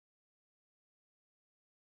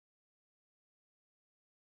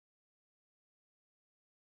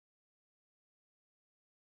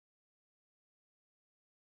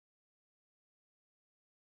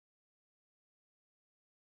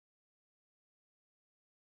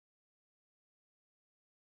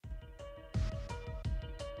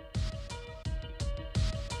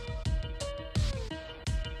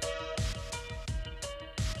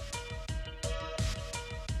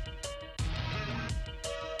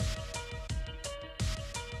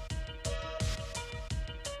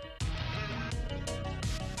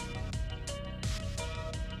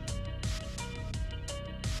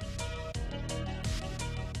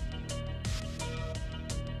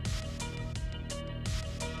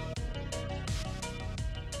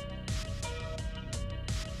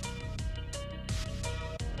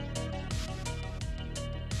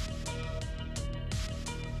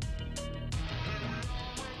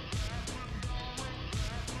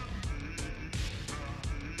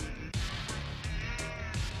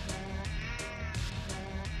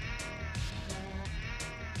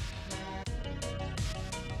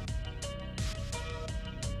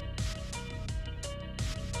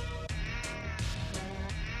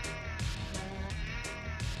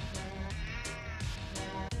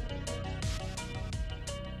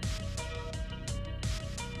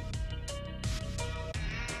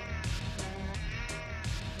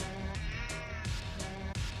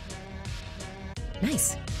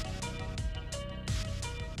Nice.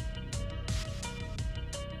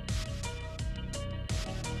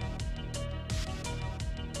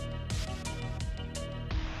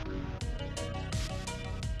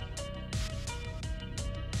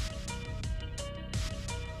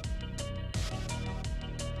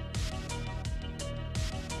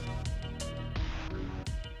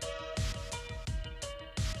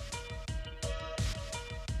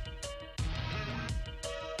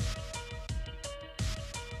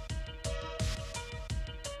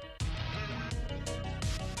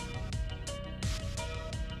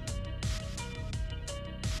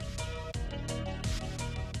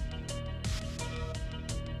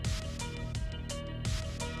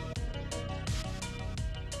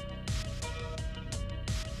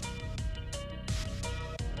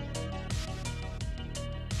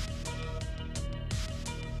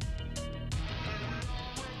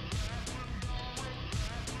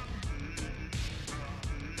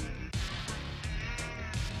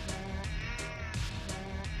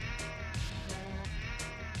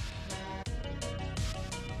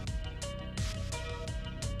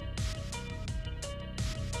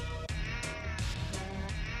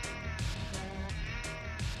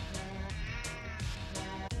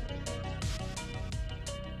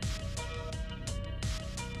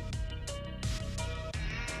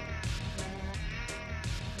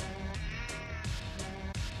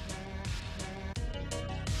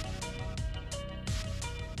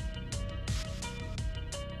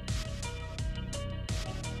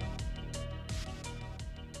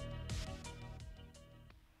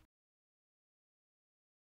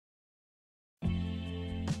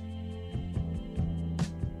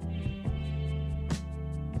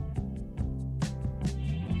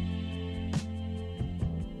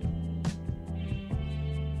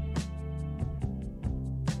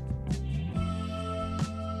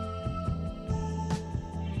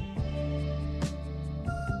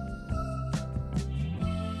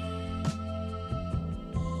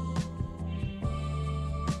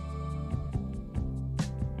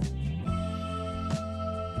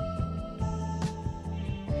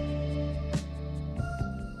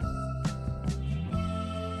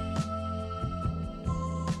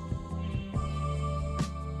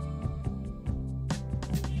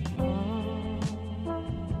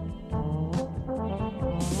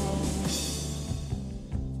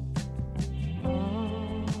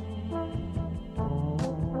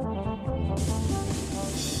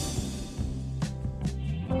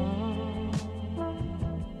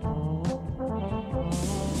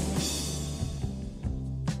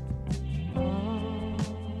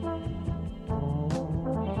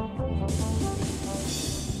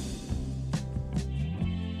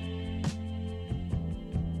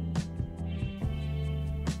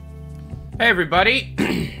 Hey everybody,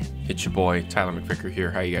 it's your boy Tyler McVicker here.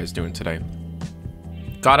 How you guys doing today?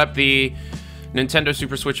 Got up the Nintendo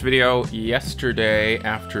Super Switch video yesterday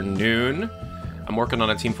afternoon. I'm working on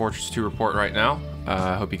a Team Fortress 2 report right now.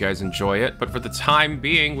 I hope you guys enjoy it. But for the time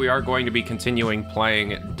being, we are going to be continuing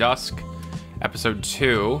playing DUSK Episode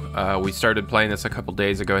 2. We started playing this a couple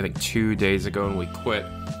days ago, I think 2 days ago, and we quit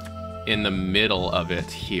in the middle of it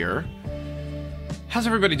here. How's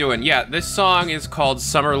everybody doing? Yeah, this song is called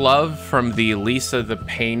Summer Love from the Lisa the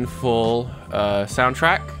Painful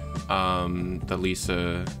soundtrack. The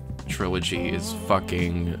Lisa trilogy is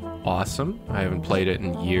fucking awesome. I haven't played it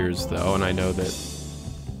in years though, and I know that...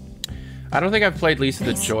 I don't think I've played Lisa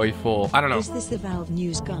the Joyful. I don't know. Is this the Valve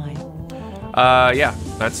News guy? Yeah,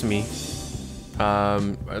 that's me.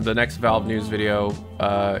 The next Valve News video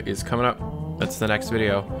is coming up. That's the next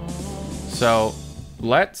video. So,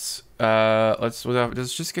 let's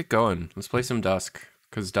just get going. Let's play some DUSK,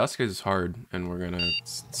 because DUSK is hard, and we're gonna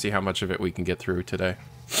see how much of it we can get through today.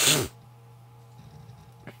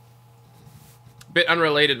 Bit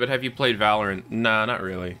unrelated, but have you played Valorant? Nah, not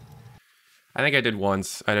really. I think I did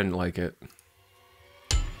once. I didn't like it.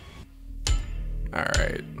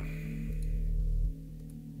 Alright.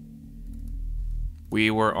 We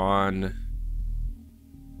were on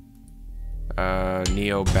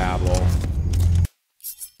Neo Babel.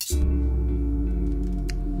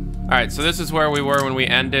 Alright, so this is where we were when we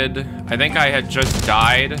ended. I think I had just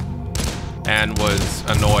died and was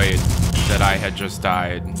annoyed that I had just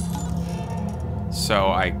died. So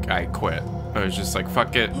I quit. I was just like,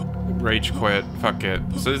 fuck it. Rage quit. Fuck it.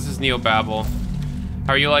 So this is Neo Babel.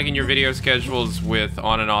 How are you liking your video schedules with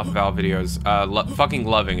on and off Valve videos? Fucking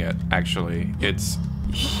loving it, actually. It's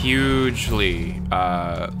hugely,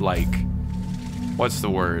 like, what's the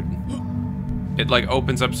word? It, like,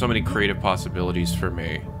 opens up so many creative possibilities for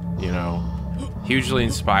me. You know, hugely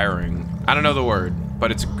inspiring. I don't know the word.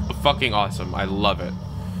 but it's fucking awesome. I love it.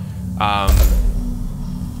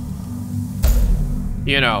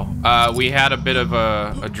 You know, we had a bit of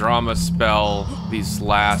a drama spell these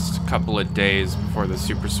last couple of days before the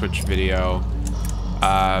Super Switch video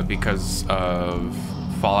because of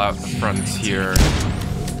Fallout the Frontier,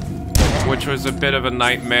 which was a bit of a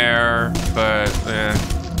nightmare, but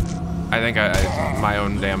I think my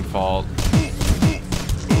own damn fault.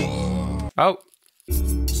 Oh,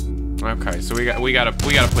 okay. So we gotta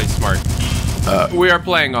play smart. We are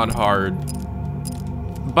playing on hard.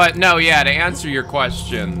 But no, yeah, to answer your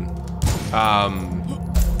question,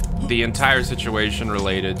 the entire situation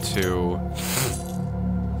related to,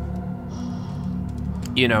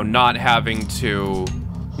 you know, not having to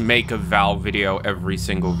make a Valve video every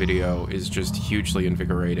single video is just hugely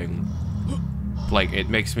invigorating. Like, it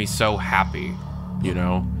makes me so happy, you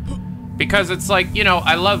know? Because it's like, you know,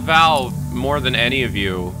 I love Valve more than any of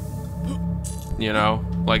you, you know?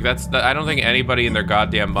 Like, I don't think anybody in their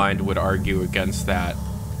goddamn mind would argue against that.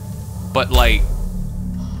 But, like,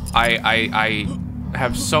 I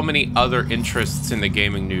have so many other interests in the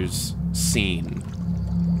gaming news scene.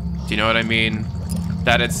 Do you know what I mean?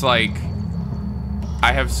 That it's like,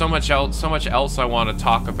 I have so much else I want to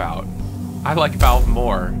talk about. I like Valve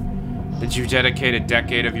more. Did you dedicate a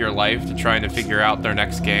decade of your life to trying to figure out their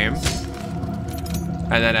next game?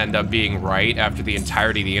 And then end up being right after the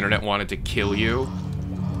entirety of the internet wanted to kill you?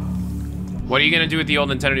 What are you gonna do with the old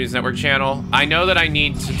Nintendo News Network channel? I know that I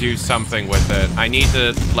need to do something with it. I need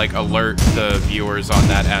to, like, alert the viewers on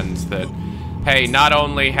that end that, hey, not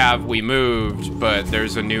only have we moved, but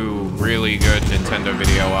there's a new really good Nintendo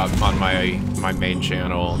video up on my main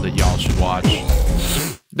channel that y'all should watch.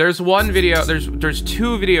 There's one video, there's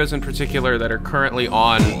two videos in particular that are currently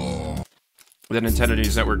on the Nintendo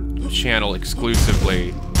News Network channel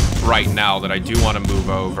exclusively right now that I do want to move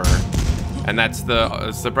over. And that's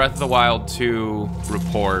the Breath of the Wild 2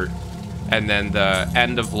 report, and then the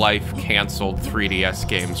end of life canceled 3DS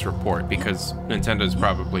games report, because Nintendo's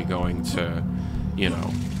probably going to, you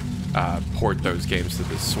know, port those games to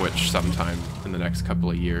the Switch sometime in the next couple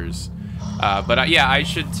of years. But yeah, I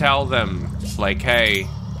should tell them, like, hey,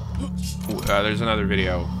 there's another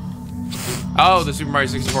video. Oh, the Super Mario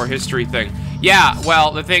 64 history thing. Yeah,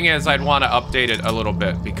 well, the thing is, I'd want to update it a little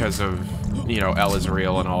bit because of, you know, L is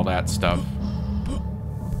real and all that stuff.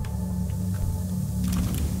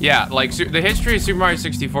 Yeah, like, the history of Super Mario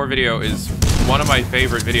 64 video is one of my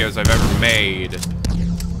favorite videos I've ever made.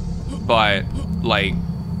 But, like,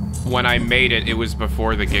 when I made it, it was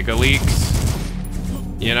before the Giga Leaks,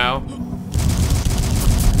 you know?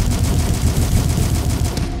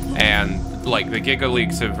 And, like, the Giga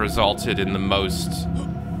Leaks have resulted in the most,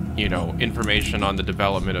 you know, information on the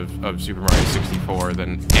development of Super Mario 64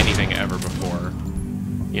 than anything ever before,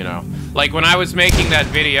 you know? Like, when I was making that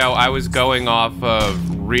video, I was going off of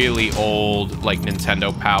really old, like,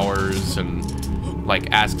 Nintendo powers and,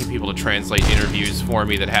 like, asking people to translate interviews for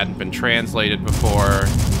me that hadn't been translated before.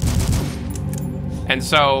 And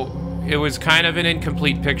so, it was kind of an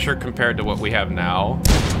incomplete picture compared to what we have now.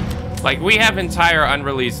 Like, we have entire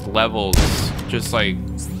unreleased levels just, like,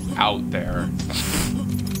 out there.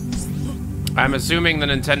 I'm assuming the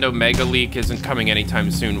Nintendo Mega Leak isn't coming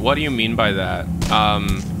anytime soon. What do you mean by that?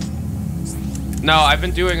 No, I've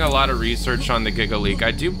been doing a lot of research on the Giga Leak. I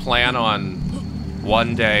do plan on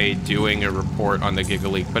one day doing a report on the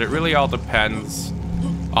Giga Leak, but it really all depends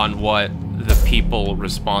on what the people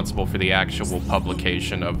responsible for the actual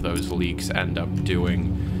publication of those leaks end up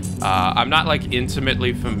doing. I'm not, like,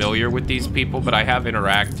 intimately familiar with these people, but I have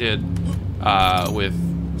interacted with,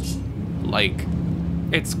 like,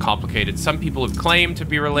 it's complicated. Some people have claimed to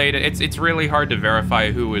be related. It's really hard to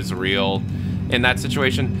verify who is real in that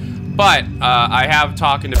situation. But I have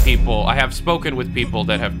spoken with people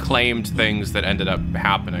that have claimed things that ended up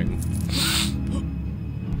happening.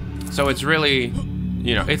 So it's really,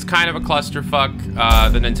 you know, it's kind of a clusterfuck.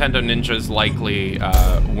 The Nintendo ninjas likely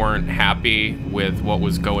weren't happy with what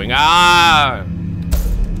was going on.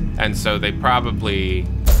 And so they probably,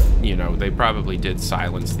 you know, they probably did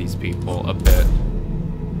silence these people a bit.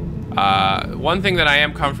 One thing that I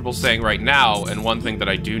am comfortable saying right now, and one thing that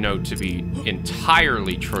I do know to be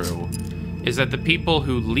entirely true, is that the people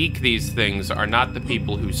who leak these things are not the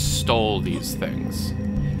people who stole these things.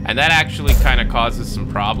 And that actually kind of causes some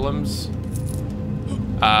problems,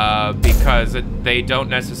 because they don't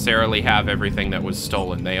necessarily have everything that was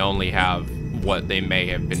stolen. They only have what they may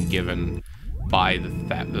have been given by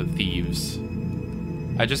the thieves.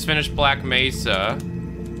 I just finished Black Mesa.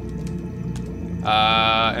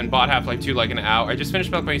 And bought Half-Life 2 like an hour. I just finished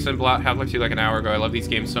Black Mesa and bought Half-Life 2 like an hour ago. I love these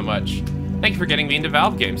games so much. Thank you for getting me into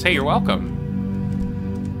Valve games. Hey, you're welcome.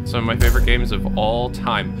 Some of my favorite games of all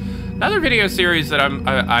time. Another video series that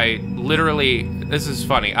I literally, this is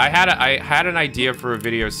funny. I had an idea for a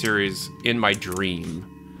video series in my dream.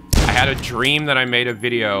 I had a dream that I made a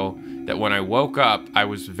video that when I woke up, I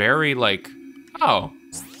was very like, oh,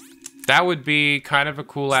 that would be kind of a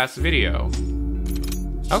cool ass video.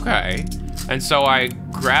 Okay. And so I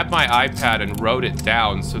grabbed my iPad and wrote it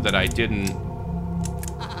down so that I didn't,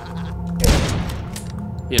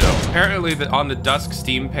 you know, apparently on the DUSK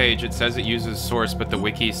Steam page, it says it uses Source, but the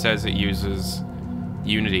wiki says it uses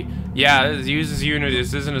Unity. Yeah, it uses Unity.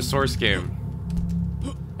 This isn't a Source game.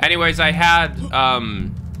 Anyways, I had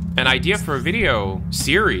an idea for a video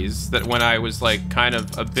series that when I was like kind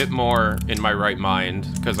of a bit more in my right mind,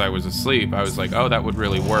 because I was asleep, I was like, oh, that would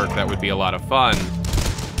really work. That would be a lot of fun.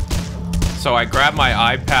 So I grab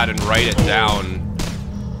my iPad and write it down.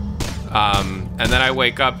 And then I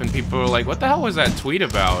wake up and people are like, what the hell was that tweet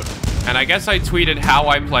about? And I guess I tweeted how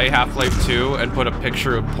I play Half-Life 2 and put a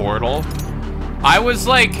picture of Portal. I was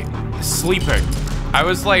like sleeping. I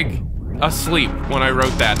was like asleep when I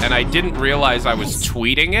wrote that, and I didn't realize I was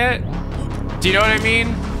tweeting it. Do you know what I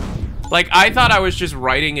mean? Like, I thought I was just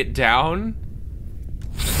writing it down.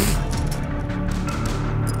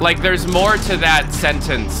 Like, there's more to that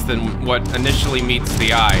sentence than what initially meets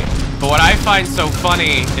the eye. But what I find so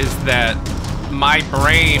funny is that my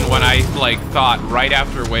brain, when I, like, thought right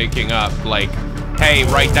after waking up, like, hey,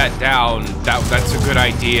 write that down. That's a good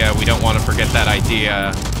idea. We don't want to forget that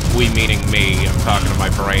idea. We meaning me. I'm talking to my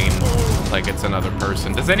brain like it's another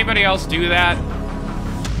person. Does anybody else do that?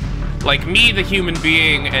 Like, me, the human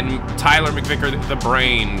being, and Tyler McVicker, the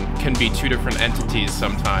brain, can be two different entities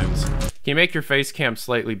sometimes. Can you make your face cam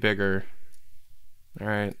slightly bigger? All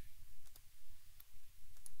right.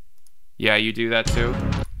 Yeah, you do that too?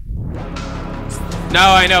 No,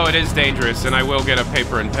 I know it is dangerous, and I will get a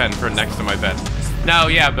paper and pen for next to my bed. No,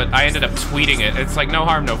 yeah, but I ended up tweeting it. It's like, no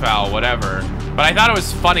harm, no foul, whatever. But I thought it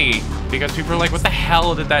was funny because people were like, what the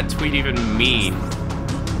hell did that tweet even mean?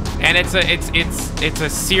 And it's a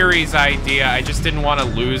series idea. I just didn't want to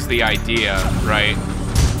lose the idea, right?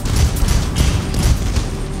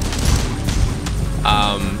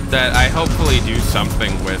 That I hopefully do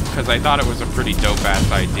something with, because I thought it was a pretty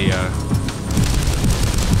dope-ass idea.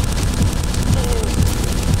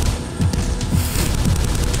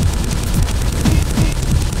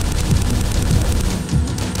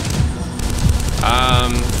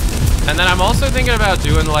 And then I'm also thinking about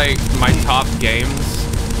doing, like, my top games,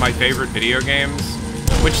 my favorite video games,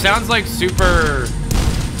 which sounds like super,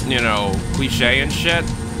 you know, cliche and shit.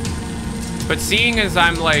 But seeing as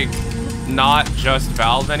I'm, like, not just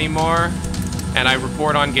Valve anymore, and I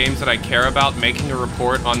report on games that I care about, making a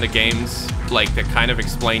report on the games, like, that kind of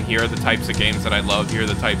explain here are the types of games that I love, here are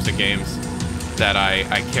the types of games that I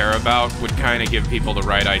care about, would kind of give people the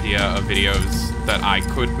right idea of videos that I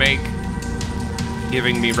could make,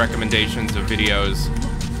 giving me recommendations of videos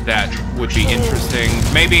that would be interesting.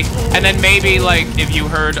 Maybe, and then maybe, like, if you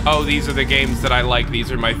heard, oh, these are the games that I like, these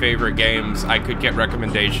are my favorite games, I could get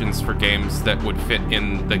recommendations for games that would fit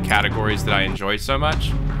in the categories that I enjoy so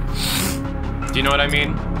much. Do you know what I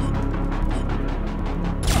mean?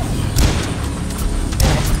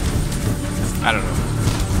 I don't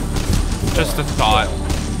know. Just a thought.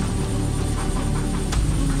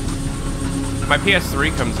 My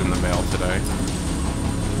PS3 comes in the mail today.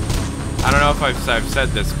 I don't know if I've said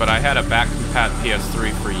this, but I had a back compat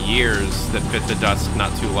PS3 for years that bit the dust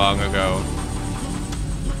not too long ago.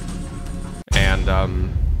 And,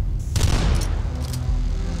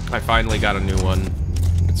 I finally got a new one.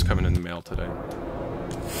 It's coming in the mail today.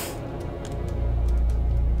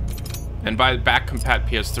 And by back compat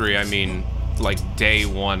PS3, I mean, like, day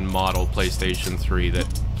one model PlayStation 3 that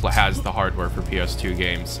has the hardware for PS2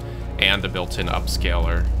 games and the built-in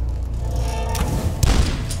upscaler.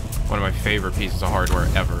 One of my favorite pieces of hardware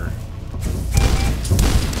ever.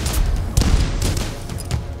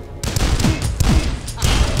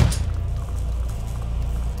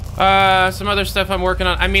 Some other stuff I'm working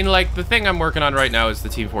on. I mean, like, the thing I'm working on right now is the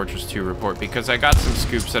Team Fortress 2 report, because I got some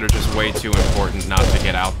scoops that are just way too important not to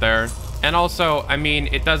get out there. And also, I mean,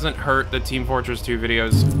 it doesn't hurt that Team Fortress 2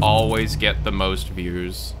 videos always get the most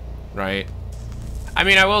views, right? I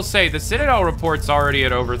mean, I will say, the Citadel report's already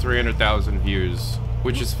at over 300,000 views,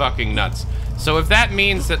 which is fucking nuts. So if that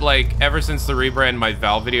means that, like, ever since the rebrand, my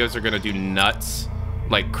Valve videos are gonna do nuts,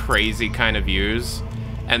 like, crazy kind of views,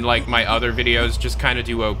 and, like, my other videos just kind of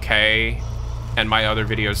do okay, and my other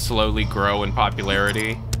videos slowly grow in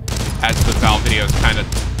popularity as the Valve videos kind of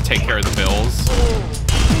take care of the bills,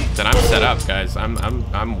 then I'm set up, guys.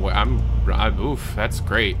 Oof, that's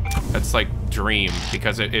great. That's like dream,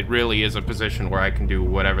 because it really is a position where I can do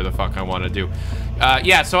whatever the fuck I want to do.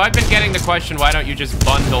 Yeah, so I've been getting the question, why don't you just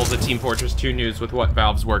bundle the Team Fortress 2 news with what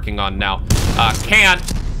Valve's working on now? Can't,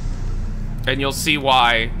 and you'll see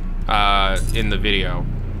why in the video.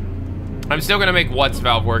 I'm still gonna make what's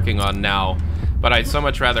Valve working on now, but I'd so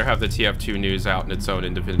much rather have the TF2 news out in its own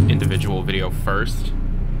individual video first.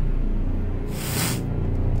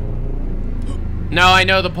 No, I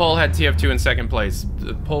know the poll had TF2 in second place.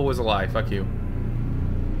 The poll was a lie. Fuck you.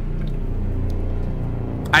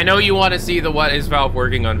 I know you want to see the what is Valve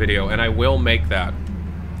working on video, and I will make that.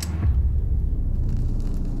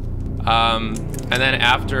 And then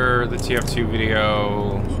after the TF2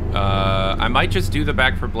 video, I might just do the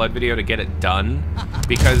Back 4 Blood video to get it done.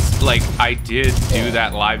 Because, like, I did do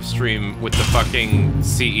that live stream with the fucking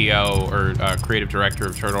CEO or creative director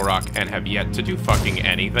of Turtle Rock and have yet to do fucking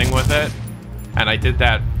anything with it. And I did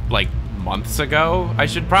that, like, months ago. I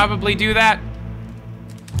should probably do that.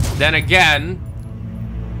 Then again...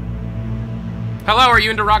 Hello, are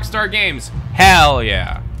you into Rockstar Games? Hell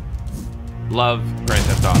yeah. Love Grand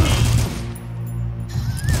Theft Auto.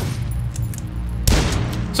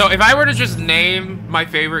 So if I were to just name my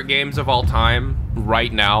favorite games of all time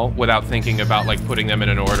right now without thinking about, like, putting them in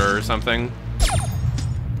an order or something,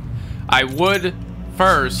 I would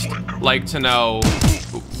first like to know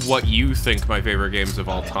what you think my favorite games of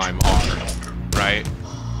all time are, right?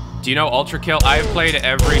 Do you know Ultra Kill? I've played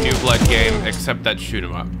every New Blood game except that shoot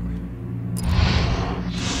 'em up.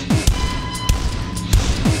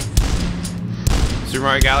 Super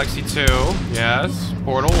Mario Galaxy 2, yes.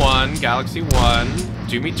 Portal 1, Galaxy 1,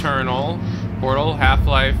 Doom Eternal, Portal,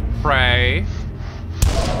 Half-Life, Prey,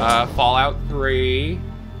 Fallout 3.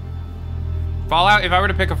 Fallout, if I were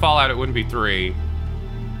to pick a Fallout, it wouldn't be 3.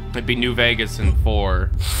 It'd be New Vegas and 4.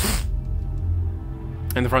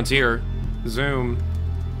 And the Frontier. Zoom.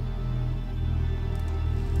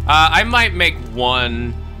 I might make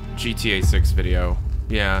one GTA 6 video.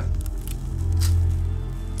 Yeah.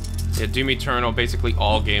 Yeah, Doom Eternal, basically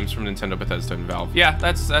all games from Nintendo, Bethesda, and Valve. Yeah,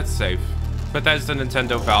 that's safe. Bethesda,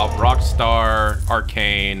 Nintendo, Valve, Rockstar,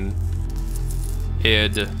 Arcane,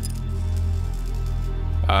 id,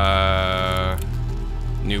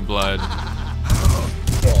 New Blood,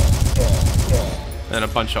 and a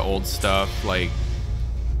bunch of old stuff like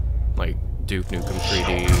Duke Nukem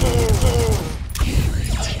 3D.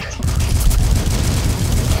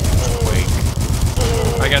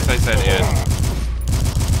 Quake. I guess I said id.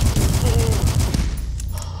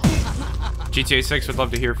 GTA 6 would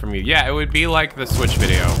love to hear from you. Yeah, it would be like the Switch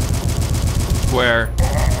video, where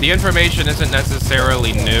the information isn't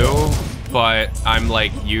necessarily new, but I'm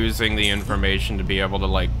like using the information to be able to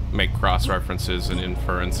like make cross-references and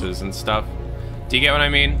inferences and stuff. Do you get what I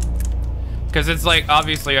mean? Because it's like,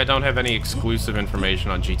 obviously I don't have any exclusive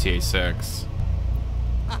information on GTA 6.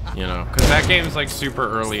 You know, because that game is like super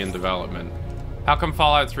early in development. How come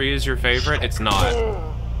Fallout 3 is your favorite? It's not.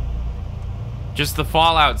 Just the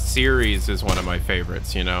Fallout series is one of my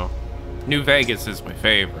favorites, you know? New Vegas is my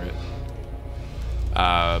favorite.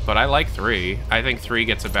 But I like 3. I think 3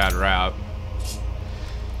 gets a bad rap.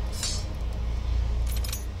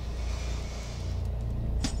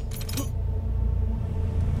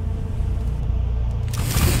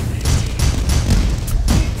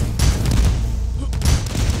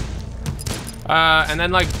 And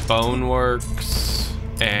then like Boneworks,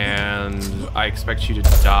 and I Expect You to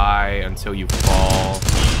Die Until You Fall.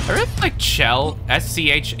 I really like Chell,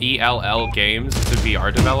 SCHELL Games. It's a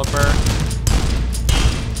VR developer.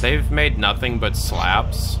 They've made nothing but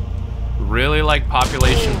slaps. Really like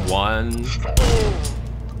Population 1.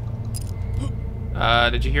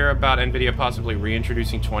 Did you hear about NVIDIA possibly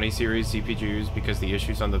reintroducing 20 series CPUs because the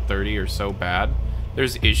issues on the 30 are so bad?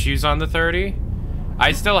 There's issues on the 30?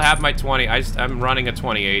 I still have my 20. I'm running a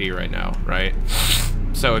 2080 right now, right?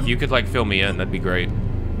 So if you could like fill me in, that'd be great.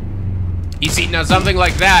 You see, now something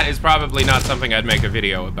like that is probably not something I'd make a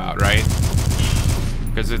video about, right?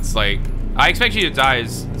 Because it's like, I Expect You to Die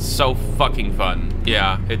is so fucking fun.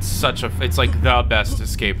 Yeah, it's like the best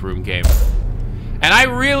escape room game. And I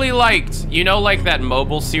really liked, you know, like that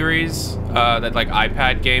mobile series, that like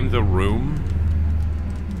iPad game, The Room.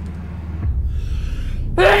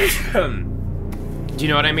 Do you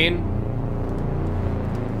know what I mean?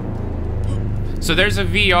 So there's a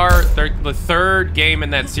VR, the third game in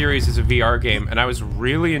that series is a VR game, and I was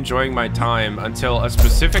really enjoying my time until a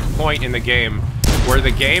specific point in the game where the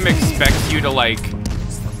game expects you to like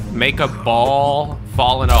make a ball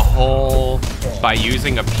fall in a hole by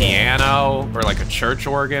using a piano or like a church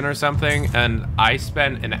organ or something, and I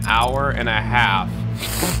spent an hour and a half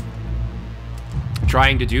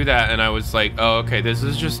trying to do that, and I was like, oh, okay, this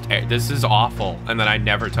is awful. And then I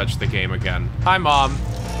never touched the game again. Hi, Mom.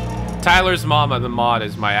 Tyler's mama, the mod,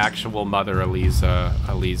 is my actual mother, Eliza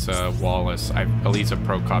Wallace. Eliza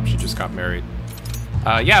Prokop, she just got married.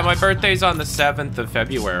 Yeah, my birthday's on the 7th of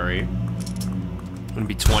February. I'm gonna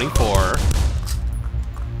be 24.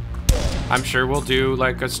 I'm sure we'll do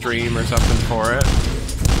like a stream or something for it.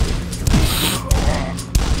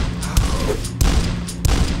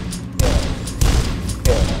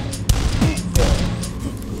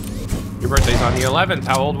 Your birthday's on the 11th.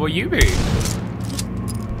 How old will you be?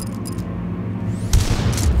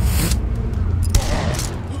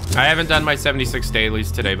 I haven't done my 76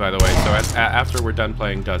 dailies today, by the way, so after we're done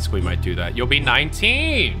playing Dusk, we might do that. You'll be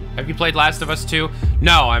 19! Have you played Last of Us 2?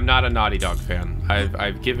 No, I'm not a Naughty Dog fan.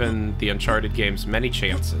 I've given the Uncharted games many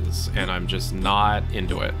chances, and I'm just not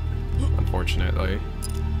into it, unfortunately.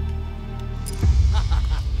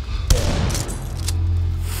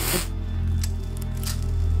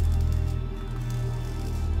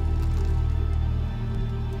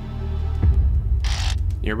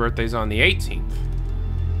 Your birthday's on the 18th.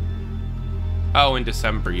 Oh, in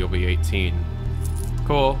December you'll be 18.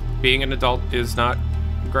 Cool. Being an adult is not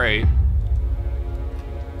great.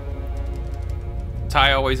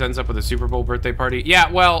 Ty always ends up with a Super Bowl birthday party. Yeah,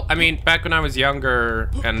 well, I mean, back when I was younger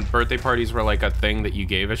and birthday parties were like a thing that you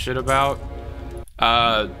gave a shit about.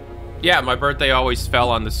 Yeah, my birthday always fell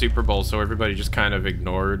on the Super Bowl, so everybody just kind of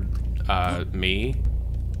ignored me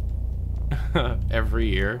every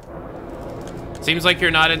year. Seems like you're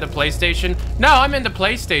not into PlayStation. No, I'm into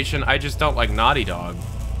PlayStation. I just don't like Naughty Dog.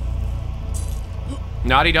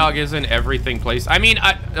 Naughty Dog isn't everything I mean,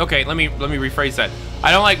 okay, let me rephrase that. I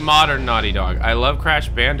don't like modern Naughty Dog. I love Crash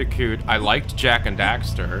Bandicoot. I liked Jak and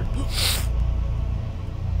Daxter.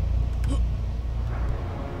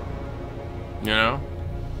 You know?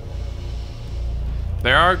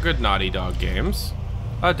 There are good Naughty Dog games.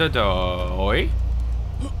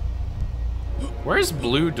 Where's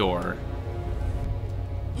Blue Door?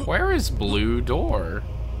 Where is Blue Door?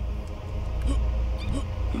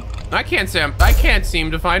 I can't seem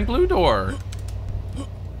to find Blue Door.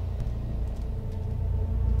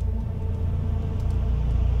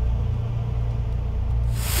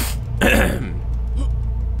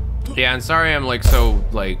 Yeah, and sorry I'm like so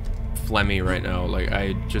like phlegmy right now. Like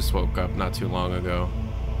I just woke up not too long ago.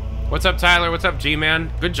 What's up, Tyler? What's up,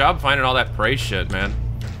 G-Man? Good job finding all that prey shit, man.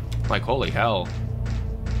 Like holy hell.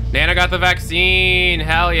 Nana got the vaccine.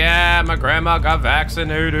 Hell yeah, my grandma got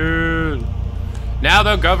vaccinated. Now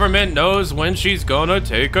the government knows when she's gonna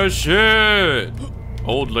take a shit.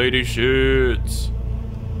 Old lady shits.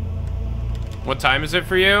 What time is it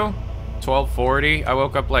for you? 12:40. I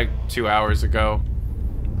woke up like 2 hours ago.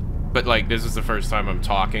 But like, this is the first time I'm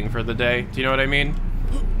talking for the day. Do you know what I mean?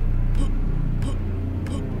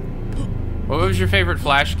 What was your favorite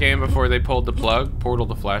Flash game before they pulled the plug? Portal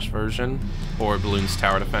the Flash version? Or Bloons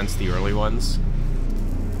Tower Defense, the early ones?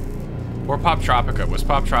 Or Pop Tropica. Was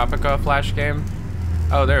Pop Tropica a Flash game?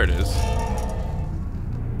 Oh, there it is.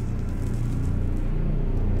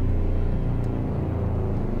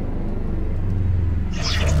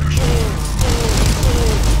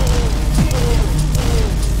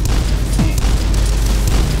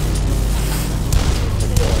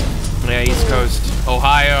 Yeah, East Coast.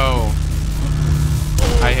 Ohio.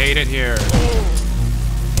 I hate it here.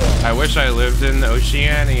 I wish I lived in the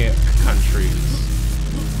Oceania countries.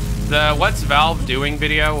 The What's Valve Doing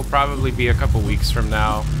video will probably be a couple weeks from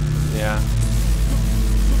now. Yeah.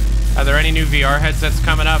 Are there any new VR headsets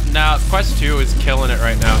coming up? No, Quest 2 is killing it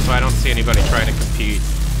right now, so I don't see anybody trying to compete.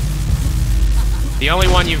 The only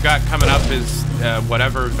one you've got coming up is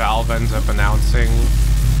whatever Valve ends up announcing,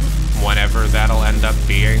 whenever that'll end up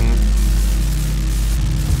being.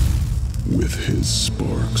 With his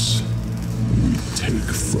sparks, we take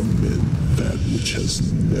from men that which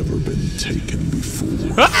has never been taken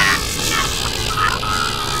before.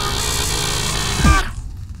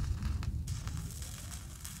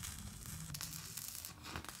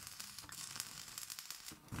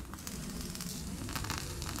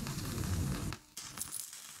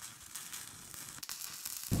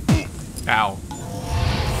 Ow.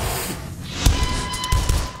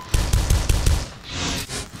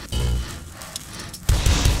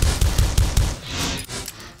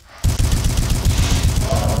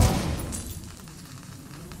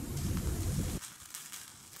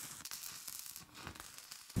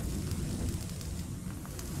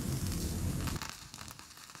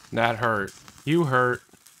 That hurt. You hurt.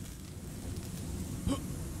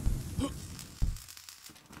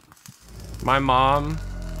 My mom...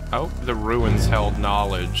 Oh, the ruins held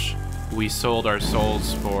knowledge. We sold our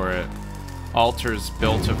souls for it. Altars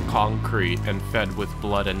built of concrete and fed with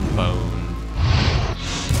blood and bone.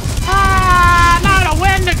 Ah, not a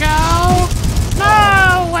Wendigo!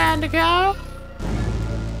 No, Wendigo!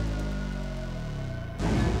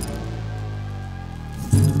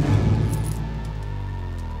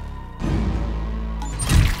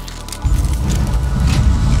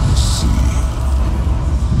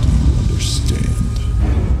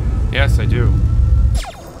 Yes, I do.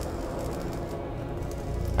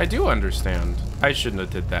 I do understand. I shouldn't have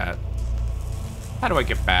did that. How do I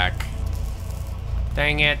get back?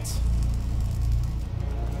 Dang it.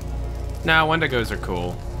 Nah, Wendigos are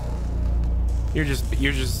cool. You're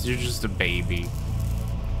just a baby.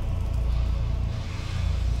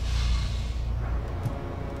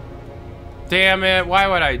 Damn it, why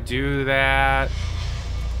would I do that?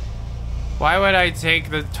 Why would I take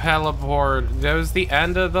the teleport? That was the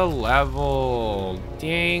end of the level.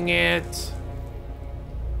 Dang it.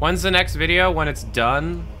 When's the next video? When it's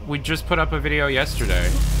done? We just put up a video yesterday.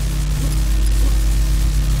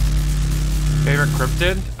 Favorite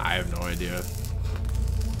cryptid? I have no idea.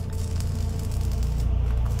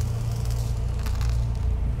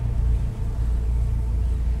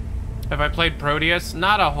 Have I played Proteus?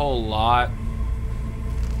 Not a whole lot.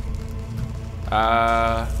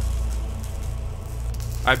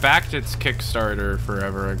 I backed its Kickstarter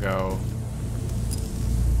forever ago.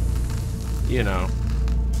 You know,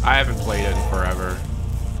 I haven't played it in forever.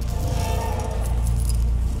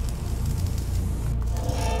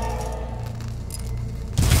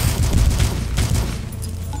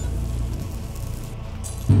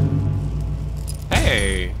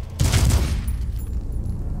 Hey!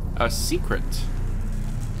 A secret.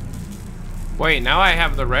 Wait, now I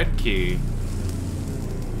have the red key.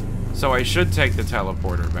 So I should take the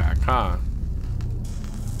teleporter back, huh?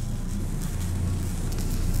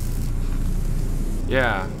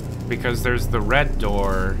 Yeah, because there's the red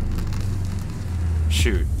door.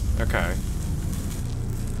 Shoot, okay.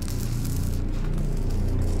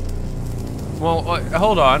 Well,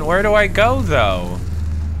 hold on, where do I go, though?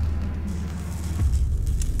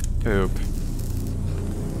 Poop.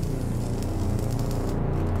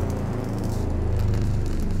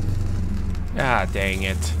 Ah, dang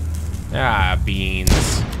it. Ah,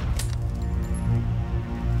 beans.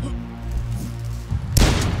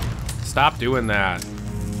 Stop doing that.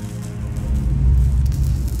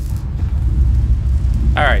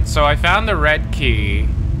 Alright, so I found the red key,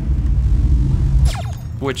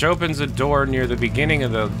 which opens a door near the beginning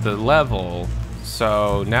of the level.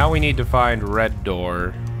 So now we need to find red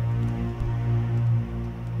door.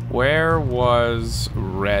 Where was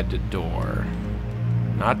red door?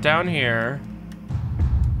 Not down here.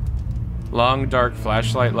 Long, dark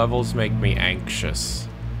flashlight levels make me anxious.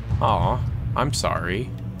 Aw, I'm sorry.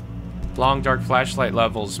 Long, dark flashlight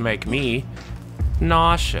levels make me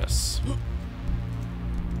nauseous.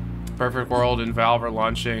 Perfect World and Valve are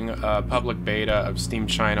launching a public beta of Steam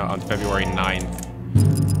China on February 9th.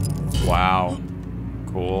 Wow.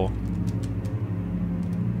 Cool.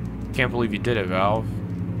 Can't believe you did it, Valve.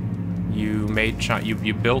 You made China.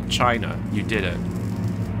 You built China. You did it.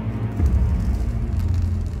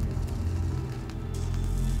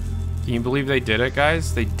 Can you believe they did it,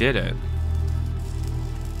 guys? They did it.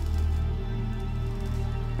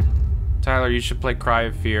 Tyler, you should play Cry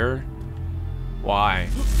of Fear. Why?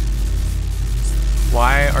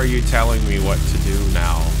 Why are you telling me what to do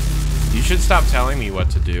now? You should stop telling me what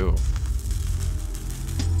to do.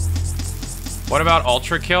 What about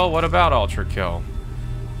Ultra Kill? What about Ultra Kill?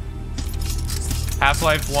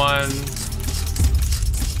 Half-Life 1.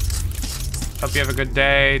 Hope you have a good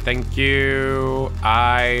day. Thank you.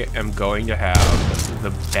 I am going to have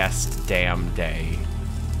the best damn day.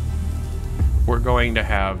 We're going to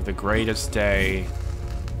have the greatest day.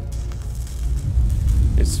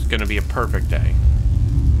 It's gonna be a perfect day.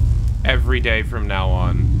 Every day from now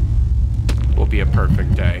on will be a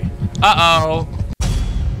perfect day. Uh-oh!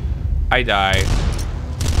 I die.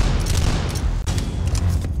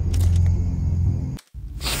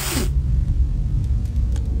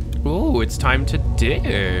 Ooh, it's time to dig.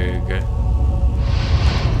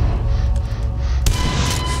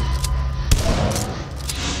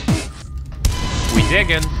 We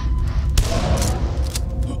digging.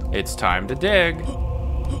 It's time to dig.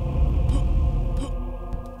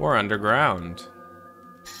 We're underground.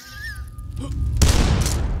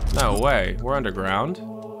 No way, we're underground.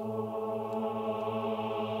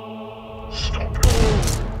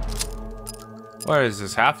 What is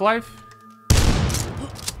this, Half-Life?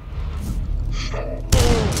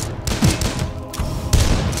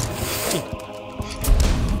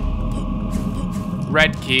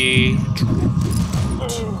 Red key.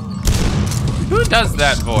 Who does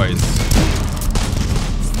that voice?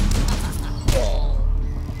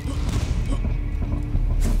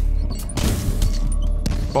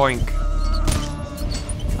 Boink.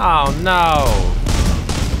 Oh no.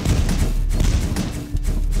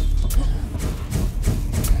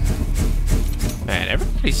 Man,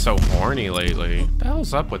 everybody's so horny lately. What the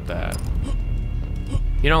hell's up with that?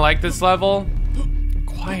 You don't like this level?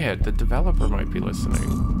 Quiet, the developer might be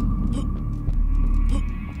listening.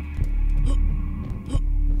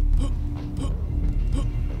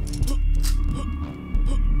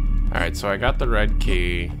 Alright, so I got the red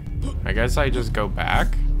key. I guess I just go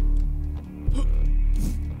back?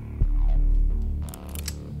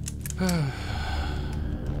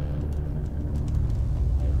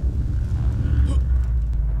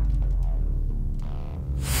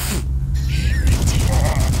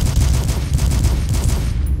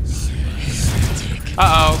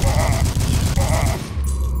 Uh-oh.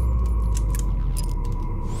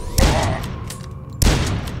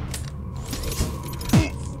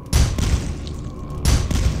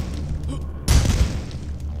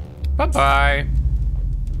 Bye-bye.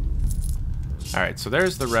 Alright, so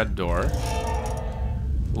there's the red door.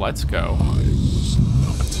 Let's go. I was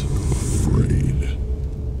not afraid.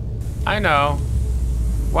 I know.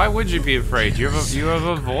 Why would you be afraid? You have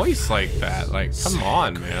a voice like that. Like, come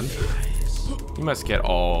on, man. You must get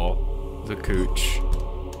all the cooch.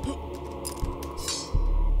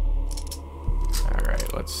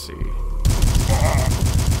 Alright, let's see.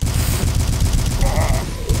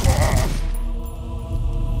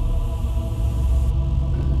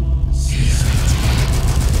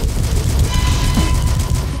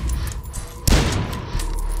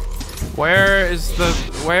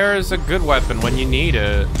 Where is a good weapon when you need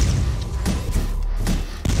it?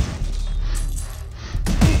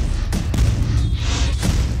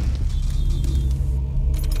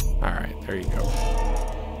 Alright, there you go.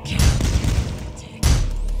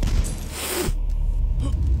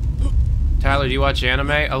 Tyler, do you watch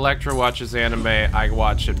anime? Electra watches anime. I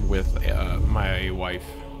watch it with my wife.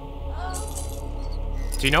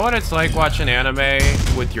 Do you know what it's like watching anime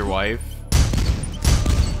with your wife?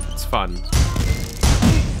 It's fun.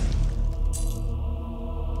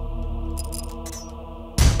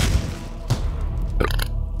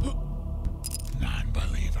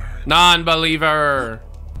 Non-believer.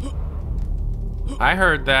 I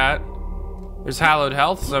heard that. There's hallowed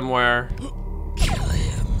health somewhere. Kill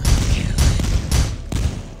him. Kill him.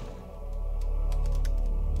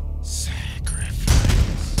 Sacrifice.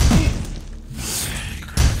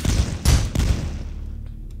 Sacrifice.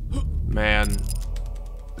 Man.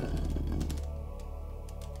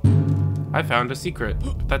 I found a secret.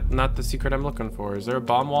 But that's not the secret I'm looking for. Is there a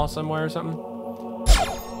bomb wall somewhere or something?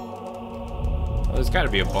 Oh, there's gotta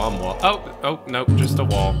be a bomb wall. Oh, nope, just a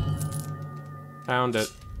wall. Found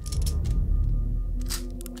it.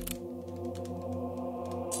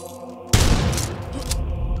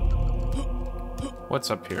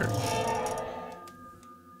 What's up here?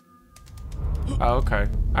 Oh, okay.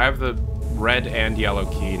 I have the red and yellow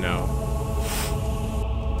key now.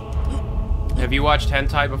 Have you watched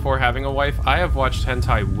hentai before having a wife? I have watched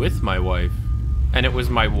hentai with my wife. And it was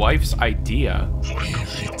my wife's idea.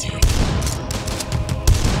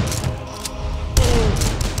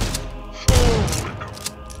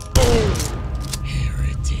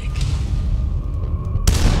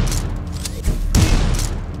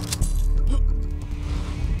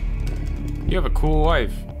 You have a cool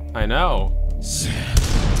wife. I know.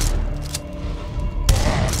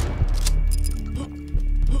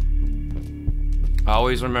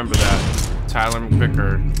 Always remember that. Tyler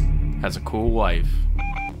McVicker has a cool wife.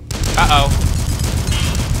 Uh-oh.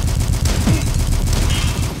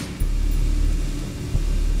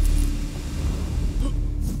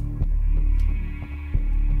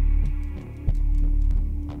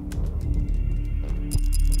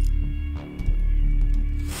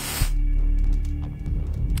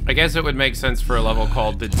 I guess it would make sense for a level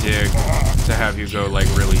called The Dig to have you go like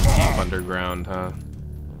really deep underground, huh?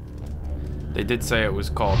 They did say it was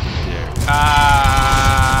called The Dig.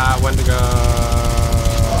 Ah, Wendigo.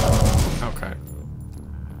 Okay.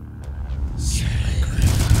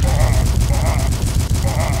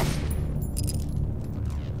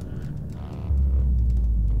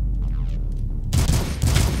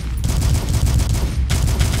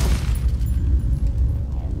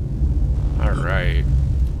 All right.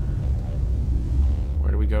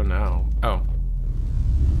 Where do we go now? Oh.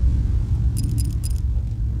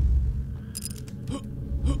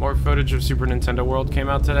 More footage of Super Nintendo World came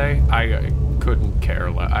out today. I couldn't care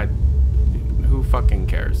less. Who fucking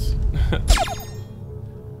cares?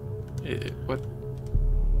 What?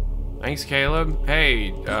 Thanks, Caleb. Hey,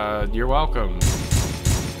 you're welcome.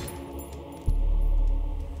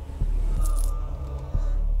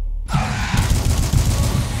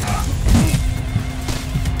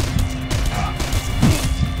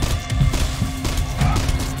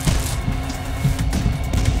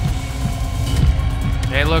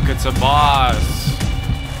 Hey, look, it's a boss.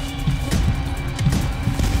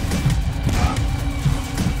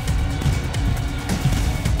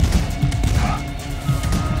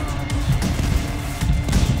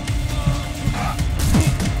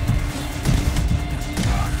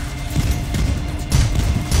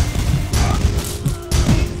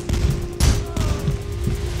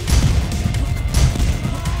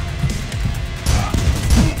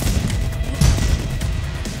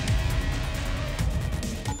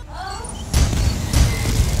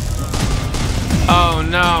 Oh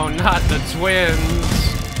no, not the twins.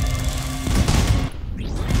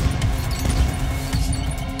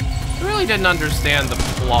 I really didn't understand the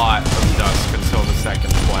plot of Dusk until the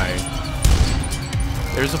second play.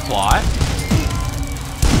 There's a plot.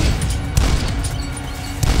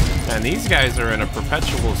 And these guys are in a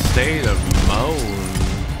perpetual state of moan.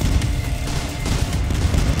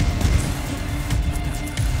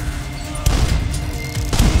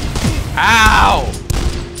 Ow!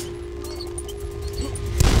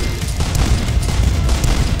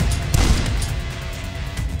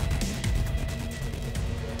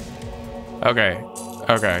 Okay,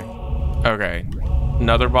 okay, okay.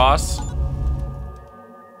 Another boss?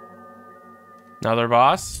 Another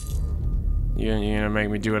boss? You gonna make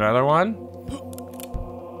me do another one?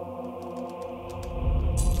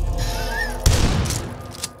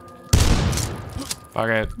 Fuck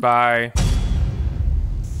it, bye.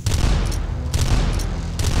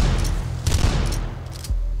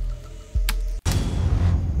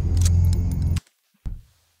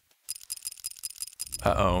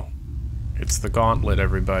 Uh-oh. It's the gauntlet,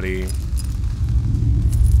 everybody.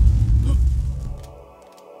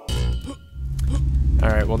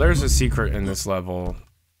 Alright, well there's a secret in this level.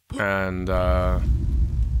 And,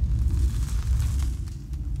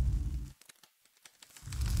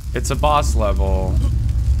 it's a boss level.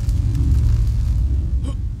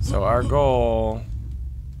 So our goal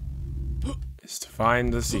is to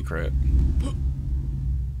find the secret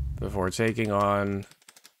before taking on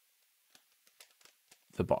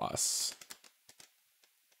the boss.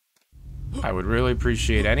 I would really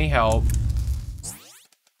appreciate any help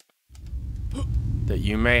that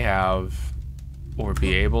you may have or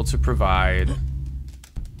be able to provide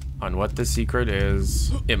on what the secret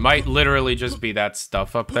is. It might literally just be that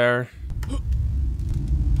stuff up there,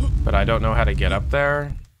 but I don't know how to get up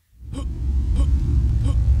there.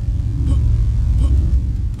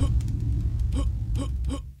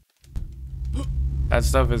 That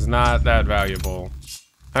stuff is not that valuable.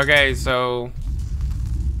 Okay, so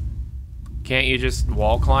can't you just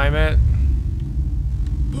wall climb it?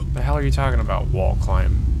 What the hell are you talking about, wall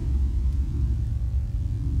climb?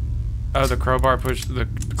 Oh, the crowbar the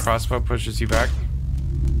crossbow pushes you back?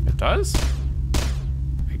 It does?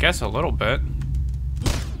 I guess a little bit.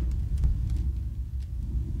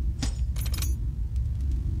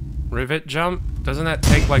 Rivet jump? Doesn't that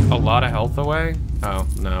take like a lot of health away? Oh,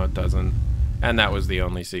 no, it doesn't. And that was the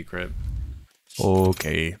only secret.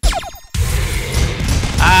 Okay.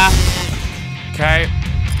 Ah! Okay.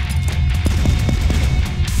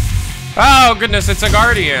 Oh, goodness, it's a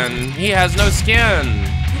guardian. He has no skin.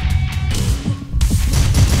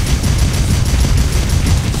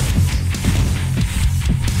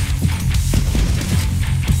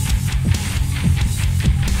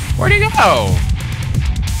 Where'd he go?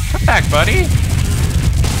 Come back, buddy.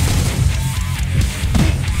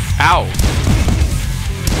 Ow.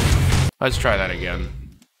 Let's try that again.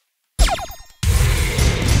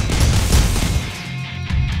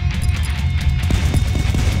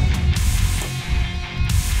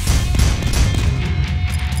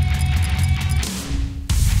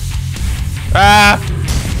 Ah!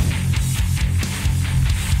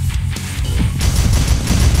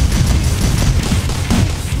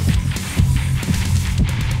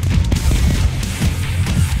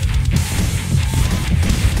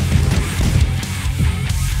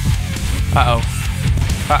 Uh-oh.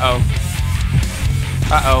 Uh-oh.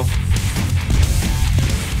 Uh-oh.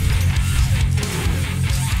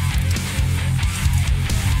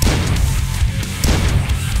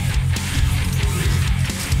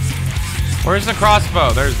 Where's the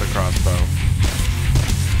crossbow? There's the crossbow.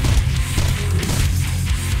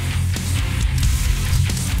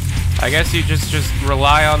 I guess you just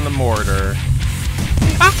rely on the mortar.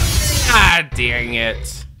 Ah, dang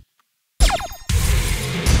it.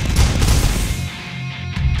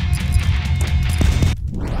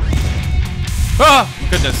 Oh,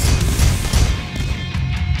 goodness.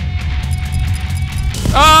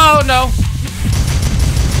 Oh, no.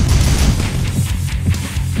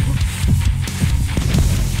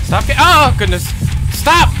 Stop. Oh, goodness.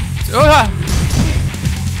 Stop. Ugh.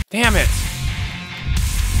 Damn it.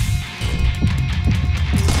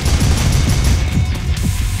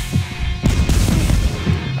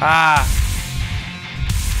 Ah.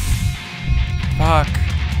 Fuck.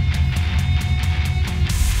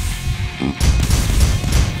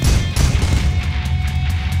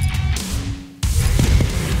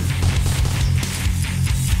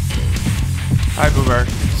 Hi, Boober.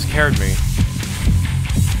 Scared me.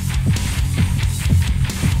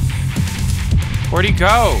 Where'd he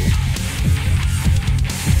go?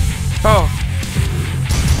 Oh.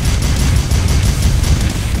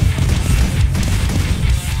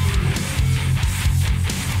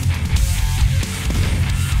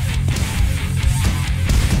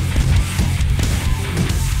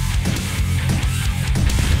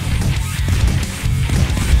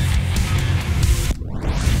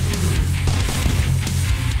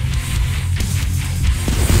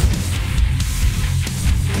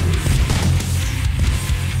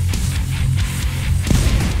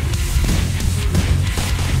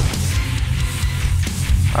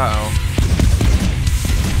 Uh-oh.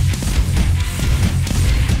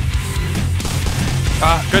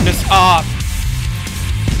 Ah, goodness. Ah.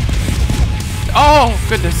 Oh,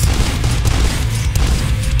 goodness.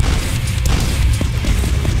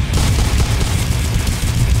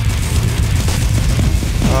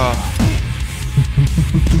 Oh.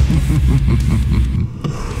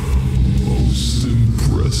 Most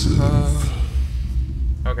impressive.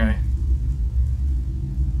 Okay.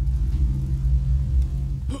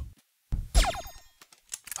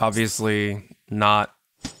 Obviously not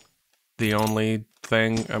the only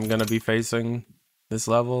thing I'm gonna be facing this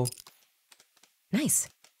level. Nice.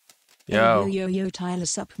 Yo. Yo, Tyler,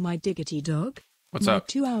 sup, my diggity dog. What's my up?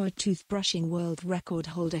 2-hour toothbrushing world record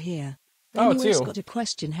holder here. Oh, it's Anyways, you. got a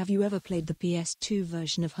question. Have you ever played the PS2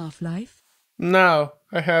 version of Half-Life? No,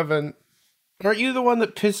 I haven't. Aren't you the one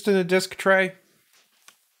that pissed in a disc tray?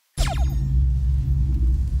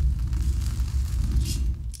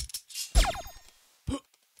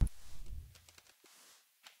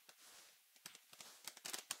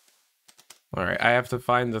 Alright, I have to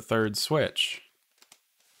find the third switch.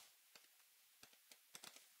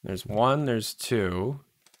 There's 1, there's 2.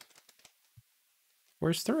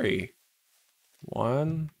 Where's 3?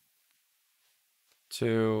 1,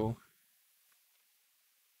 2.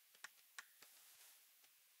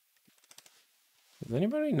 Does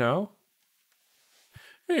anybody know?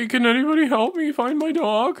 Hey, can anybody help me find my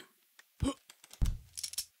dog?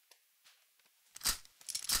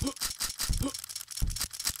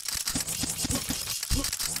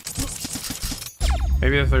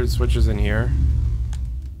 Maybe the third switch is in here.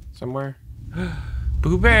 Somewhere.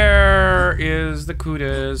 Boo Bear is the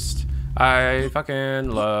cutest. I fucking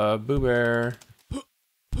love Boo Bear.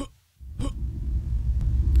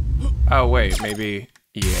 Oh, wait, maybe.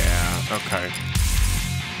 Yeah, okay.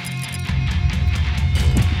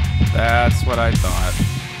 That's what I thought.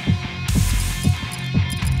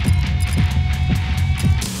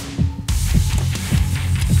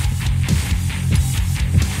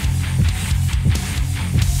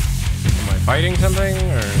 Fighting something,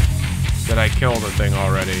 or did I kill the thing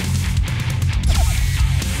already?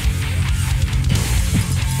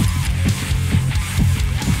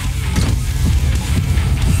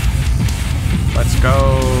 Let's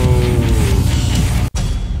go.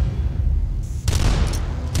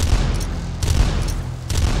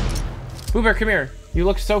 Boo Bear, come here. You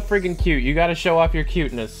look so friggin' cute. You gotta show off your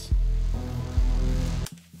cuteness.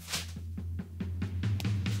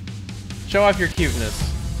 Show off your cuteness.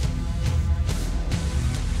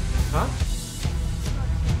 Huh?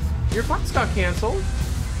 Your box got canceled?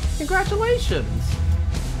 Congratulations!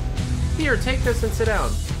 Here, take this and sit down.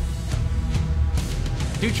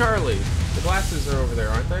 Do Charlie. The glasses are over there,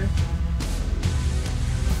 aren't they?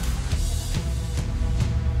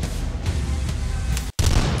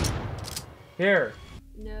 Here.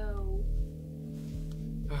 No.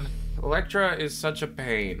 Electra is such a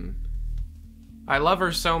pain. I love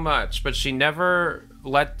her so much, but she never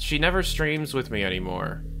streams with me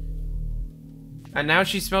anymore. And now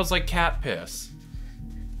she smells like cat piss.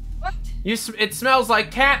 What? It smells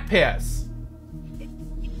like cat piss.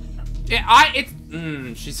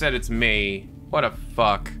 She said it's me. What a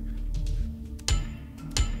fuck.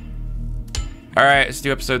 All right, let's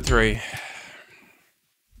do episode 3.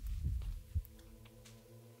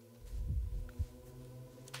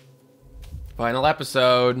 Final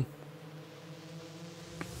episode.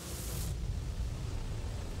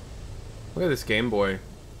 Look at this Game Boy.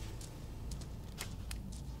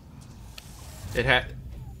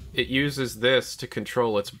 It uses this to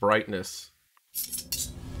control its brightness.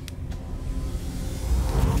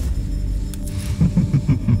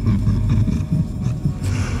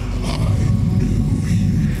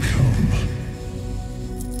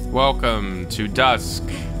 Welcome to Dusk,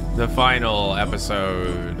 the final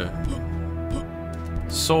episode.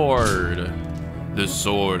 Sword. This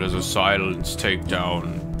sword has a silence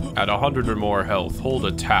takedown. At 100 or more health, hold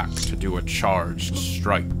attack to do a charged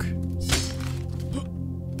strike.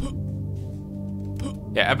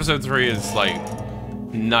 Yeah, episode 3 is like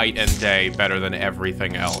night and day better than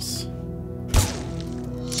everything else.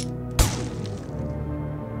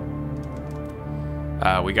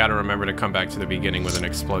 We gotta remember to come back to the beginning with an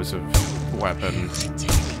explosive weapon.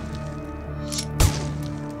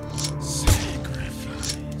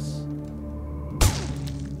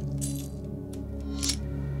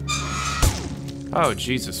 Oh,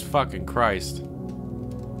 Jesus fucking Christ.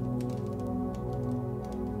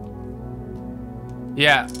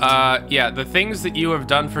 Yeah, the things that you have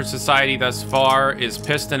done for society thus far is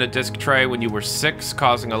pissed in a disc tray when you were 6,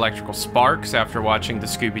 causing electrical sparks after watching the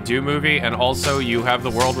Scooby-Doo movie, and also you have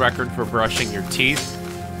the world record for brushing your teeth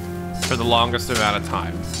for the longest amount of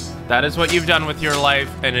time. That is what you've done with your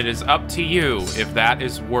life, and it is up to you if that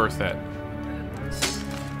is worth it.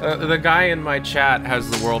 The guy in my chat has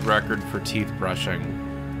the world record for teeth brushing.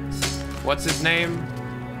 What's his name?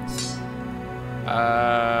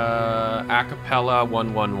 Acapella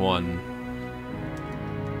 111.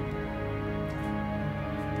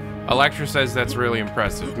 Electra says that's really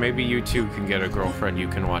impressive. Maybe you too can get a girlfriend you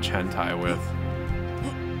can watch hentai with.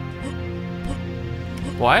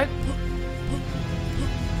 What?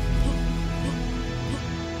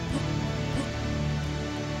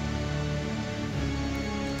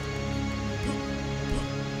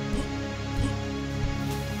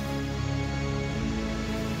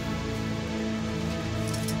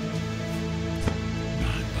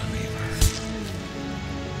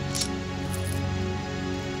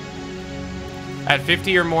 At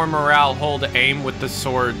 50 or more morale, hold aim with the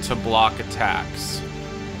sword to block attacks.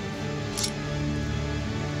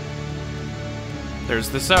 There's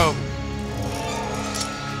the soap.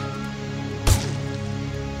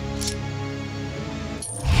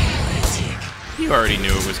 You already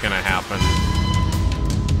knew it was gonna happen.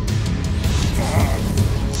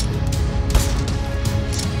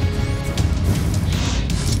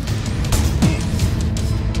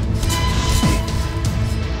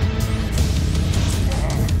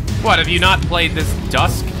 What, have you not played this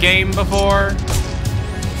Dusk game before?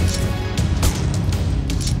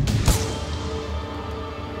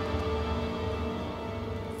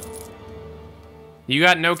 You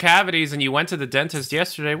got no cavities and you went to the dentist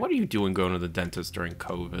yesterday. What are you doing going to the dentist during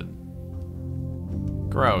COVID?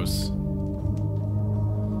 Gross.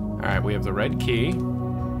 Alright, we have the red key.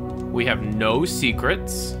 We have no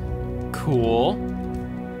secrets. Cool.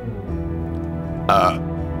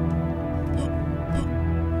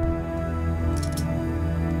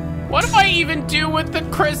 What do I even do with the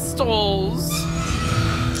crystals?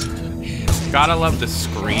 Gotta love the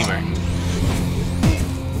screaming.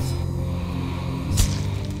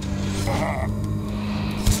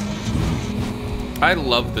 I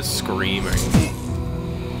love the screaming.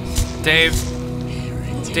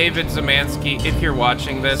 David Zamansky, if you're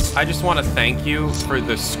watching this, I just want to thank you for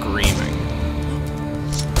the screaming.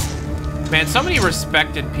 Man, so many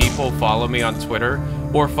respected people follow me on Twitter,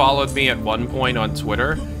 or followed me at one point on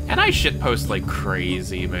Twitter, and I shitpost like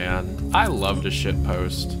crazy, man. I love to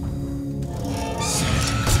shitpost.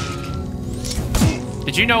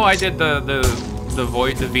 Did you know I did the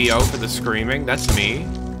VO for the screaming? That's me.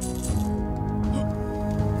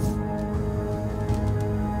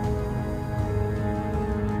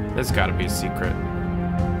 There's gotta be a secret.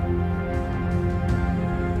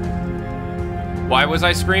 Why was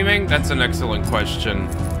I screaming? That's an excellent question.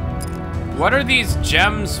 What are these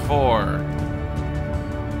gems for?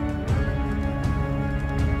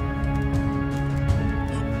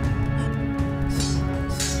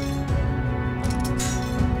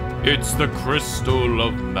 It's the crystal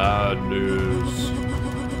of madness.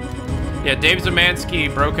 Yeah, Dave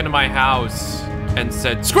Zamansky broke into my house and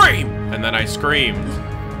said, "Scream!" And then I screamed.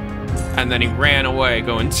 And then he ran away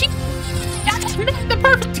going, the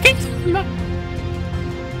perfect game.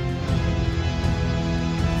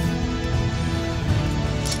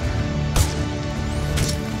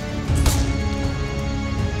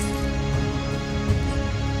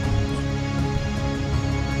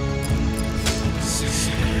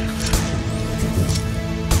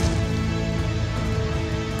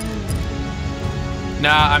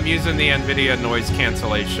 Nah, I'm using the NVIDIA noise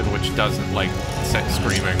cancellation, which doesn't, like, set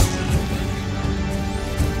screaming.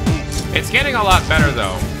 It's getting a lot better,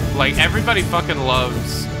 though. Like, everybody fucking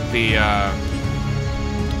loves the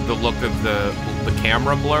look of the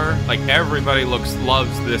camera blur. Like, everybody loves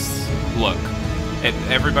this look. And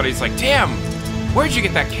everybody's like, damn, where'd you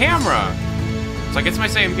get that camera? It's like, it's my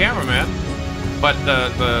same camera, man. But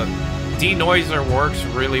the denoiser works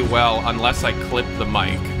really well unless I clip the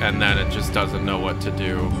mic, and then it just doesn't know what to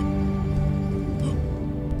do.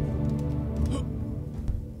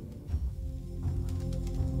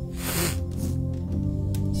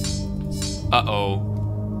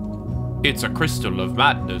 Uh-oh. It's a crystal of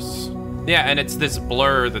madness. Yeah, and it's this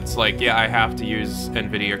blur that's like, yeah, I have to use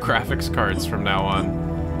NVIDIA graphics cards from now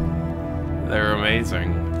on. They're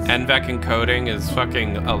amazing. NVEC encoding is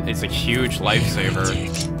fucking, it's a huge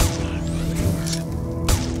lifesaver.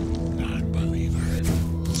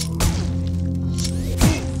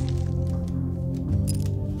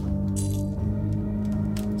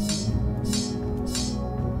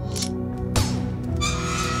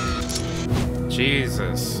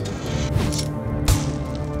 Jesus.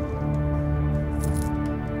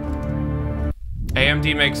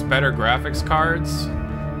 AMD makes better graphics cards.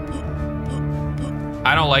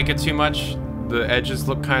 I don't like it too much. The edges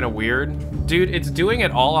look kind of weird. Dude, it's doing it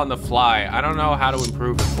all on the fly. I don't know how to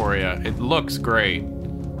improve it for you. It looks great.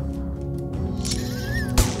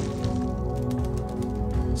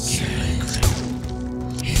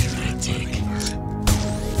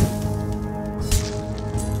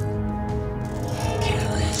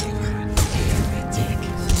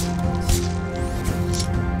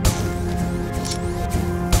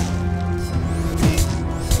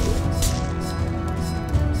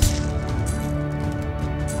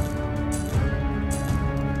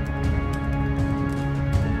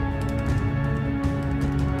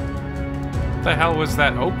 What the hell was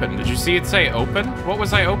that open? Did you see it say open? What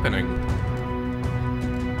was I opening?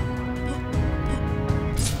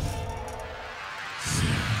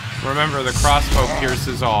 Remember, the crossbow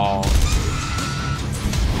pierces all.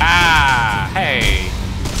 Ah, hey.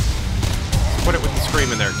 Put it with the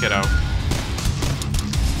scream in there, kiddo.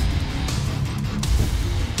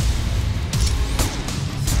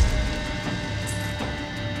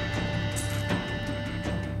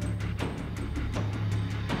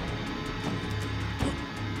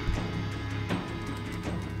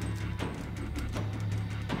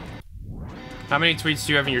 How many tweets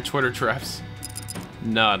do you have in your Twitter traps?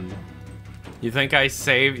 None. You think I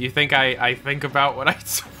save? You think I think about what I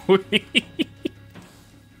tweet?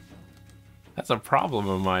 That's a problem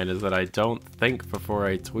of mine, is that I don't think before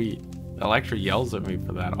I tweet. Electra yells at me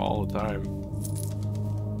for that all the time.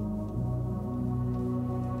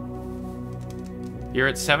 You're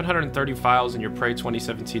at 730 files in your Prey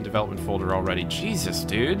 2017 development folder already. Jesus,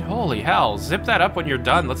 dude. Holy hell. Zip that up when you're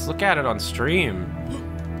done. Let's look at it on stream.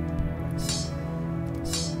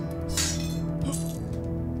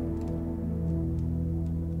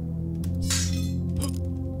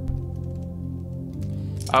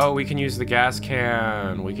 Oh, we can use the gas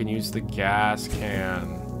can. We can use the gas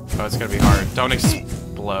can. Oh, it's gonna be hard. Don't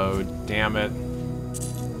explode. Damn it.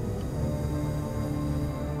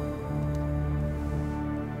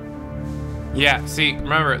 Yeah, see,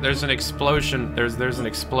 remember, there's an explosion. There's an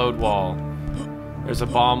explode wall. There's a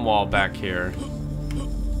bomb wall back here.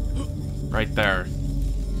 Right there.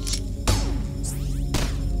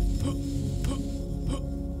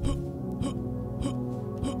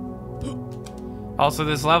 Also,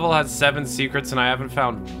 this level has 7 secrets and I haven't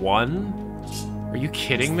found one? Are you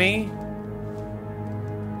kidding me?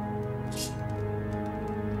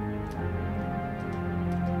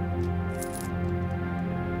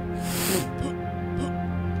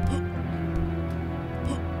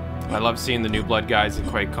 I love seeing the New Blood guys at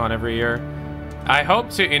QuakeCon every year. I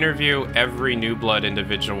hope to interview every New Blood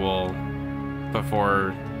individual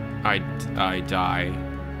before I die.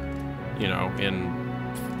 You know, in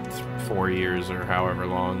 4 years or however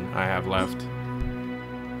long I have left.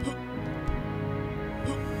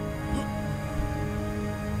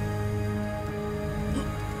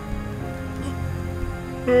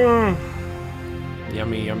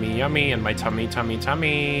 Yummy, yummy, yummy, and my tummy, tummy,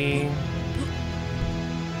 tummy.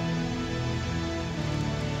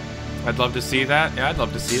 I'd love to see that. Yeah, I'd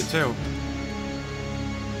love to see it too.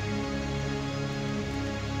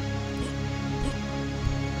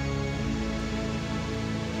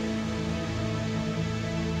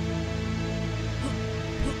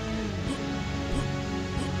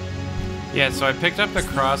 Yeah, so I picked up the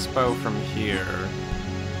crossbow from here.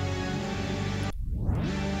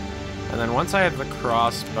 And then once I have the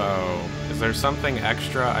crossbow, is there something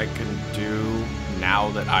extra I can do now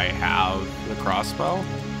that I have the crossbow.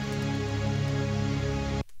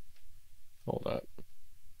 Hold up.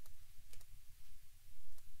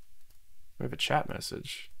 We have a chat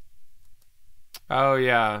message. Oh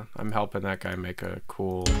yeah, I'm helping that guy make a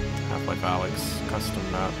cool Half-Life Alyx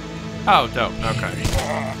custom map. Oh, dope. Okay.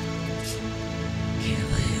 Kill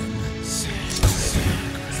him.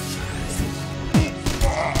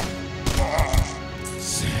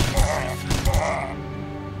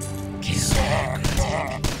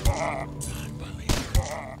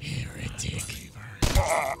 Non-believer. Heretic.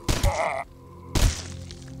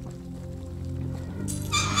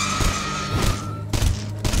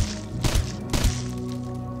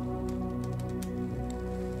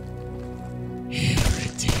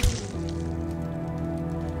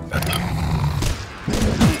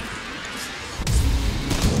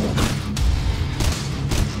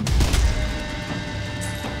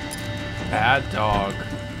 Bad dog.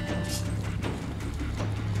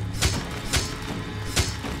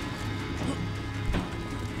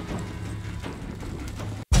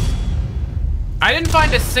 I didn't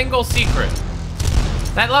find a single secret.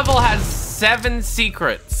 That level has 7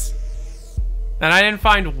 secrets. And I didn't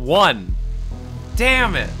find one.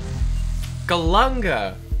 Damn it.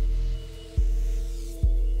 Galunga.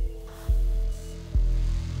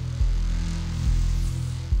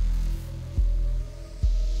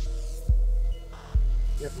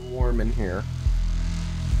 Getting warm in here.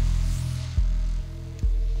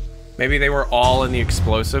 Maybe they were all in the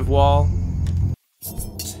explosive wall.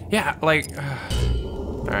 Yeah, like...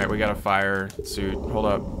 Alright, we got a fire suit. Hold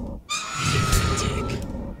up.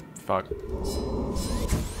 Fuck.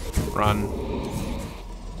 Run.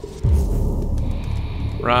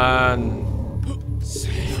 Run.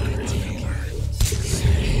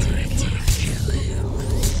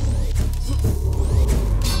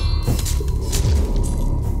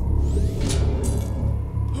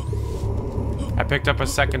 I picked up a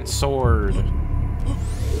second sword.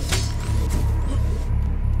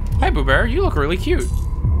 Hey, Boo Bear, you look really cute.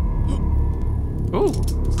 Ooh.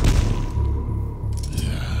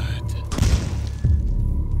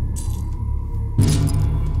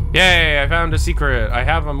 Yay, I found a secret. I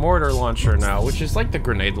have a mortar launcher now, which is like the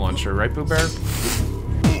grenade launcher, right, Boo Bear?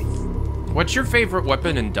 What's your favorite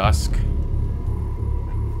weapon in Dusk?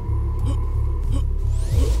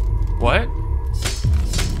 What?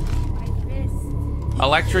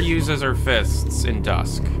 Electra uses her fists in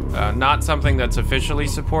Dusk. Not something that's officially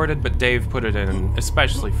supported, but Dave put it in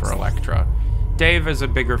especially for Electra. Dave is a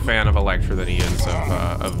bigger fan of Electra than he is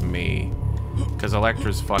of me. Because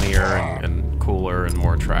Electra's funnier and cooler and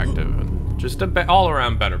more attractive and just a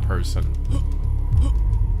all-around better person.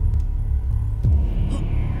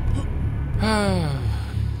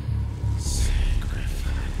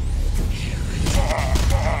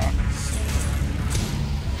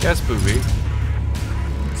 Yes, Booby.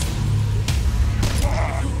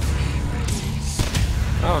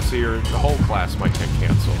 Oh, so your whole class might get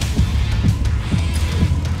canceled.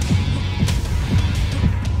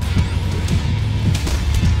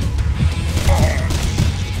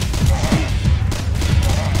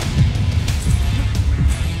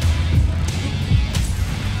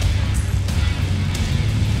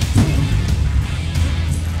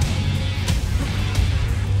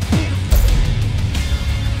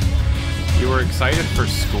 You were excited for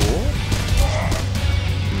school?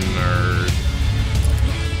 Nerd.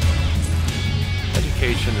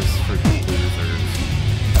 Education is for losers.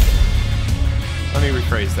 Let me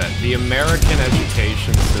rephrase that. The American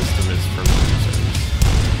education system is for losers.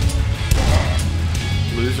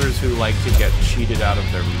 Losers who like to get cheated out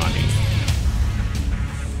of their money.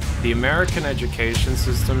 The American education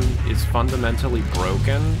system is fundamentally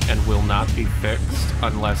broken and will not be fixed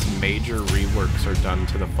unless major reworks are done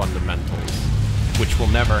to the fundamentals, which will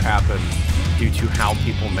never happen due to how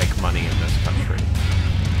people make money in this country.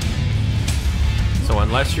 So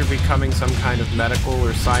unless you're becoming some kind of medical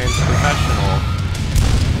or science professional,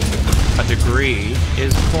 a degree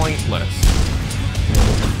is pointless.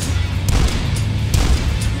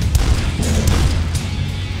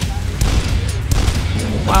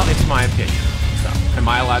 Well, it's my opinion. So, am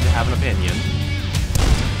I allowed to have an opinion?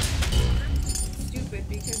 Stupid,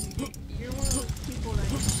 because you're one of those people that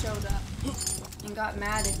just showed up and got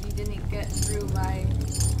mad if you didn't get through by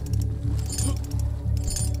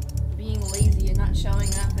being lazy and not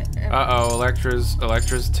showing up at every... Uh-oh,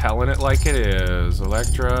 Electra's telling it like it is.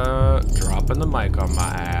 Electra dropping the mic on my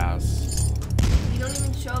ass. You don't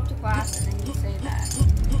even show up to class and then you say that.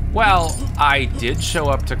 Well, I did show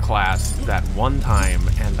up to class that one time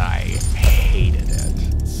and I hated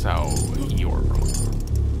it. So, you're wrong.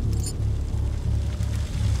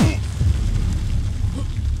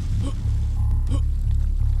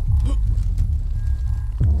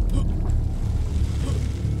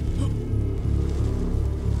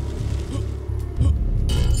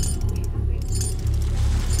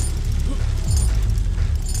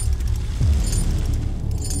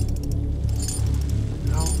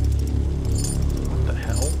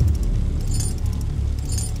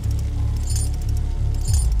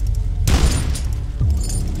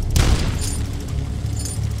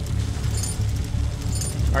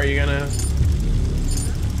 Are you gonna...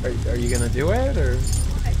 Are you gonna do it, or...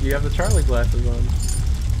 You have the Charlie glasses on.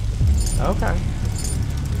 Okay.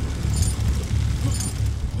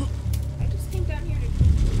 I just came down here to...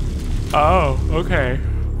 Oh, okay.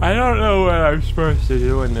 I don't know what I'm supposed to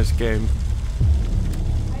do in this game.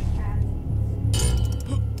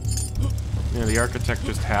 Yeah, the architect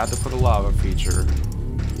just had to put a lava feature.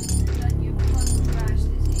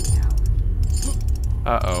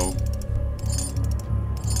 Uh-oh.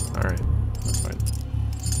 Alright, that's fine.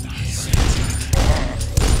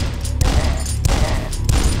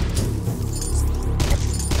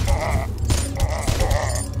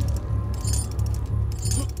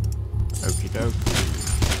 Okie doke.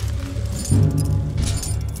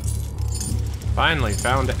 Finally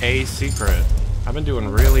found a secret. I've been doing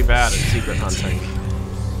really bad at secret hunting.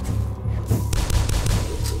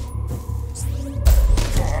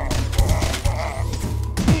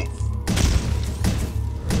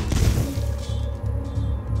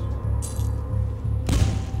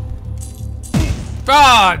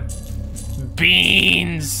 God!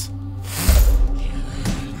 Beans!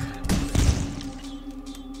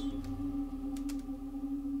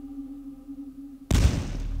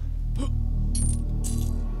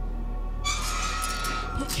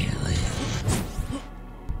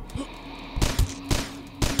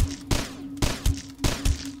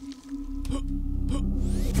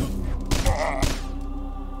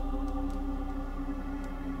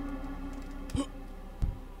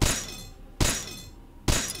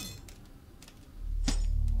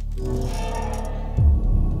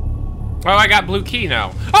 Oh, I got blue key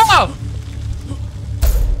now. Oh!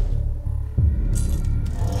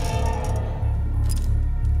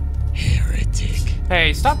 Heretic.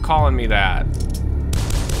 Hey, stop calling me that.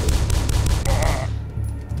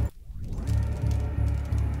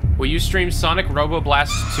 Will you stream Sonic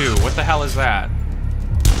Roboblast 2? What the hell is that?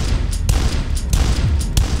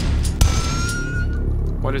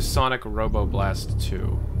 What is Sonic Roboblast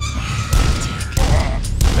 2?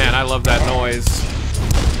 Man, I love that noise.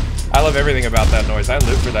 I love everything about that noise. I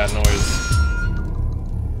live for that noise.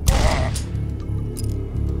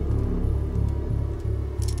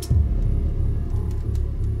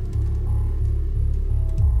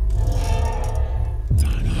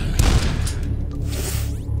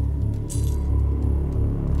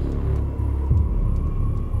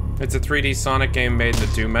 It's a 3D Sonic game made in the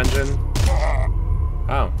Doom engine.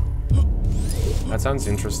 Oh. That sounds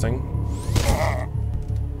interesting.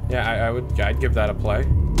 Yeah, I'd give that a play.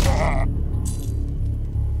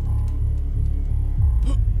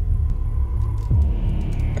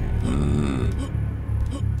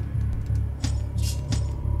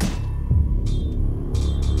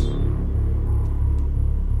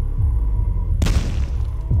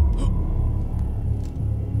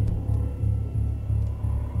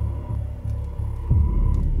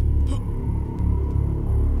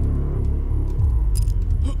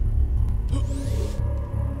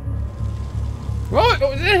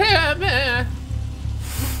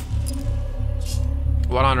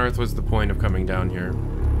 What on earth was the point of coming down here?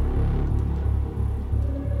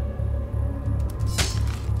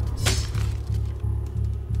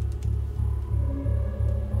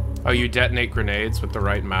 Oh, you detonate grenades with the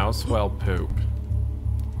right mouse? Well, poop.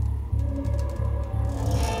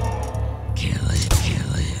 Kill him,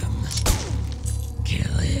 kill him.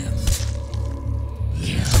 Kill him.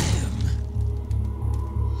 Kill him.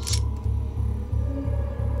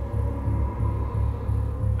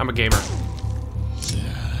 I'm a gamer.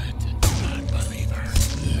 Non-believer.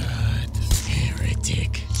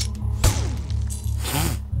 Heretic.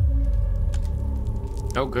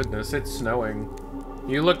 Oh goodness, it's snowing.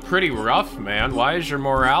 You look pretty rough, man. Why is your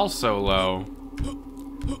morale so low?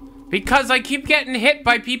 Because I keep getting hit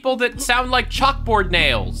by people that sound like chalkboard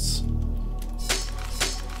nails.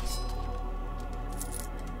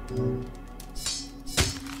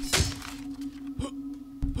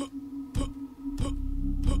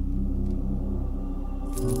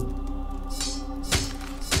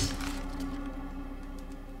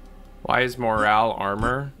 Why is morale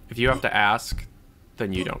armor? If you have to ask,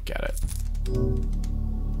 then you don't get it.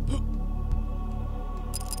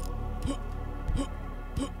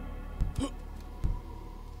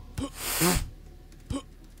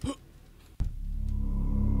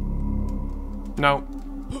 No.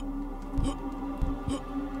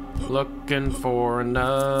 Looking for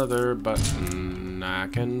another button I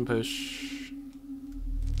can push.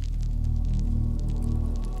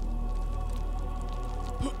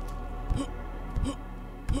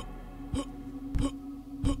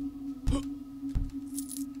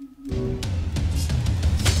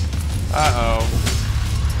 Uh-oh.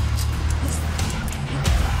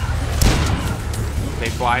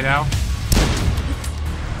 fly now?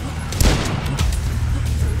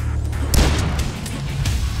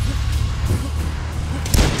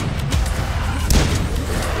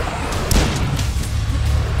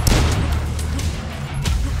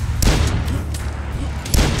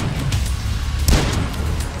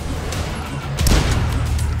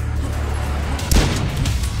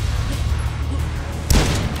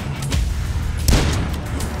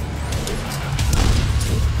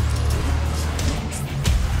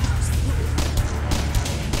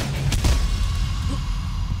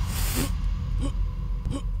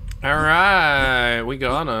 Alright, we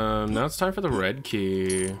got him. Now it's time for the red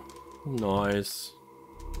key. Nice.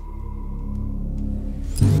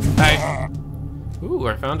 Hey. Ooh,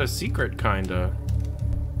 I found a secret, kinda.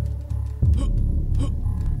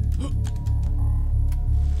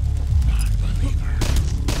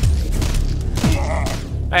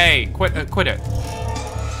 Hey, quit it.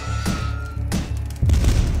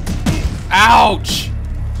 Ouch!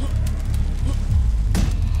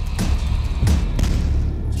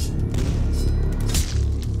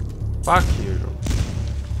 Fuck you.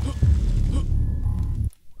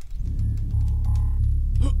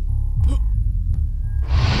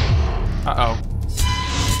 Uh-oh.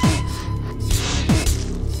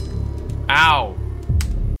 Ow.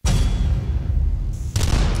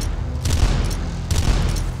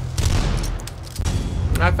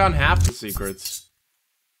 I found half the secrets.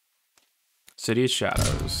 City of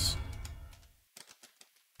Shadows.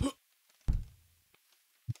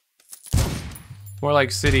 More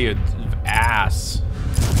like City of Ass.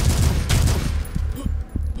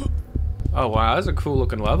 Oh wow, that's a cool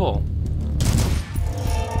looking level.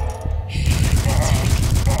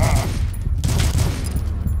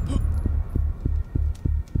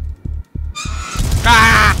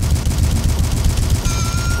 Ah!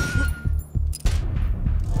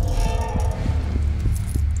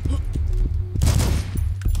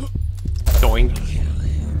 Doink.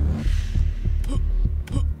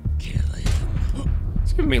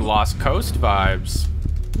 It's giving me Lost Coast vibes.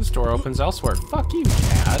 This door opens elsewhere. Fuck you,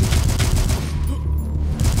 Dad.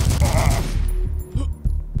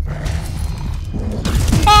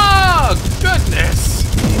 Oh, goodness!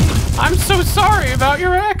 I'm so sorry about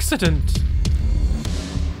your accident.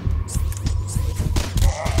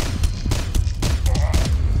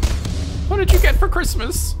 What did you get for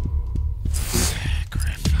Christmas?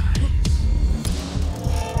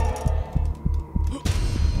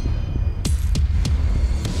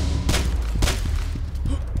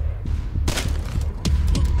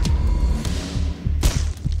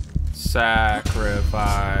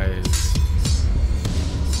 Sacrifice.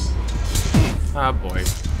 Ah, boy.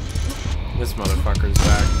 This motherfucker's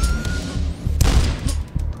back.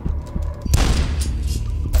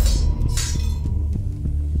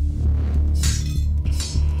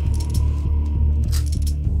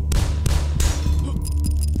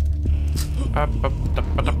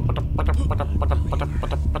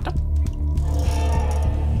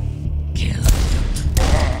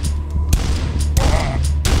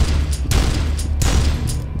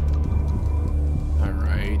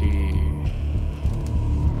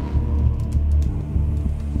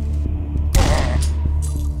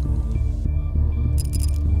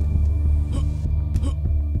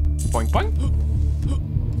 Boing, boing.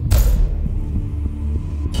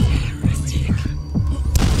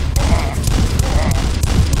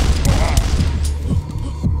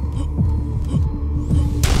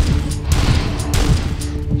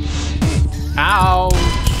 Ouch.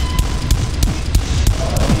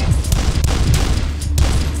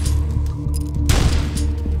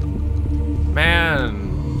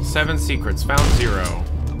 Man, 7 secrets, found 0.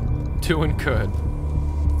 Doing good.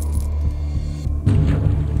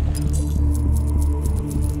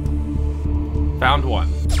 Found 1.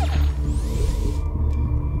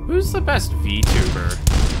 Who's the best VTuber?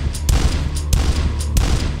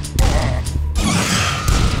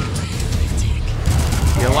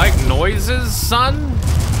 You like noises, son?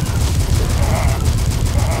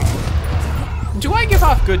 Do I give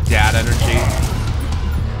off good dad energy?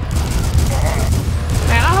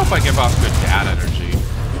 Man, I hope I give off good dad energy.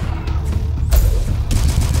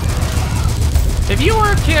 If you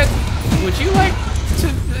were a kid, would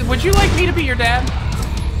you like me to be your dad?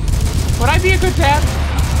 Would I be a good dad?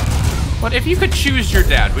 What if you could choose your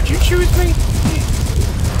dad? Would you choose me?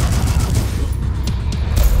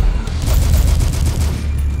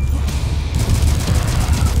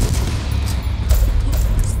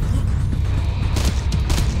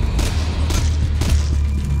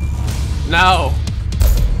 No.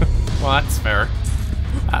 Well, that's fair.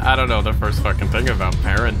 I don't know the first fucking thing about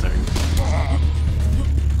parenting.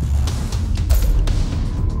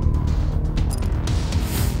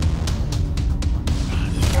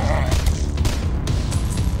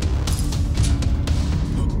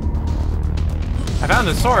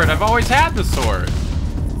 found the sword. I've always had the sword.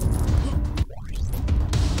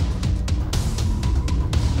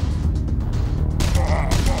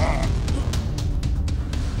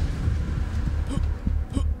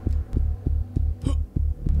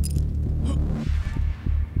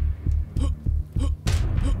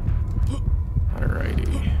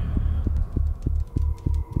 Alrighty.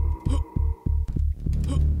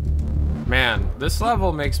 Man, this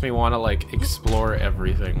level makes me want to, like, explore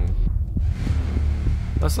everything.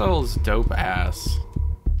 This level's dope ass.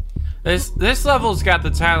 This level's got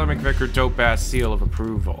the Tyler McVicker dope ass seal of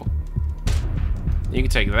approval. You can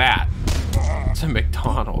take that to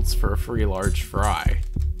McDonald's for a free large fry.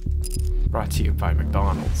 Brought to you by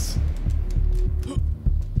McDonald's.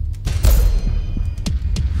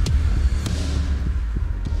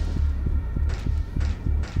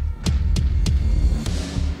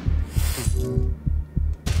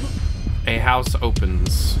 A house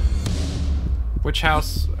opens. Which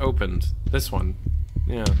house opened? This one.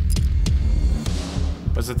 Yeah.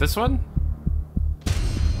 Was it this one?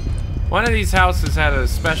 One of these houses had a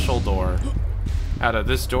special door. Had a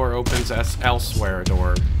this door opens elsewhere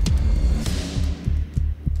door.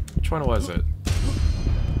 Which one was it?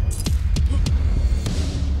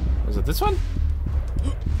 Was it this one?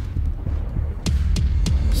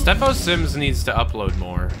 Stepho Sims needs to upload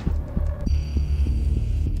more.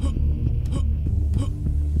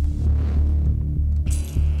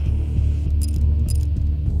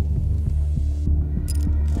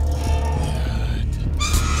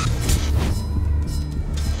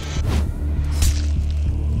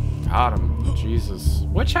 Got him. Jesus.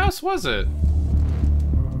 Which house was it?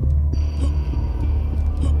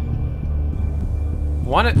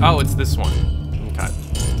 Oh, it's this one. Okay.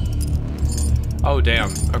 Oh, damn.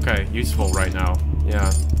 Okay, useful right now. Yeah.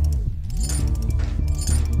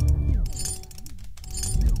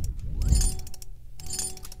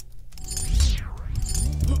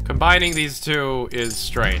 Combining these two is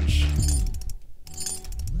strange.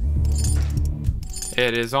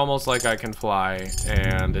 It is almost like I can fly,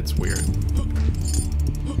 and it's weird.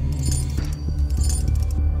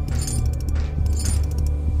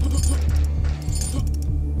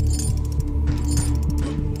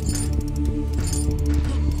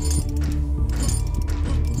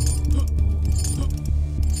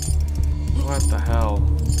 What the hell?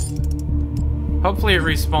 Hopefully it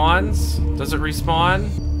respawns. Does it respawn?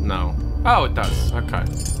 No. Oh, it does. Okay.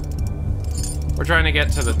 We're trying to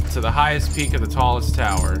get to the highest peak of the tallest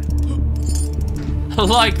tower.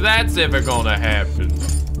 Like that's ever gonna happen.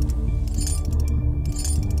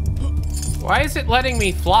 Why is it letting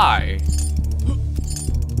me fly?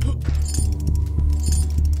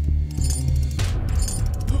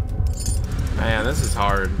 Man, this is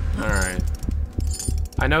hard. Alright.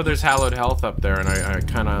 I know there's hallowed health up there and I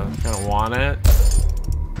kinda want it.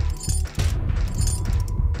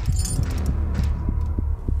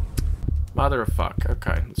 Mother of fuck.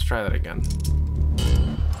 Okay, let's try that again.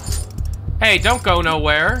 Hey, don't go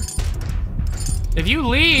nowhere. If you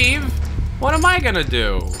leave, what am I gonna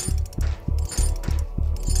do?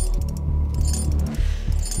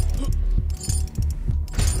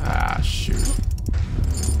 Ah, shoot.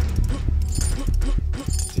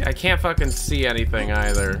 See, I can't fucking see anything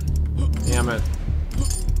either. Damn it.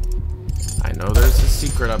 I know there's a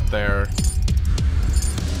secret up there.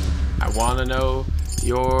 I wanna know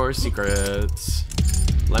your secrets.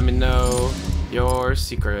 Let me know your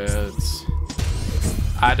secrets.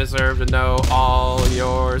 I deserve to know all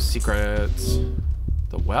your secrets.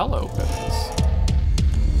 The well opens.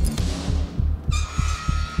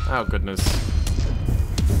 Oh, goodness.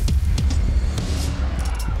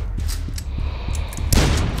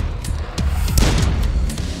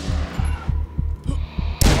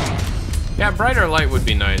 Yeah, brighter light would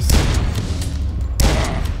be nice.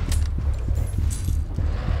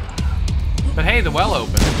 But hey, the well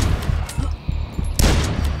opened.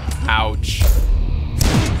 Ouch.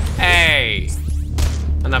 Hey!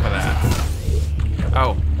 Enough of that.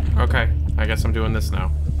 Oh, okay. I guess I'm doing this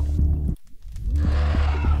now.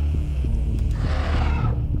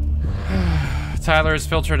 Tyler has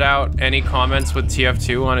filtered out any comments with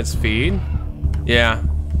TF2 on its feed. Yeah.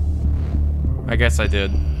 I guess I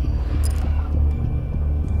did.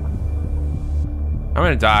 I'm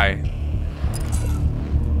gonna die.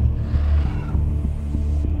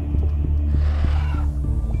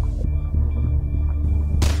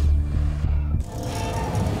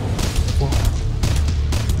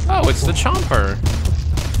 Oh, it's the Chomper.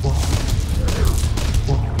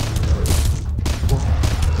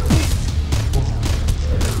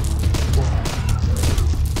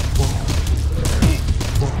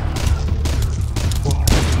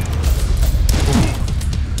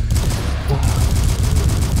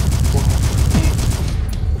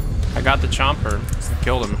 chomper.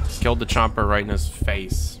 Killed him. Killed the chomper right in his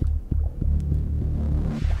face.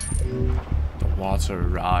 The water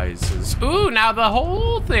rises. Ooh, now the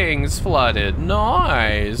whole thing's flooded.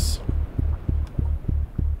 Nice.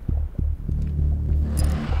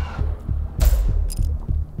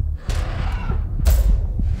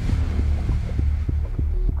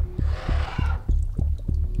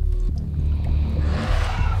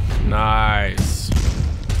 Nice.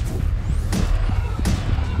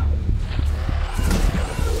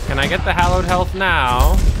 Can I get the hallowed health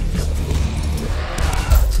now?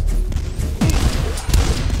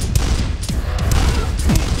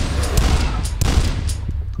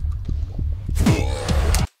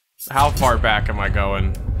 How far back am I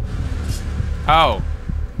going? Oh.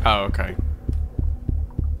 Oh, okay.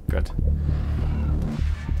 Good.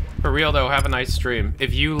 For real though, have a nice stream.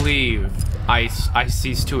 If you leave, I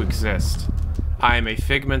cease to exist. I am a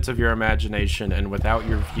figment of your imagination, and without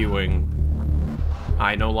your viewing,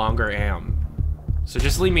 I no longer am. So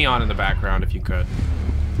just leave me on in the background if you could.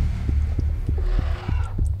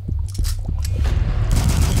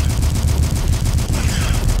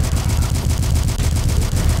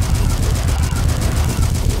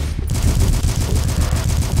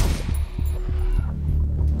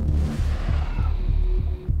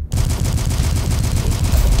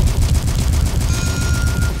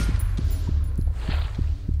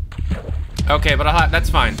 Okay, but that's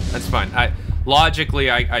fine. That's fine.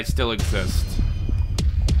 Logically, I still exist.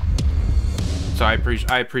 So I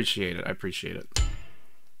appreciate it. I appreciate it.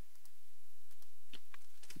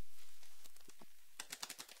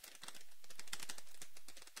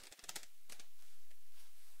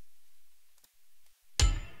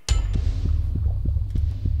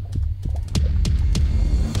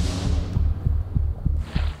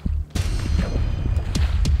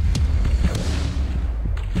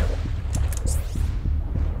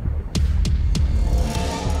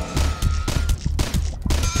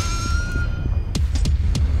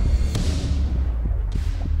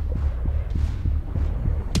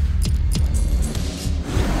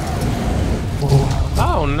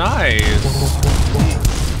 Oh, nice.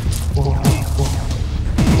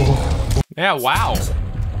 Yeah, wow.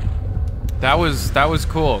 That was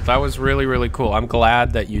cool. That was really, really cool. I'm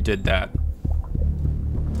glad that you did that.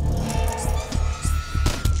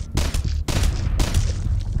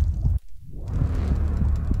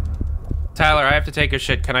 Tyler, I have to take a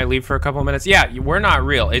shit. Can I leave for a couple minutes? Yeah, we're not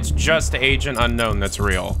real. It's just Agent Unknown that's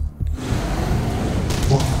real.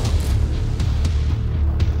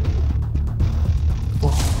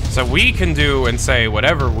 So we can do and say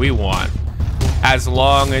whatever we want, as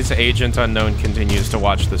long as Agent Unknown continues to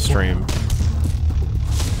watch the stream.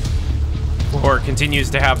 Or continues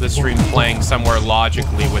to have the stream playing somewhere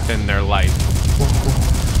logically within their life.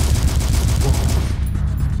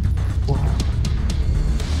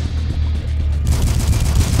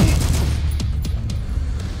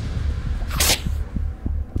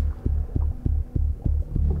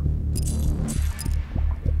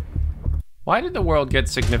 Why did the world get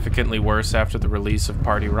significantly worse after the release of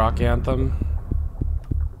Party Rock Anthem?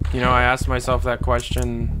 You know, I asked myself that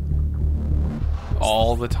question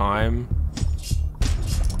all the time.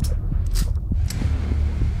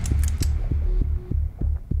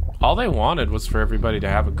 All they wanted was for everybody to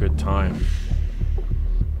have a good time.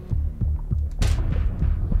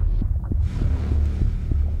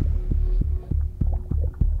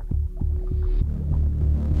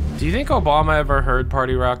 Do you think Obama ever heard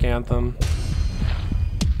Party Rock Anthem?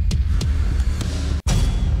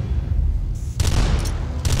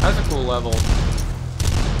 That's a cool level.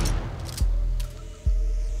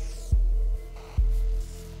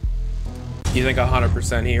 You think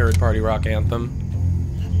 100% he heard Party Rock Anthem?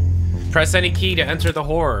 Press any key to enter the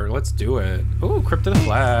horror. Let's do it. Ooh, Crypt of the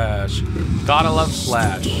Flash. Gotta love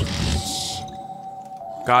Flash.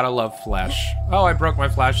 Gotta love Flash. Oh, I broke my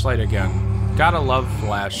flashlight again. Gotta love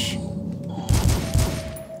Flash.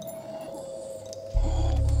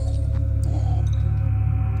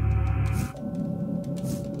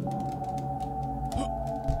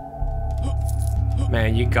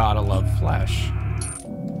 Man, you gotta love Flash.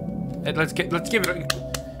 Hey, let's give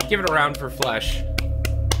it a round for Flash.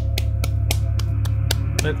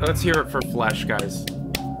 Let's hear it for Flash, guys.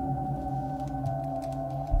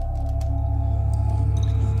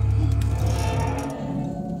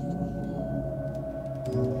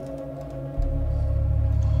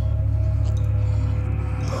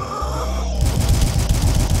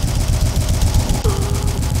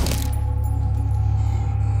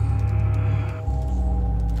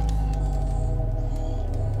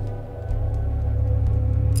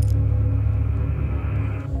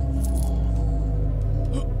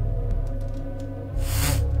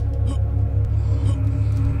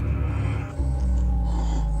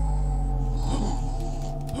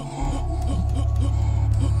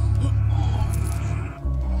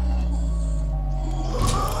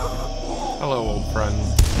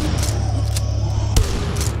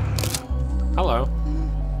 Hello.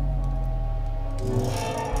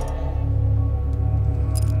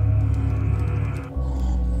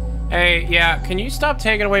 Hey, yeah, can you stop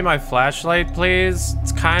taking away my flashlight, please?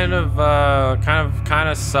 It's kind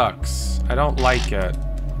of sucks. I don't like it.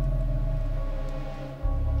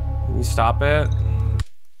 Can you stop it?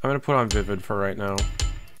 I'm gonna put on Vivid for right now.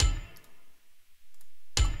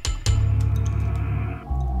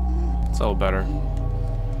 It's a little better.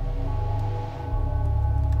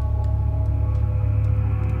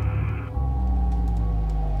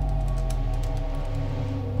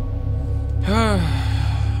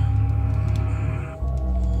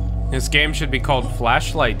 This game should be called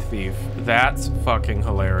Flashlight Thief. That's fucking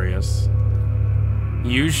hilarious.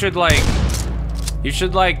 You should like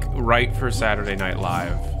write for Saturday Night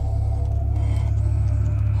Live.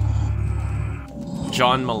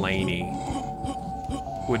 John Mulaney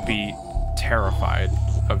would be terrified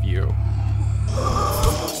of you.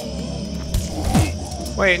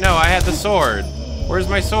 Wait, no, I had the sword. Where's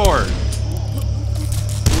my sword?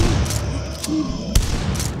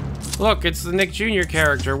 Look, it's the Nick Jr.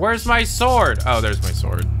 character. Where's my sword? Oh, there's my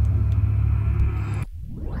sword.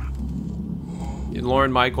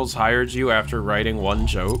 Lorne Michaels hired you after writing one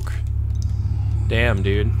joke? Damn,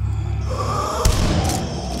 dude.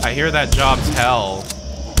 I hear that job's hell.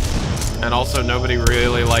 And also, nobody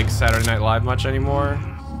really likes Saturday Night Live much anymore.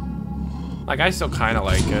 Like, I still kind of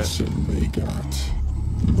like it. They got,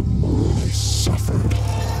 the more they suffered.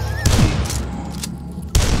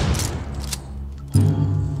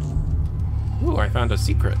 Ooh, I found a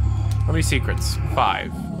secret. How many secrets?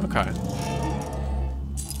 5. Okay.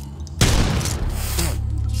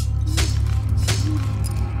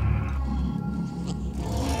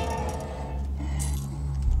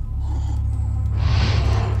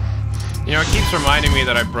 You know, it keeps reminding me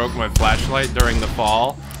that I broke my flashlight during the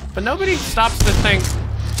fall, but nobody stops to think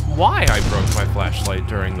why I broke my flashlight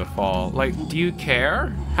during the fall. Like, do you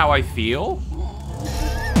care how I feel?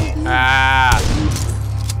 Ah.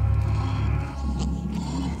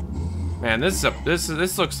 Man, this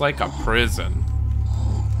looks like a prison.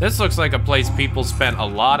 This looks like a place people spent a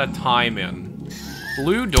lot of time in.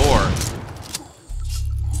 Blue door.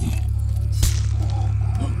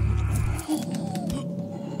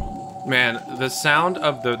 Man, the sound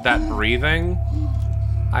of that breathing,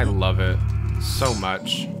 I love it so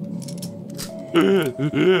much.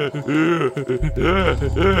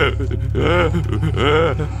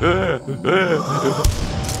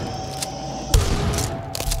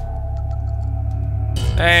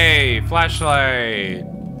 Hey, flashlight.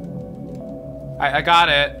 I got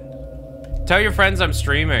it. Tell your friends I'm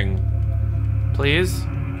streaming. Please?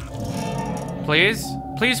 Please?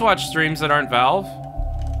 Please watch streams that aren't Valve.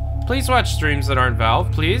 Please watch streams that aren't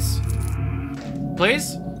Valve, please.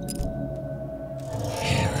 Please?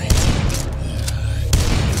 Heretic.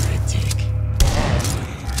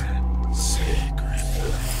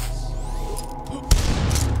 Sacrifice.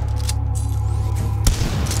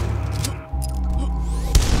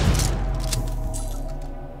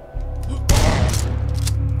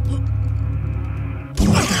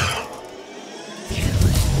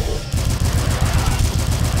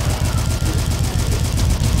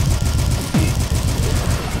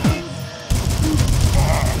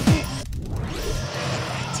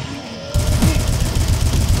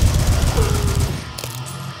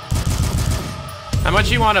 How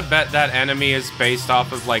much you want to bet that enemy is based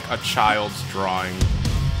off of like a child's drawing?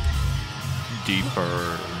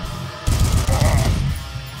 Deeper.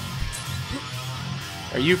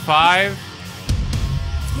 Are you 5?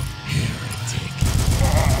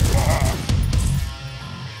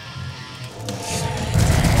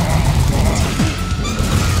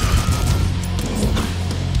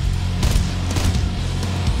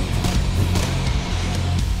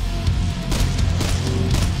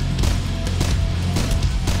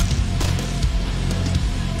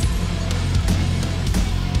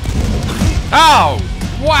 Oh!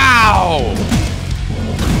 Wow!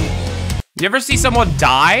 You ever see someone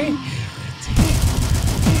die?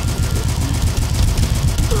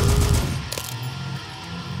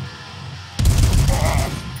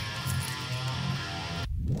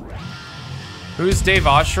 Who's Dave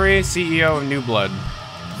Oshry, CEO of New Blood?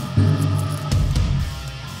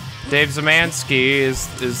 Dave Zemansky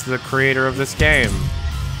is the creator of this game.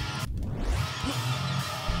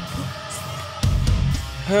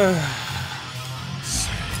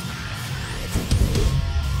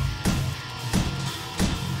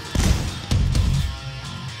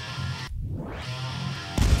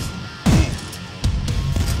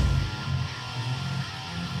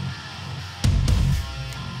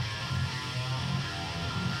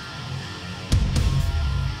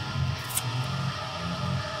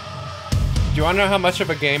 Do you want to know how much of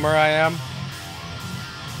a gamer I am?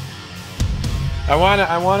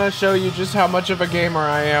 I wanna show you just how much of a gamer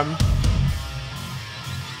I am.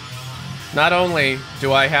 Not only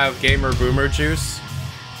do I have gamer boomer juice,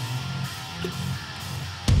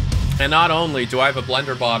 and not only do I have a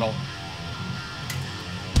blender bottle,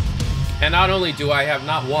 and not only do I have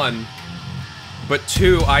not one, but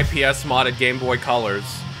 2 IPS modded Game Boy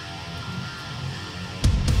Colors,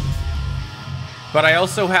 but I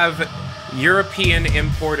also have European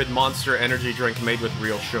imported Monster energy drink made with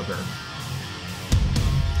real sugar.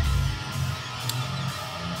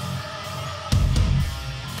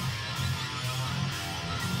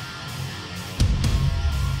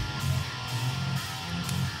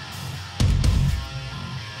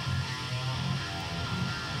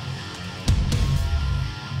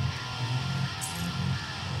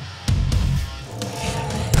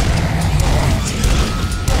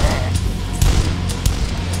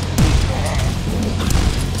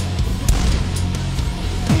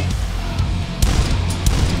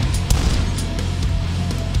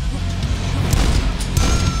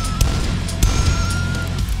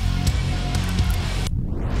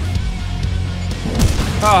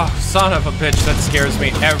 Oh, son of a bitch, that scares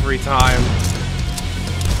me every time.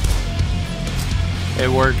 It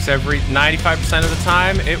works 95% of the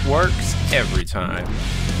time, it works every time.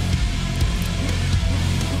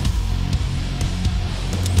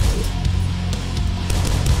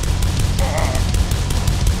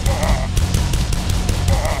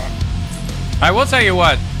 I will tell you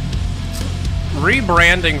what,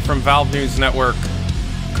 rebranding from Valve News Network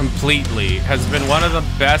completely has been one of the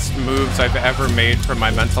best moves I've ever made for my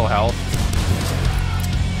mental health.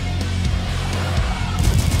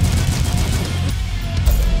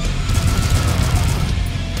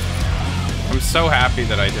 I'm so happy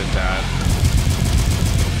that I did that.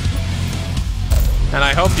 And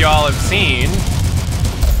I hope you all have seen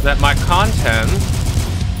that my content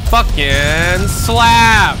fucking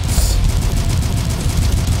slaps.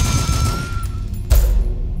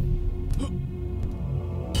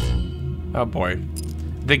 Oh boy.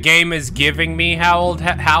 The game is giving me hallowed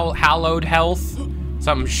health.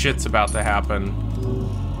 Something shit's about to happen.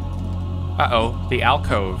 Uh-oh, the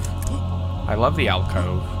alcove. I love the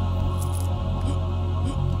alcove.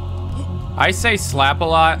 I say slap a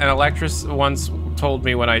lot, and Electrus once told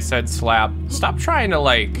me when I said slap, stop trying to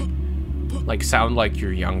like sound like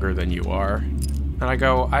you're younger than you are. And I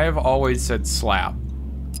go, I have always said slap.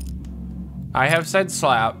 I have said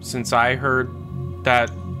slap since I heard that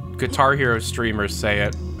Guitar Hero streamers say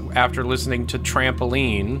it after listening to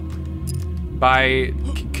Trampoline by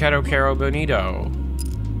Quero Quero Bonito,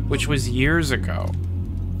 which was years ago.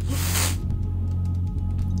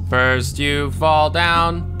 First you fall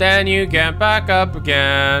down, then you get back up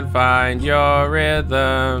again. Find your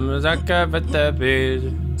rhythm,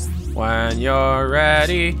 when you're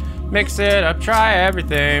ready, mix it up, try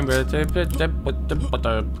everything.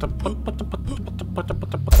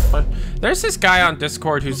 There's this guy on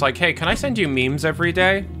Discord who's like, hey, can I send you memes every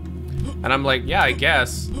day? And I'm like, yeah, I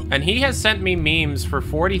guess. And he has sent me memes for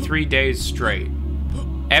 43 days straight.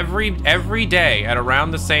 Every day at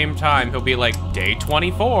around the same time, he'll be like, day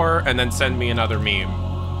 24, and then send me another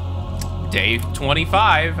meme. Day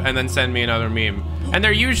 25, and then send me another meme. And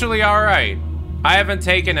they're usually all right. I haven't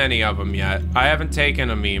taken any of them yet. I haven't taken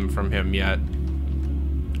a meme from him yet.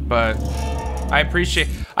 But I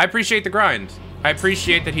appreciate the grind. I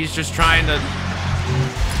appreciate that he's just trying to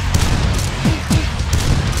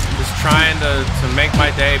make my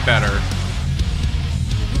day better.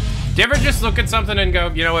 Do you ever just look at something and go,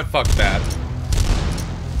 you know what, fuck that?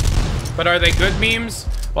 But are they good memes?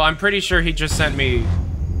 Well, I'm pretty sure he just sent me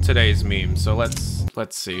today's meme, so let's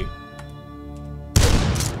see.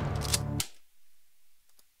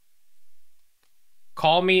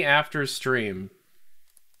 Call me after stream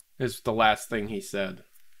is the last thing he said.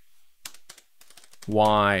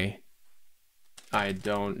 Why? I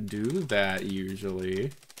don't do that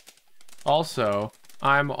usually. Also,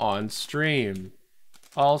 I'm on stream.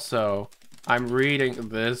 Also, I'm reading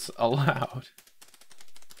this aloud.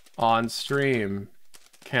 On stream.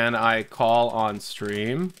 Can I call on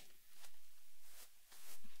stream?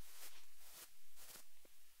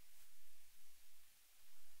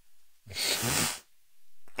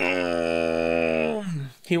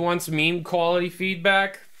 He wants meme quality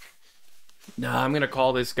feedback? Nah, I'm gonna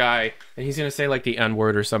call this guy, and he's gonna say like the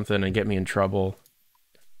N-word or something and get me in trouble.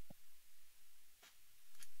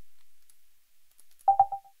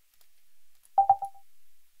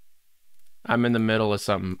 I'm in the middle of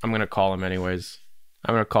something. I'm gonna call him anyways.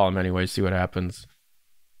 See what happens.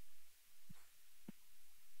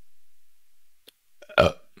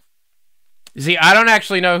 See, I don't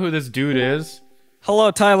actually know who this dude is.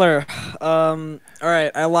 Hello, Tyler.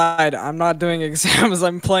 Alright, I lied. I'm not doing exams,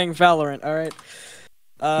 I'm playing Valorant, alright?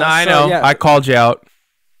 No, I know. Yeah. I called you out.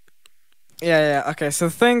 Yeah, okay, so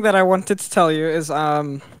the thing that I wanted to tell you is,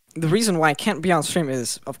 the reason why I can't be on stream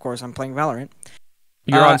is, of course, I'm playing Valorant.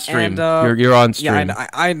 You're on stream. You're on stream. Yeah,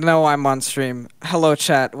 I know I'm on stream. Hello,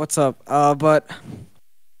 chat. What's up? But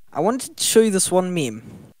I wanted to show you this one meme.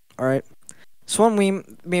 All right, this one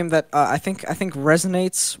meme that I think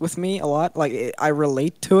resonates with me a lot. Like I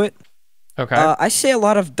relate to it. Okay. I say a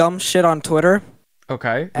lot of dumb shit on Twitter.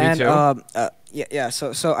 Okay. And me too. yeah.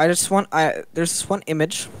 So I just want there's this one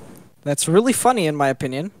image that's really funny in my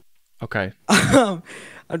opinion. Okay.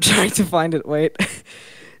 I'm trying to find it. Wait.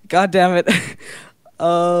 God damn it.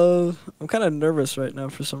 I'm kind of nervous right now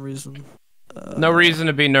for some reason. No reason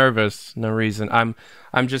to be nervous. No reason. I'm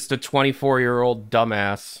just a 24-year-old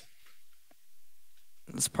dumbass.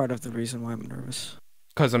 That's part of the reason why I'm nervous.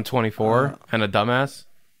 Because I'm 24 and a dumbass?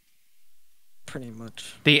 Pretty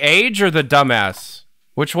much. The age or the dumbass?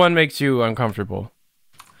 Which one makes you uncomfortable?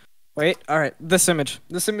 Wait, alright. This image.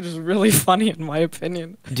 This image is really funny in my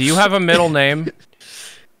opinion. Do you have a middle name?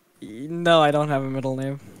 No, I don't have a middle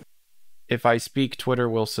name. If I speak, Twitter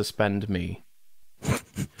will suspend me.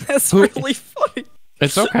 That's really funny.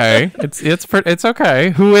 It's okay. It's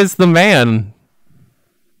okay. Who is the man?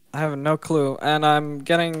 I have no clue, and I'm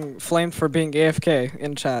getting flamed for being AFK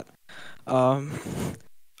in chat.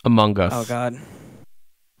 Among Us. Oh god.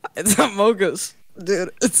 It's Among Us.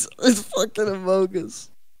 Dude, it's fucking Among Us.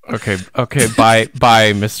 Okay, bye,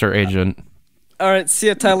 Mr. Agent. Alright, see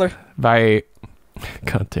ya, Tyler. Bye.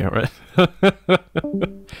 God damn it.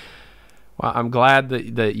 Well, I'm glad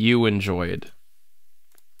that you enjoyed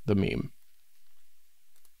the meme.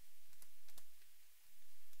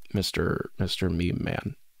 Mr. Meme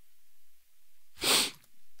Man.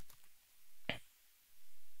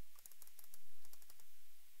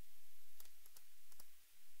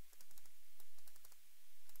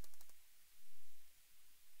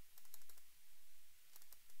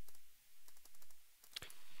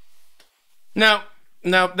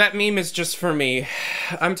 No, that meme is just for me.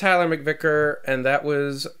 I'm Tyler McVicker, and that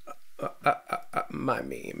was my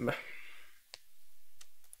meme.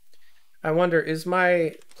 I wonder, is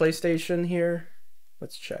my PlayStation here?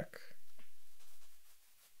 Let's check.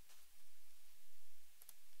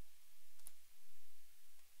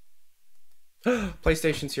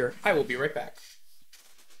 PlayStation's here. I will be right back.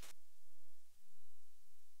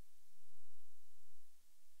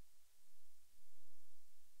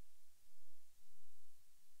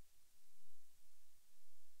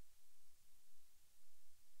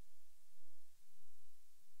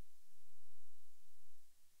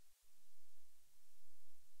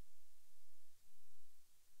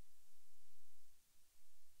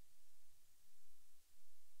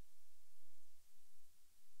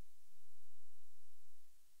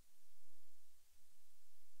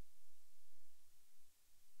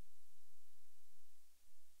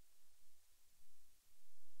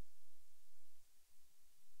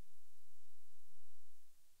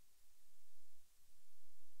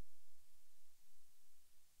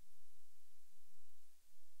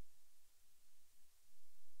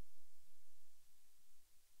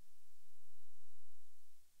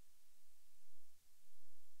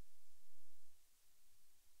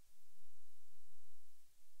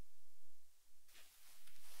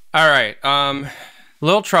 All right,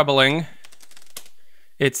 little troubling.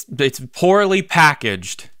 It's poorly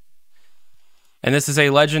packaged, and this is a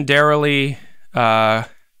legendarily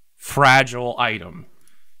fragile item.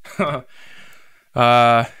 So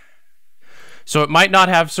it might not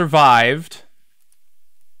have survived,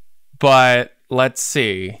 but let's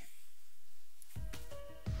see.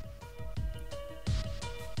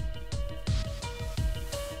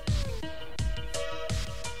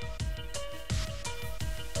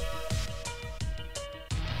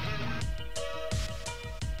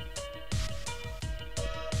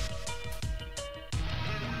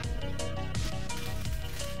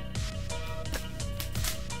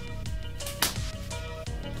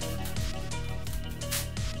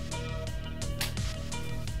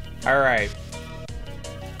 All right.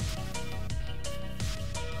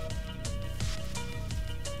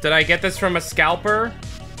 Did I get this from a scalper?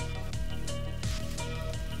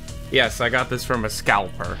 Yes, I got this from a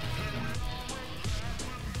scalper.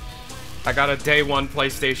 I got a day one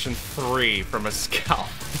PlayStation 3 from a scalp.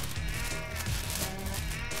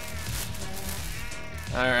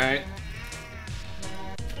 All right.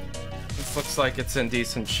 This looks like it's in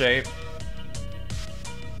decent shape.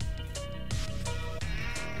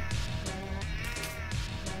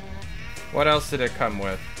 What else did it come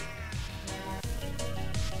with?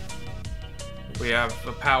 We have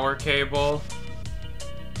a power cable.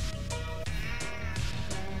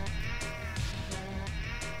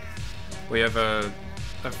 We have a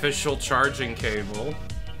official charging cable.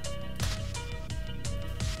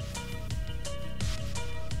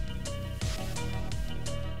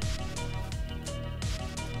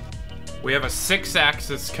 We have a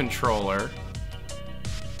 6-axis controller,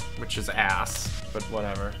 which is ass, but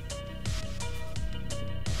whatever.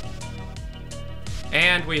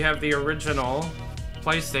 And we have the original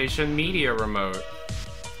PlayStation Media Remote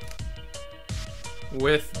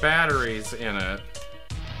with batteries in it.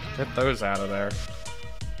 Get those out of there.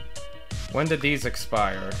 When did these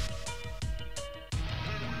expire?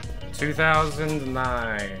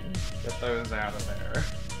 2009. Get those out of there.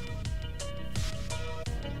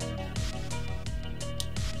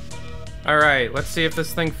 Alright, let's see if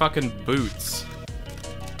this thing fucking boots.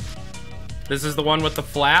 This is the one with the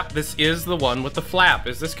flap? This is the one with the flap.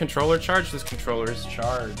 Is this controller charged? This controller is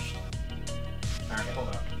charged. Alright, hold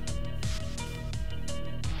up.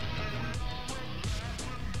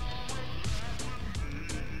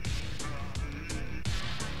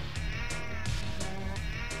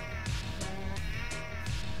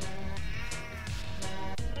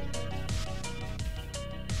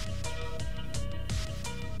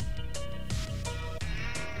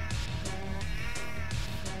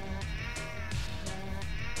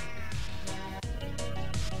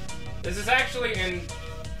 This is actually in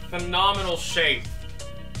phenomenal shape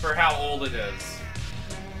for how old it is.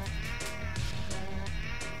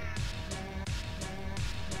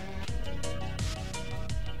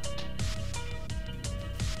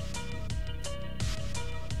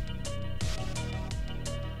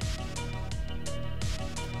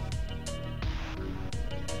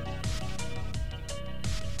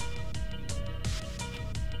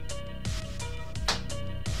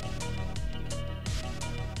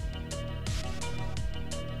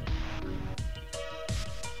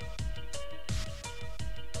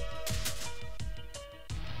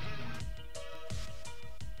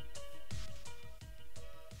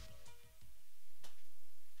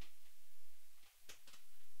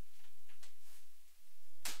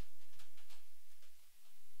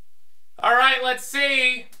 All right, let's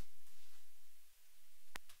see.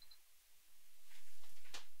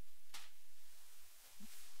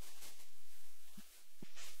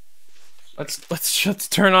 Let's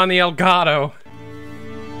turn on the Elgato.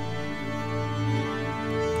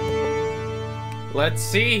 Let's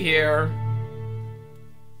see here.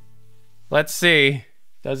 Let's see.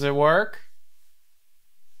 Does it work?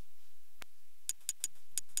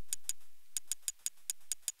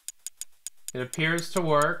 It appears to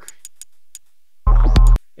work.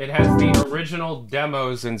 It has the original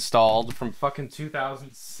demos installed from fucking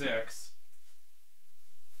 2006.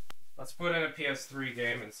 Let's put in a PS3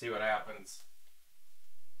 game and see what happens.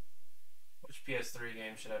 Which PS3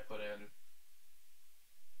 game should I put in?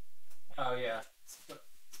 Oh yeah, let's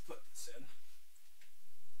put this in.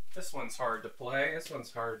 This one's hard to play. This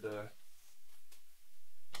one's hard to...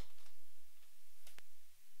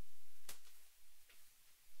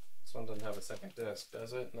 This one doesn't have a second disc,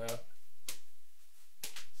 does it? No.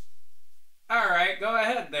 Alright, go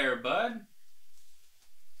ahead there, bud.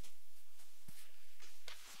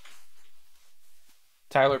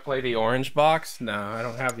 Tyler, play the orange box? No, I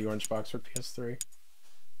don't have the orange box for PS3.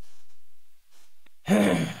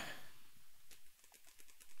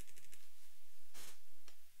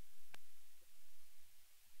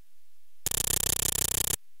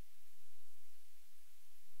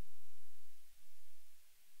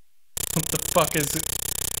 What the fuck is it?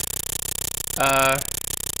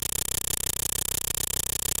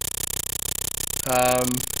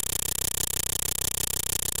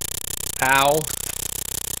 Ow.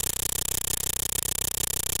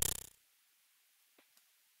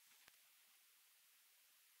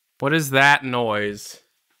 What is that noise?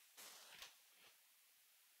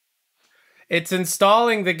 It's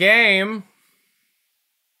installing the game.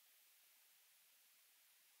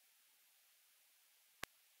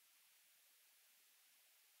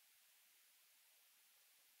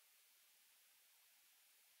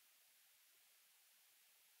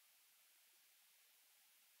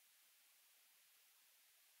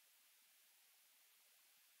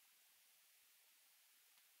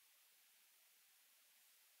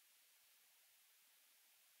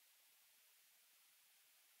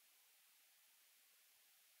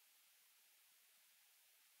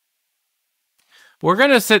 We're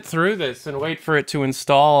gonna sit through this and wait for it to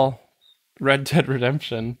install Red Dead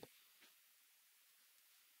Redemption.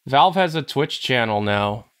 Valve has a Twitch channel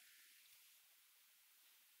now.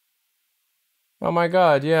 Oh my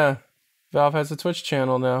god, yeah. Valve has a Twitch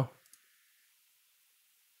channel now.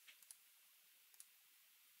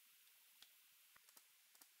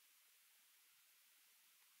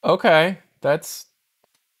 Okay, that's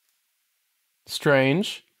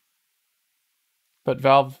strange. But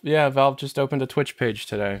Valve, yeah, Valve just opened a Twitch page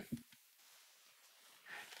today.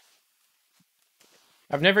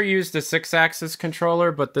 I've never used a 6-axis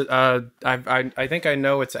controller, but I think I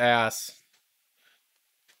know its ass.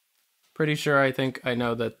 Pretty sure I think I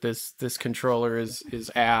know that this controller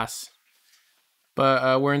is ass.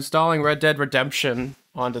 But we're installing Red Dead Redemption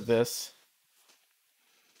onto this.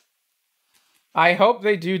 I hope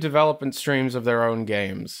they do development streams of their own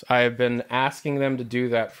games. I have been asking them to do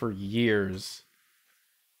that for years.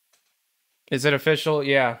 Is it official?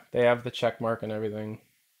 Yeah, they have the check mark and everything.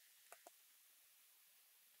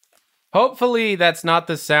 Hopefully that's not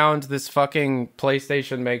the sound this fucking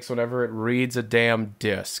PlayStation makes whenever it reads a damn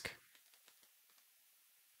disc.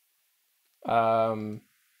 I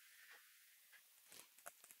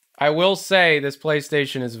will say this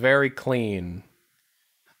PlayStation is very clean.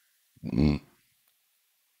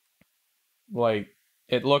 Like,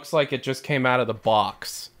 it looks like it just came out of the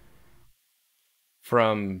box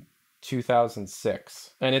from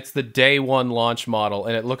 2006. And it's the day one launch model,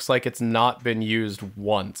 and it looks like it's not been used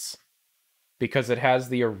once. Because it has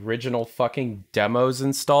the original fucking demos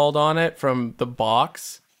installed on it from the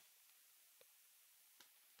box.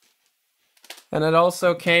 And it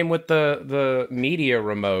also came with the media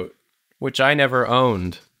remote, which I never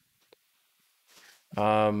owned.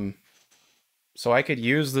 So I could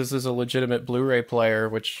use this as a legitimate Blu-ray player,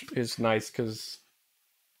 which is nice because...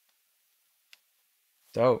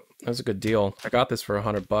 Dope. That was a good deal. I got this for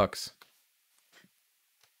 $100.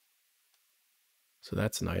 So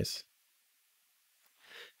that's nice.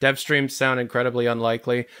 Dev streams sound incredibly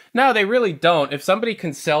unlikely. No, they really don't. If somebody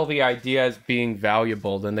can sell the idea as being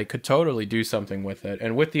valuable, then they could totally do something with it.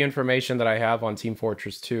 And with the information that I have on Team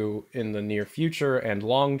Fortress 2 in the near future and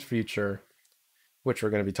long future, which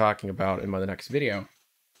we're going to be talking about in the next video,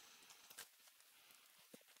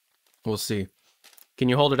 we'll see. Can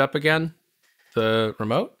you hold it up again? The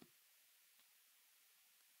remote?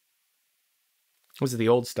 Was it the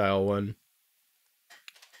old style one?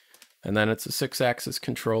 And then it's a 6-axis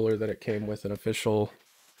controller that it came with, an official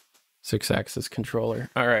 6-axis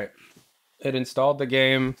controller. All right. It installed the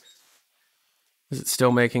game. Is it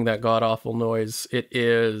still making that god-awful noise? It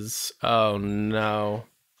is. Oh, no.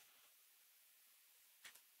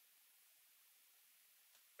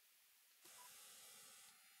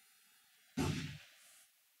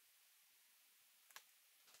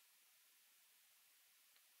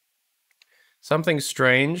 Something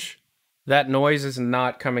strange. That noise is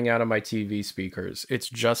not coming out of my TV speakers. It's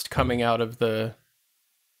just coming out of the...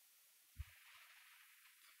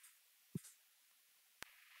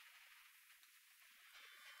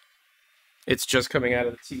 It's just coming out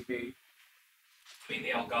of the TV. I mean, the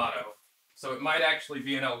Elgato. So it might actually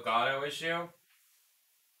be an Elgato issue.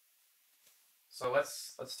 So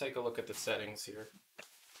let's take a look at the settings here.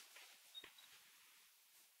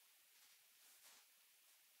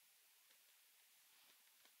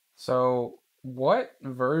 So what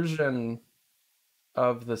version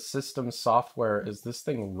of the system software is this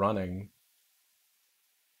thing running?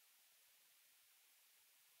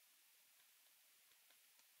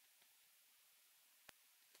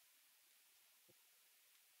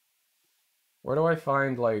 Where do I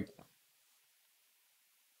find, like...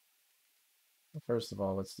 First of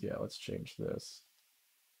all, let's change this.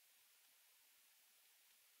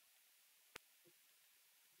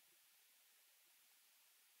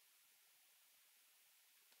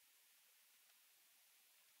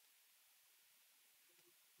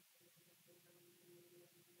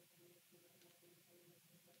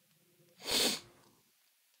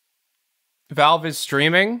 Valve is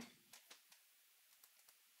streaming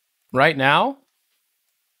right now?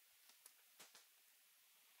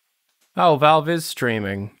 Oh, Valve is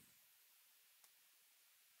streaming.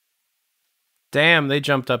 Damn, they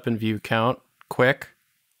jumped up in view count quick.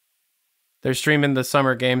 They're streaming the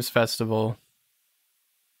Summer Games Festival.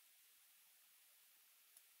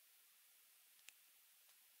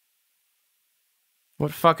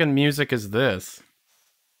 What fucking music is this?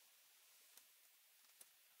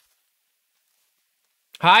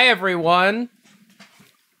 Hi, everyone.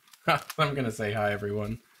 I'm gonna say hi,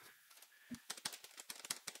 everyone.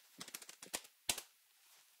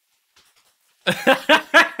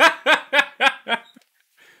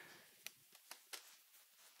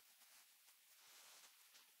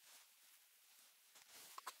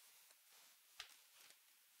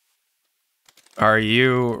 Are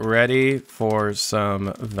you ready for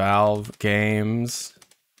some Valve games?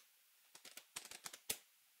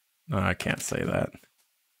 Oh, I can't say that.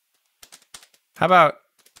 How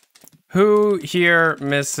Who here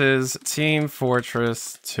misses Team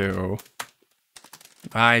Fortress 2?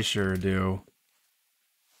 I sure do.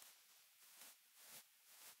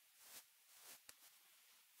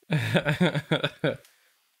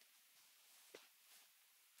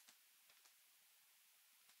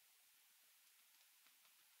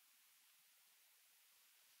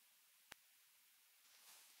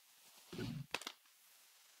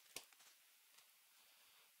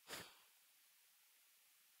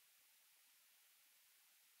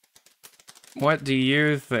 What do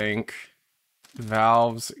you think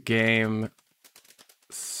Valve's game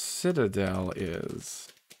Citadel is?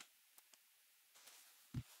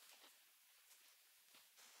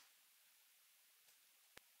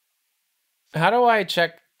 How do I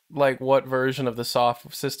check like what version of the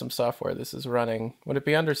system software this is running? Would it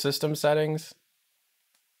be under system settings?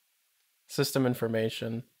 System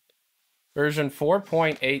information. Version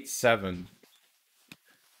 4.87.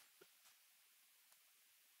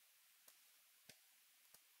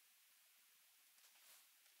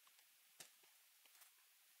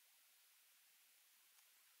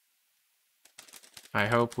 I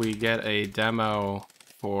hope we get a demo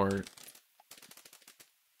for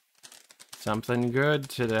something good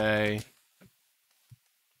today.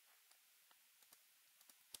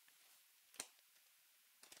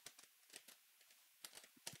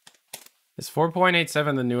 Is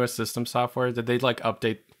 4.87 the newest system software? Did they like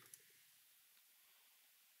update?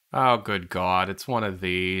 Oh, good God, it's one of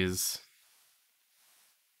these.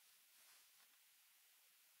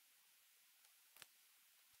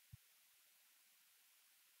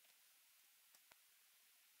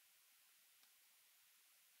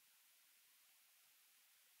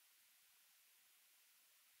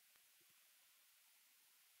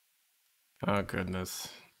 Oh, goodness.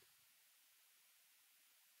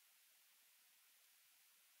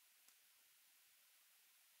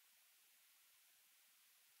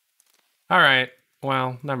 All right.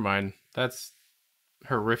 Well, never mind. That's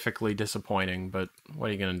horrifically disappointing, but what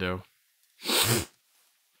are you going to do?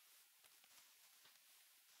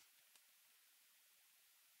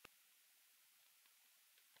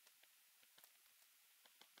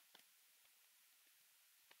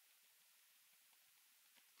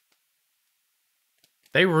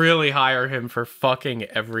 They really hire him for fucking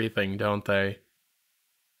everything, don't they?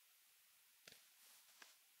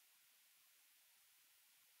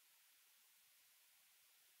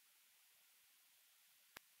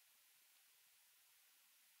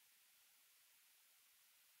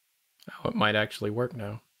 Oh, it might actually work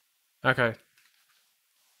now. Okay.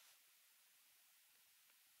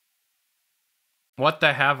 What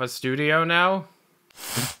the have a studio now?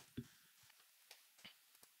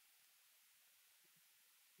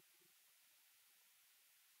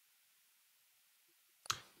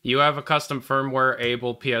 You have a custom firmware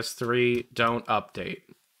able PS3, don't update.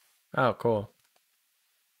 Oh, cool.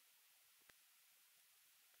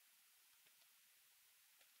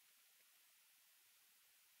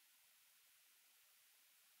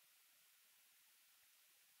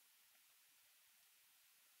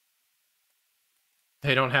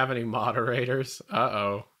 They don't have any moderators.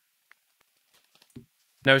 Uh-oh.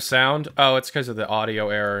 No sound? Oh, it's because of the audio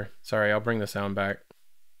error. Sorry, I'll bring the sound back.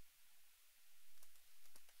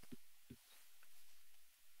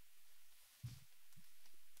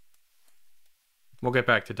 We'll get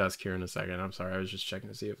back to Dusk here in a second. I'm sorry, I was just checking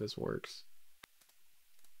to see if this works.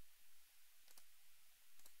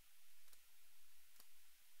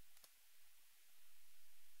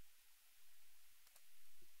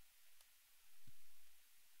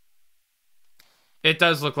 It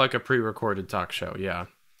does look like a pre-recorded talk show, yeah.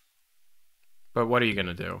 But what are you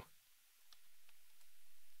gonna do?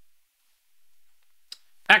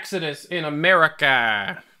 Exodus in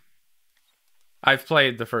America! I've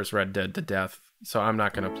played the first Red Dead to death, so I'm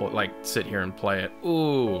not gonna like sit here and play it.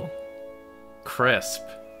 Ooh. Crisp.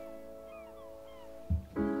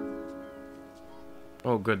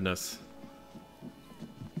 Oh, goodness.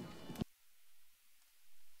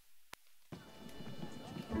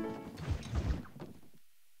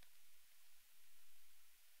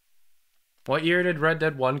 What year did Red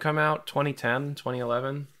Dead 1 come out? 2010?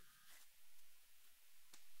 2011?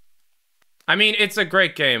 I mean, it's a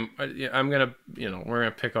great game. I'm gonna, we're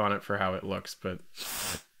gonna pick on it for how it looks, but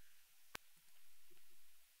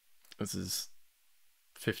this is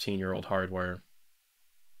 15-year-old hardware.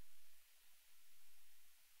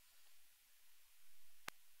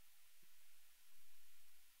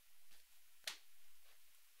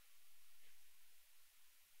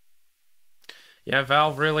 Yeah,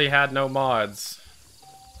 Valve really had no mods.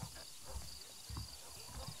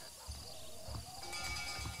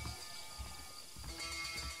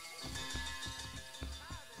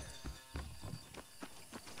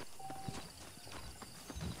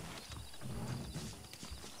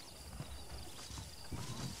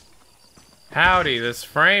 Howdy, this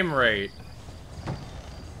frame rate.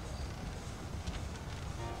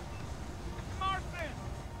 Martin!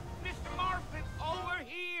 Mr. Martin, over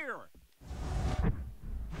here!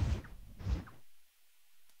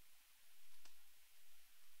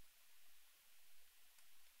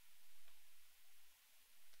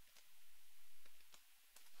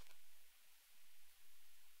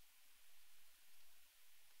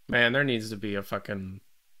 Man, there needs to be a fucking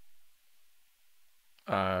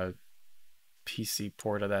PC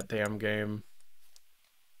port of that damn game.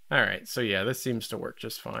 Alright, so yeah, this seems to work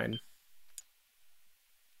just fine.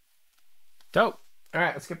 Dope.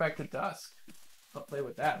 Alright, let's get back to Dusk. I'll play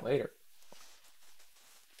with that later.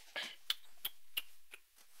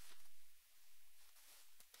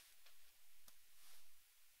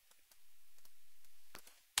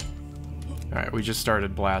 Alright, we just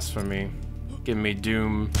started Blasphemy. Giving me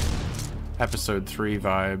Doom Episode 3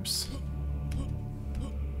 vibes.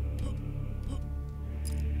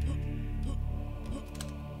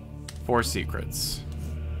 Four secrets.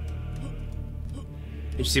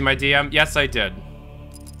 Did you see my DM? Yes, I did.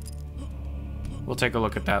 We'll take a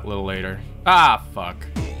look at that a little later. Ah, fuck.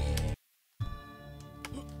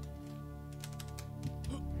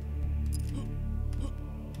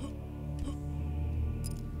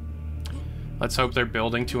 Let's hope they're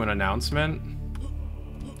building to an announcement.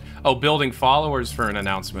 Oh, building followers for an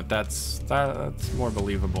announcement. That's more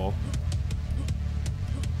believable.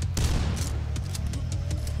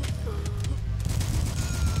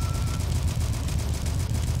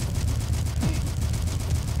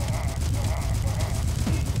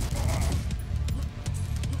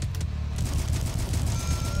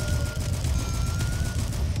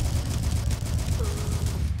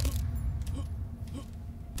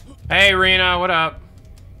 Hey, Rena, what up?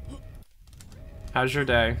 How's your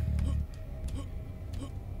day?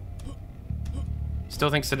 Still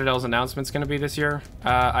think Citadel's announcement's gonna be this year?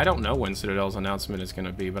 I don't know when Citadel's announcement is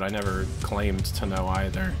gonna be, but I never claimed to know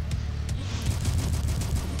either.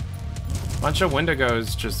 Bunch of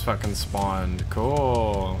Wendigos just fucking spawned.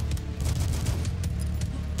 Cool.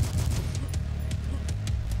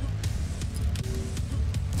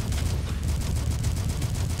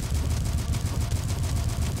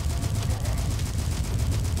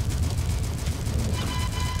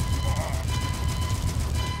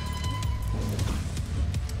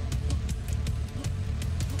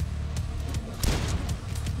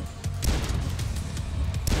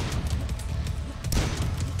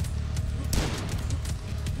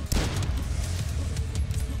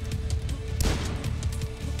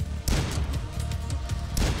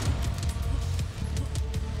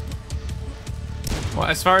 Well,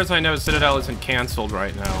 as far as I know, Citadel isn't canceled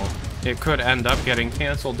right now. It could end up getting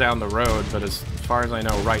canceled down the road, but as far as I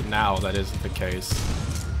know right now, that isn't the case.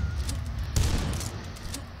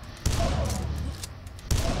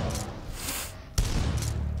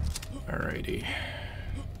 Alrighty.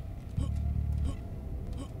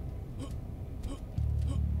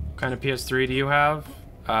 What kind of PS3 do you have?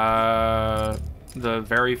 The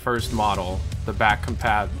very first model. The back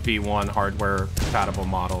compat V1 hardware compatible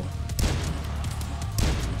model.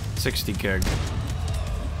 60 gig.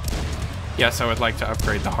 Yes, I would like to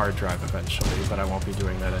upgrade the hard drive eventually, but I won't be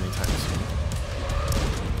doing that anytime soon.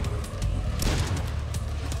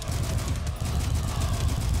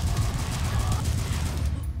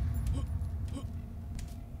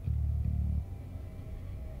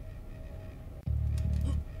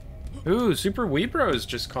 Ooh, Super Weebros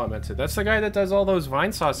just commented. That's the guy that does all those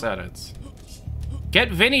Vinesauce edits.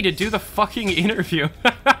 Get Vinny to do the fucking interview.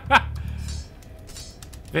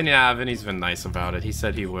 Vinny's been nice about it. He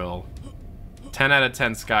said he will. 10 out of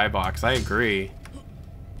 10 Skybox. I agree.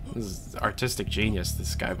 This is artistic genius,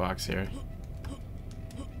 this Skybox here.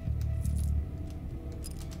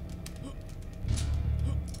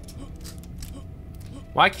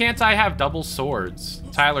 Why can't I have double swords?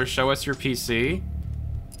 Tyler, show us your PC.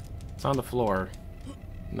 It's on the floor.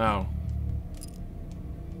 No.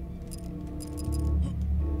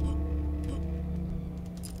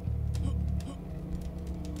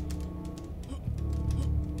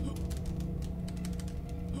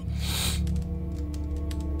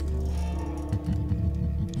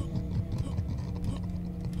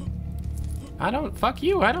 Fuck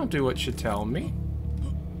you, I don't do what you tell me.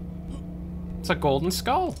 It's a golden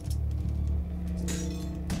skull.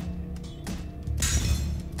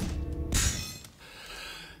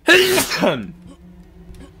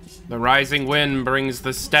 The rising wind brings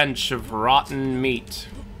the stench of rotten meat.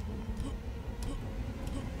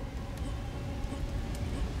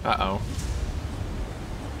 Uh-oh.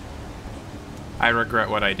 I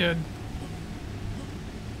regret what I did.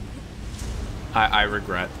 I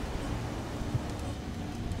regret.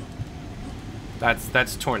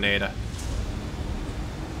 That's Tornado.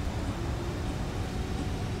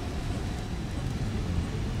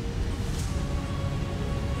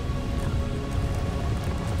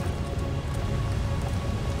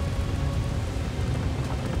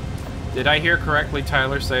 Did I hear correctly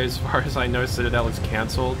Tyler say, as far as I know, Citadel is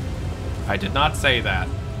canceled? I did not say that.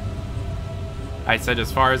 I said,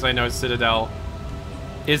 as far as I know, Citadel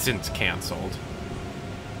isn't canceled.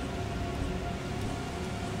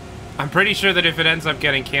 I'm pretty sure that if it ends up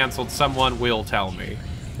getting canceled, someone will tell me.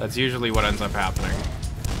 That's usually what ends up happening.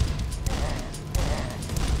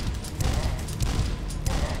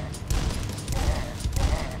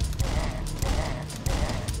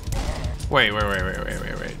 Wait.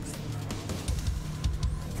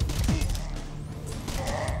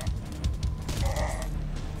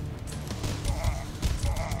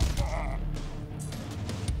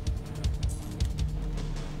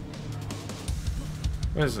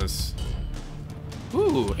 What is this?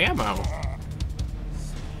 Ooh, ammo.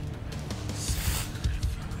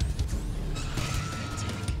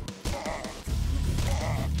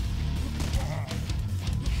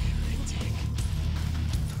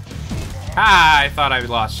 Ah, I thought I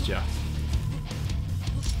lost you.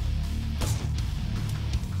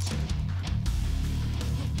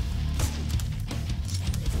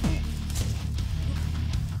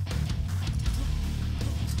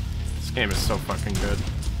 This game is so fucking good.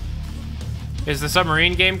 Is the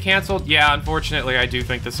submarine game canceled? Yeah, unfortunately, I do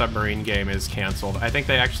think the submarine game is canceled. I think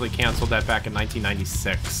they actually canceled that back in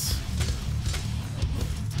 1996.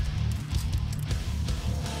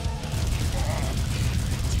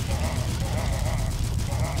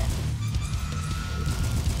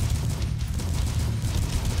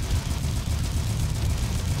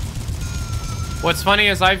 What's funny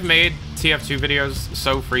is I've made TF2 videos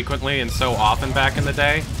so frequently and so often back in the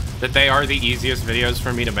day that they are the easiest videos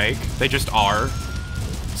for me to make. They just are.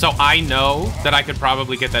 So I know that I could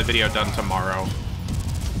probably get that video done tomorrow.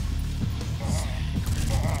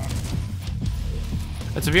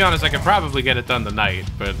 And to be honest, I could probably get it done tonight,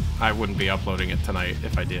 but I wouldn't be uploading it tonight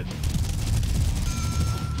if I did.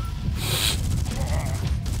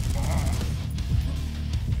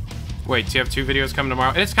 Wait, TF2 videos come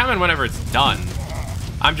tomorrow? It's coming whenever it's done.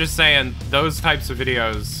 I'm just saying, those types of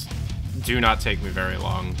videos do not take me very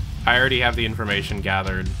long. I already have the information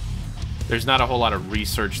gathered. There's not a whole lot of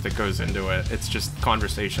research that goes into it. It's just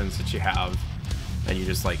conversations that you have, and you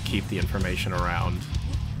just, like, keep the information around.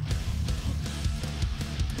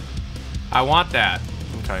 I want that.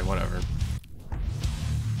 Okay, whatever.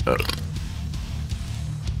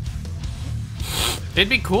 It'd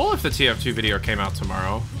be cool if the TF2 video came out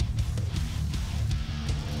tomorrow.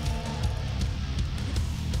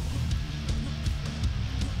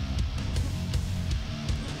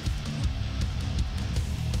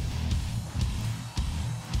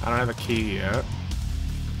 I don't have a key yet.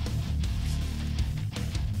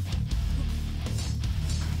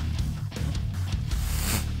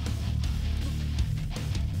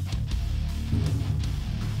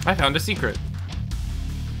 I found a secret.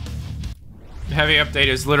 The heavy update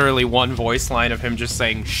is literally one voice line of him just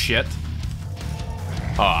saying shit.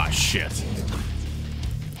 Aw, shit.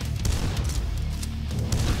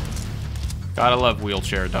 Gotta love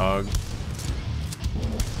wheelchair dog.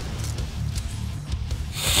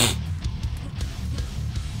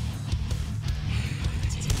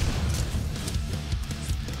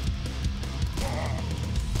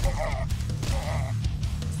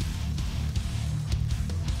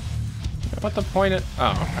 What the point of...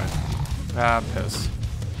 Oh, okay. Ah, piss.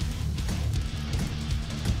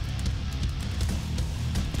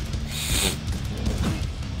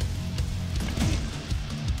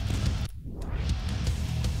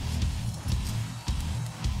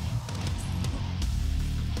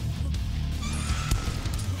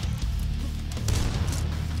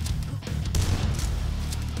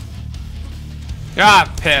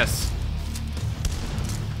 Ah, piss.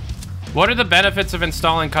 What are the benefits of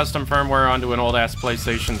installing custom firmware onto an old-ass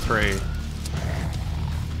PlayStation 3?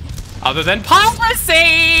 Other than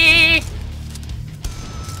piracy!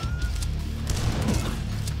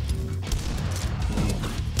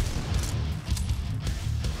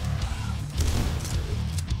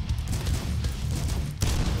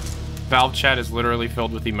 Valve chat is literally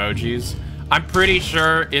filled with emojis. I'm pretty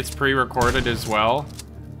sure it's pre-recorded as well.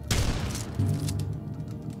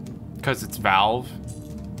 Because it's Valve.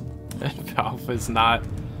 And Valve is not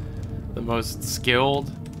the most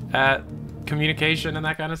skilled at communication and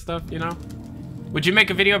that kind of stuff, you know? Would you make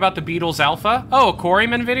a video about the Beatles Alpha? Oh, a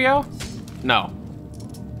Quarryman video? No.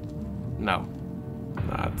 No.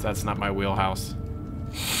 That's not my wheelhouse.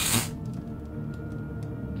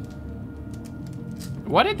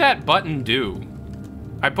 What did that button do?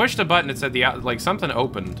 I pushed a button, it said like something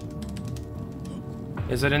opened.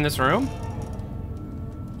 Is it in this room?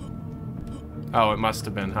 Oh, it must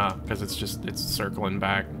have been, huh? Because it's circling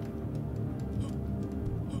back.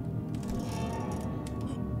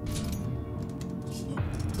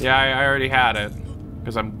 Yeah, I already had it.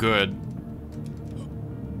 Because I'm good.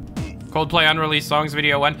 Coldplay unreleased songs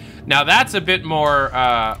video 1. Now that's a bit more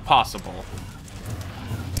possible.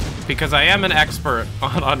 Because I am an expert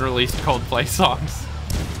on unreleased Coldplay songs.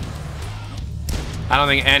 I don't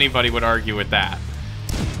think anybody would argue with that.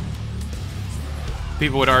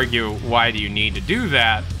 People would argue, why do you need to do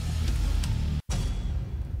that?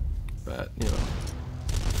 But, you know.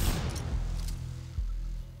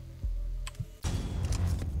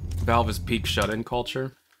 Valve is peak shut-in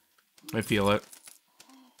culture. I feel it.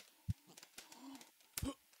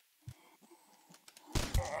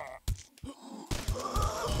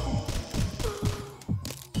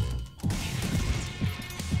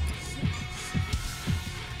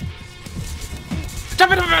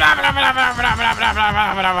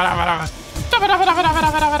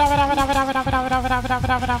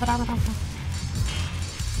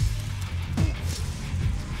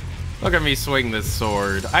 Look at me swing this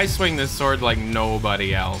sword. I swing this sword like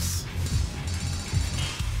nobody else.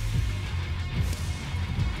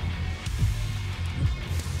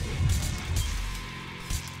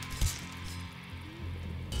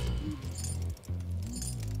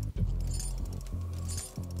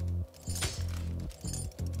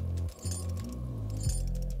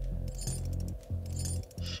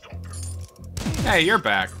 Hey, you're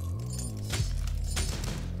back.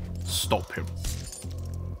 Stop him.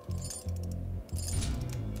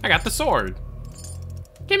 I got the sword.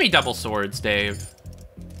 Give me double swords, Dave.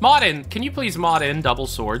 Mod in. Can you please mod in double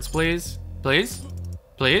swords, please? Please?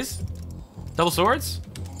 Please? Double swords?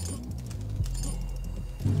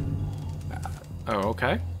 Oh,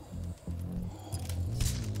 okay.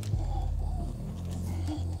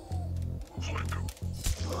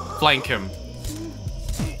 Flank him.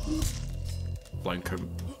 Flank him.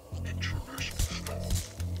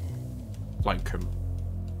 Flank him.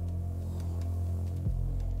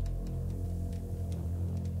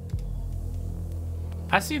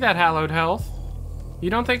 I see that hallowed health. You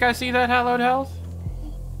don't think I see that hallowed health?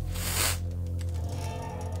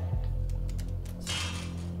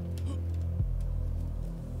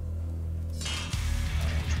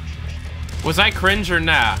 Was I cringe or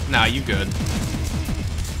nah? Nah, you good.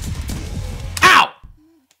 Ow!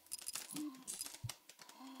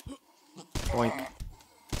 Doink.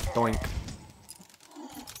 Doink.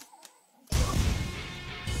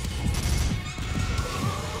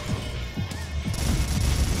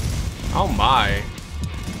 Oh my.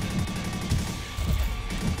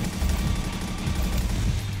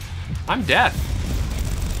 I'm death.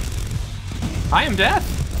 I am death.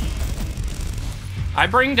 I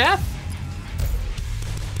bring death.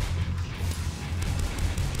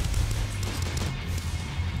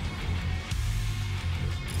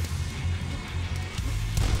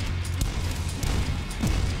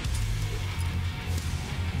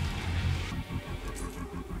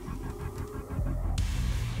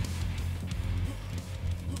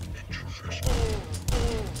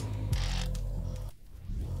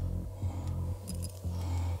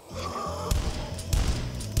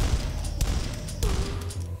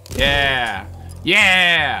 Yeah!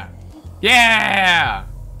 Yeah! Yeah!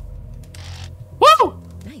 Woo!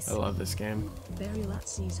 Nice. I love this game. Burial at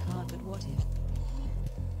sea's hard, but what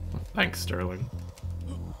if? Thanks, Sterling.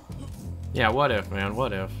 Yeah, what if, man?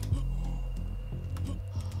 What if?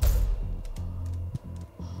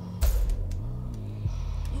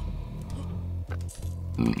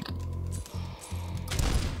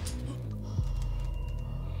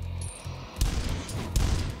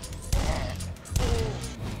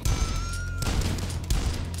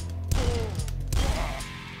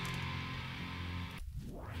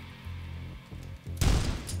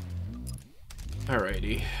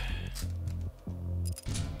 Alrighty.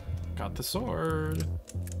 Got the sword.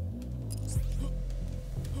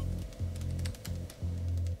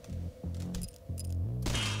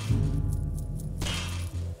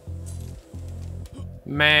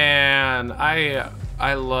 Man,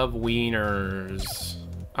 I love wieners.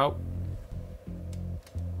 Oh.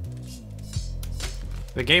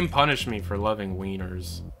 The game punished me for loving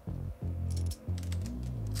wieners.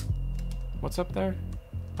 What's up there?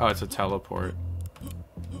 Oh, it's a teleport.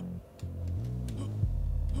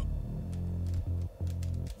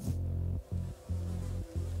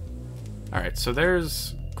 Alright, so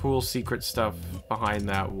there's cool secret stuff behind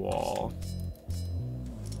that wall.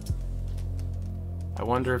 I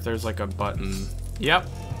wonder if there's like a button Yep.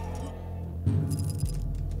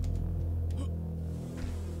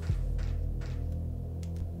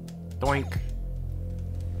 Doink.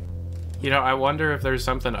 You know, I wonder if there's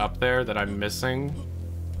something up there that I'm missing.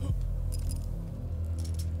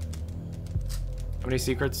 How many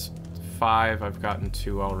secrets? 5. I've gotten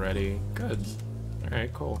 2 already. Good.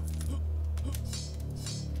 Alright, cool.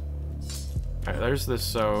 Alright, there's this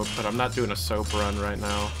soap, but I'm not doing a soap run right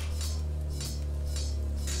now.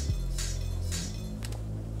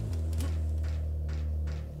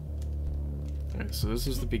 Alright, so this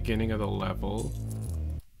is the beginning of the level.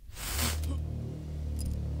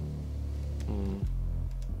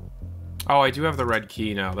 Oh, I do have the red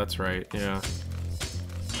key now, that's right, yeah.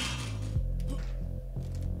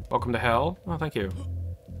 Welcome to hell? Oh, thank you.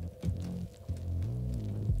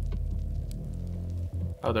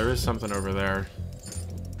 Oh, there is something over there.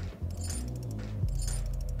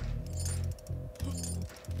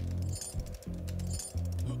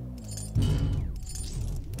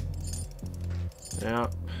 Yeah.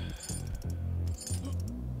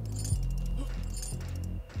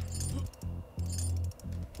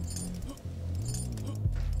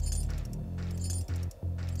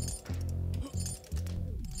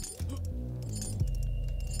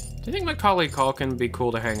 Do you think Macaulay Culkin would be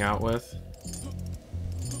cool to hang out with?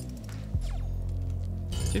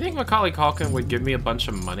 Do you think Macaulay Culkin would give me a bunch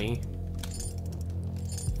of money?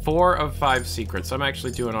 4 of 5 secrets. I'm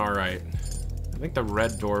actually doing alright. I think the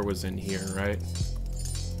red door was in here, right?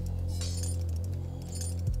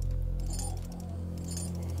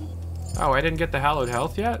 Oh, I didn't get the hallowed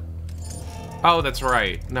health yet? Oh, that's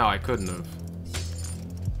right. No, I couldn't have.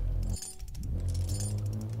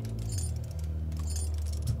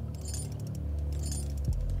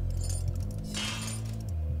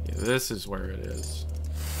 Yeah, this is where it is.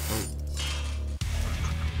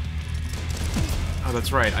 Oh,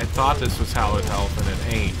 that's right. I thought this was hallowed health, and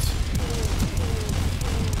it ain't.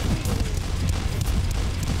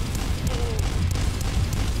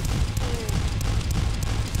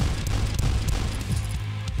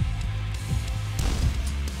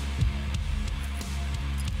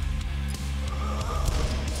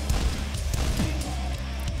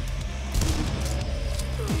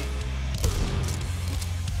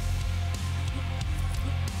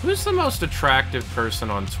 Who's the most attractive person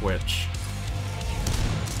on Twitch?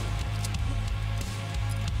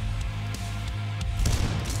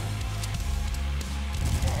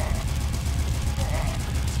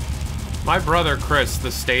 My brother Chris,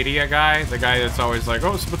 the Stadia guy, the guy that's always like,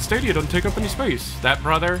 oh, but Stadia doesn't take up any space. That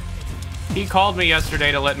brother, he called me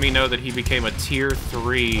yesterday to let me know that he became a tier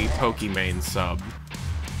 3 Pokimane sub.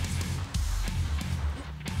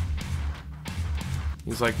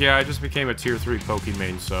 He's like, yeah, I just became a tier 3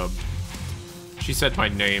 Pokimane sub. She said my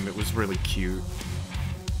name, it was really cute.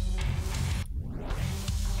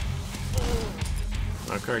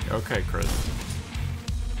 Okay, Chris.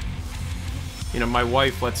 You know, my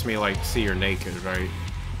wife lets me, like, see her naked, right?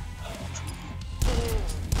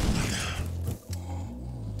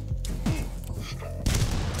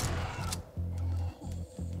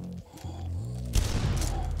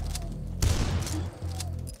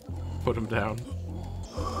 Put him down.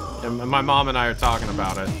 And my mom and I are talking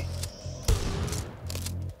about it.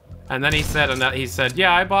 And then he said,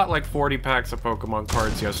 yeah, I bought like 40 packs of Pokemon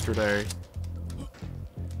cards yesterday.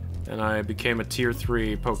 And I became a tier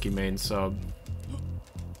 3 Pokimane sub.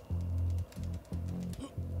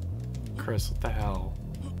 Chris, what the hell?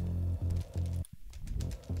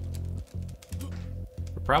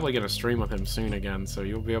 We're probably gonna stream with him soon again, so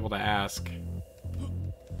you'll be able to ask.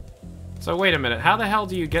 So wait a minute, how the hell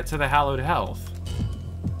do you get to the hallowed health?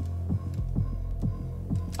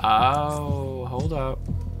 Oh, hold up.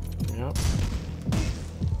 Yep.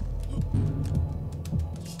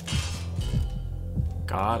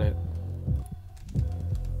 Got it.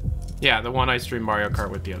 Yeah, the one I streamed Mario Kart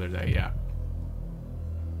with the other day, yeah.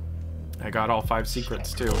 I got all 5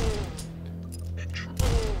 secrets, too.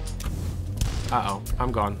 Uh-oh,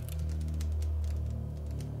 I'm gone.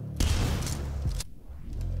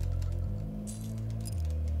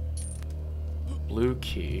 Blue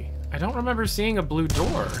key. I don't remember seeing a blue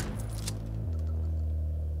door.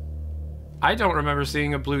 I don't remember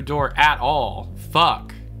seeing a blue door at all.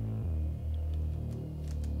 Fuck.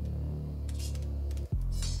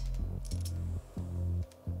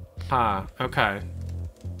 Huh, okay.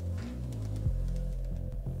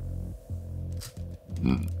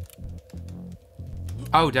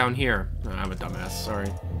 Oh, down here. No, I'm a dumbass, sorry.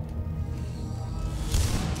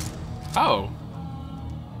 Oh.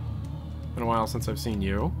 Been a while since I've seen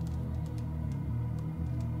you.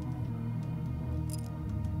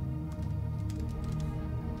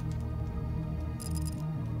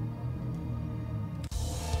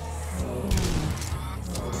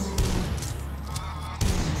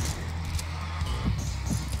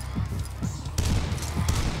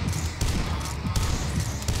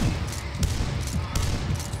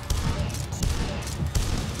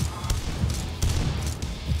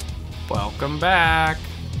 Welcome back.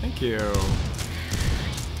 Thank you.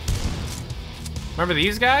 Remember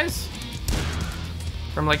these guys?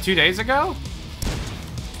 From like 2 days ago?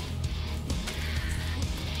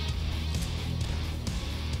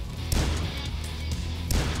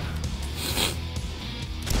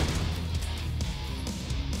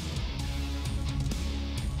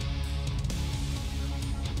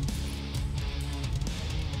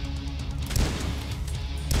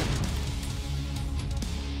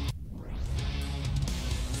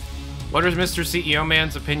 What are Mr. CEO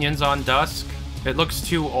Man's opinions on Dusk? It looks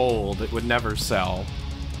too old. It would never sell.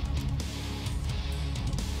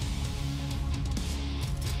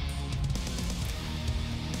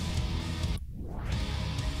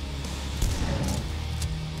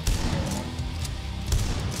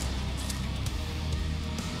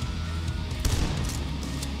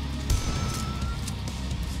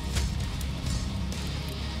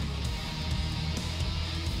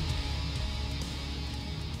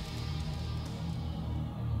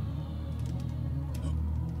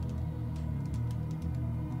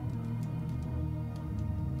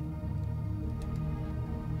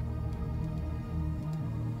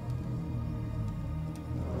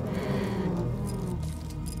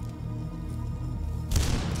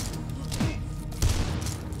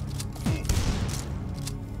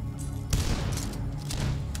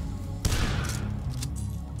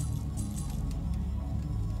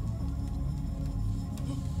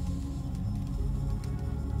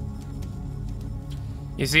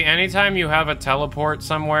 You see, anytime you have a teleport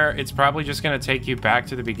somewhere, it's probably just going to take you back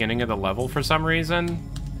to the beginning of the level for some reason.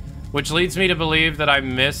 Which leads me to believe that I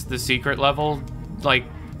missed the secret level, like,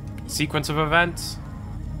 sequence of events.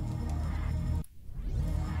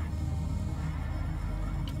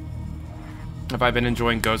 Have I been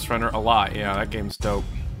enjoying Ghost Runner a lot? Yeah, that game's dope.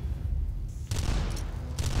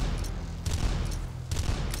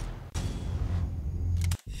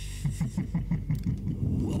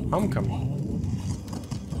 Homecoming.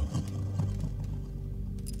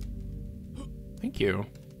 Thank you.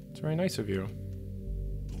 It's very nice of you.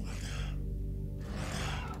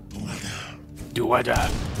 Do what?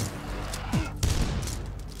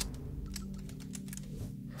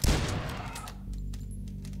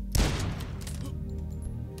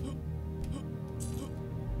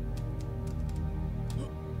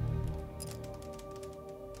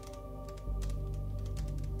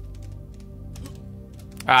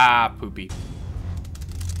 Ah, poopy.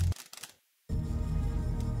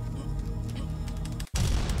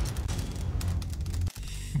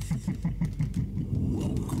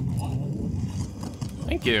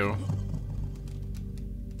 Thank you.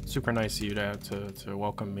 Super nice of you to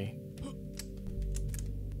welcome me.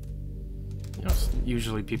 You know,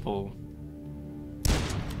 usually people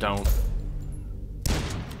don't.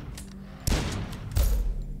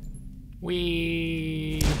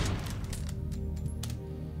 We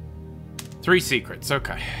 3 secrets,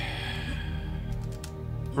 okay.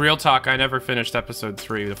 Real talk, I never finished episode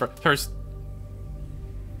 3. The first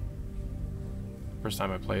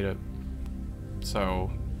time I played it.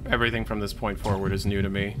 So, everything from this point forward is new to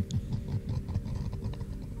me.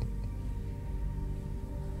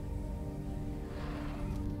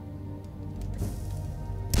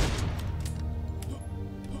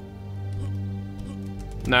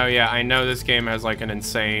 No, yeah, I know this game has like an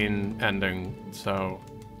insane ending, so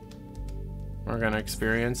we're gonna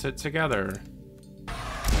experience it together.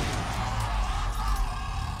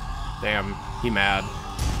 Damn, he mad.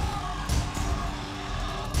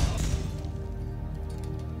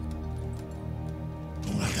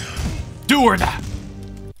 Do or that!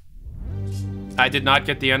 I did not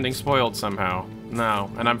get the ending spoiled somehow. No,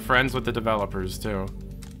 and I'm friends with the developers too.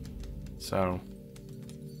 So,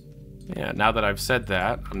 yeah, now that I've said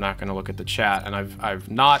that, I'm not gonna look at the chat, and I've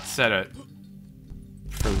not said it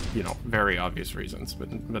for, you know, very obvious reasons,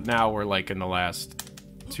 but now we're like in the last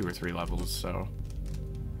 2 or 3 levels, so.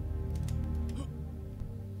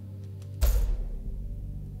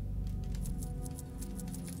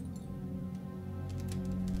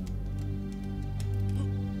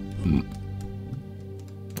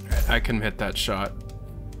 I can hit that shot.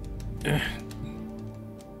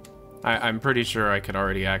 I'm pretty sure I could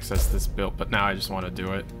already access this build, but now I just want to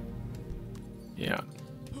do it. Yeah.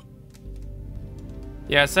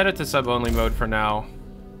 Yeah, set it to sub-only mode for now.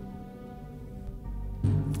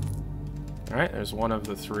 Alright, there's one of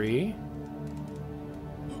the 3.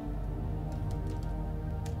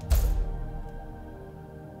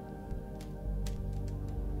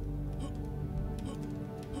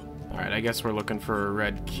 Alright, I guess we're looking for a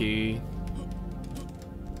red key.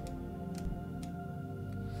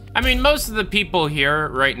 I mean, most of the people here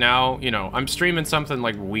right now, you know, I'm streaming something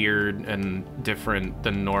like weird and different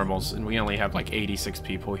than normals, and we only have like 86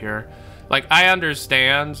 people here. Like, I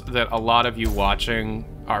understand that a lot of you watching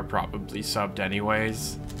are probably subbed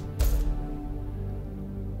anyways.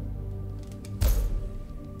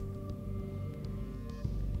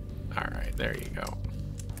 All right, there you go.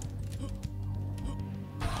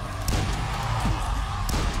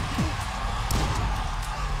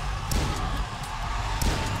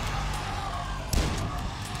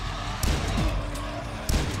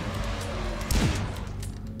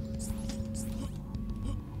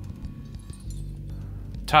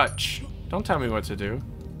 Touch. Don't tell me what to do.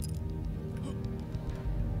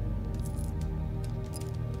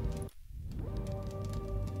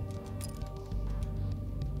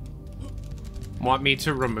 Want me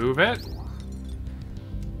to remove it?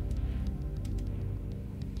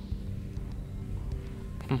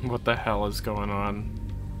 What the hell is going on?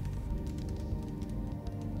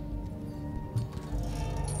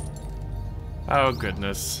 Oh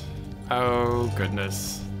goodness. Oh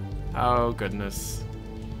goodness. Oh goodness.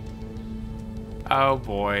 Oh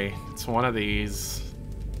boy, it's one of these.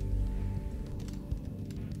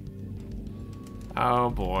 Oh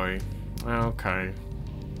boy. Okay.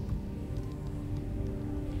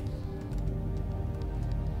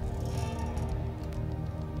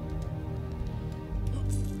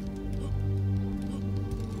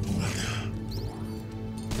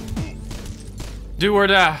 Do or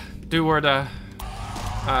die. Do or die.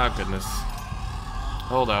 Ah, goodness.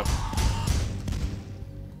 Hold up.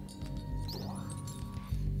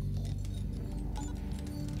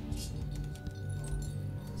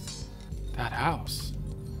 That house.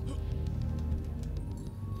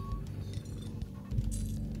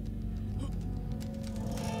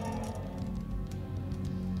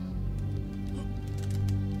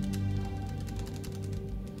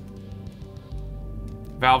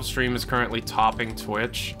 Valve stream is currently topping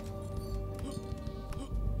Twitch.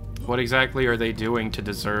 What exactly are they doing to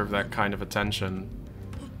deserve that kind of attention?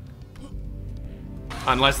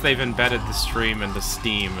 Unless they've embedded the stream into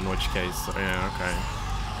Steam, in which case, yeah, okay.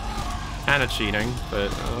 Kinda cheating,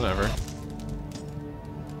 but whatever.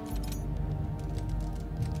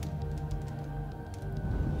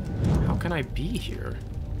 How can I be here?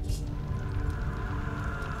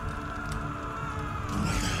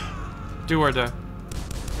 Do or die.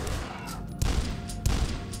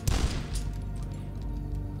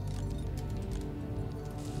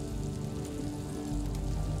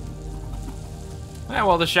 Yeah,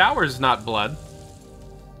 well, the shower's not blood.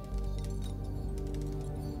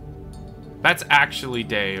 That's actually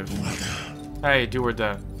Dave. Hey, do or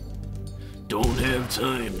die. Don't have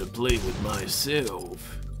time to play with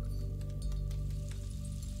myself.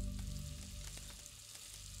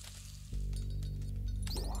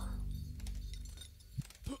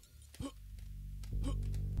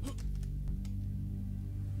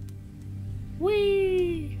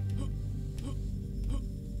 Whee!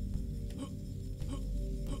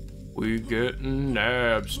 We getting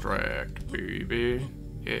abstract, baby.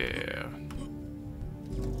 Yeah.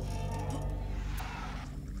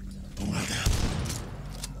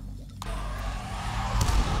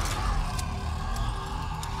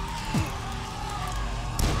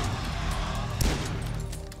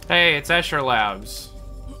 Hey, it's Escher Labs.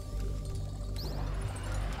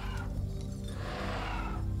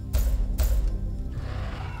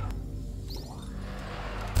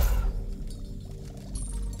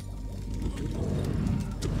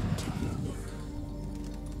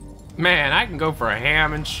 Man, I can go for a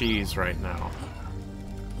ham and cheese right now.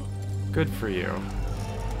 Good for you.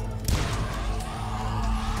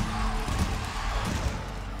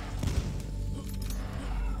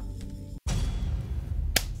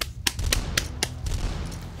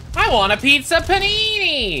 I want a pizza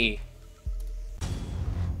panini!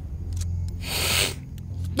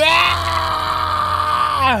 Ah!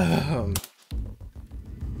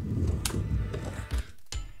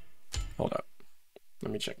 Hold up.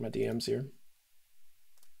 Let me check my DMs here.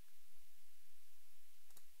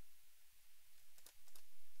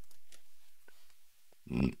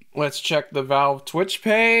 Let's check the Valve Twitch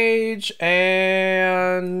page,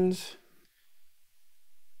 and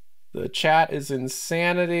the chat is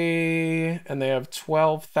insanity, and they have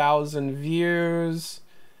 12,000 views,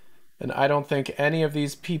 and I don't think any of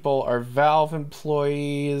these people are Valve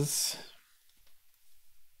employees.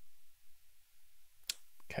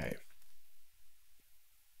 Okay.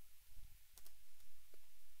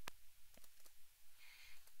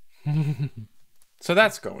 So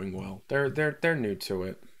that's going well. They're new to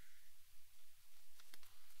it.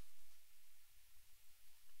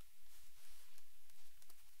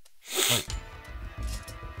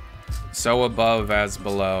 So above as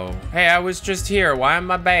below. Hey, I was just here. Why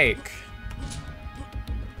am I back?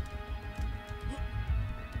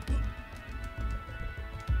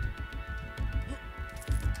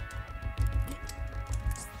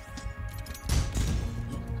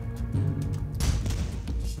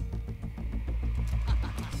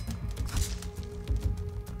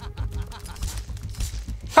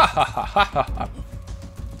 Ha ha ha ha ha.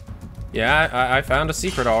 Yeah, I found a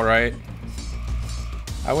secret, all right.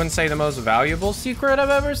 I wouldn't say the most valuable secret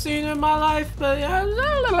I've ever seen in my life, but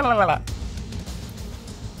yeah.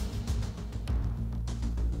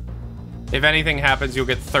 If anything happens, you'll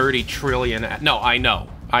get 30 trillion. No, I know.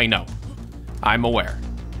 I know. I'm aware.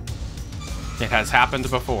 It has happened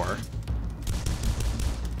before.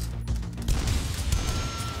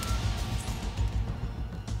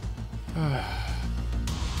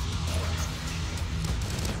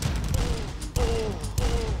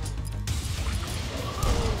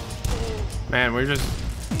 Man, we're just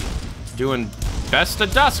doing best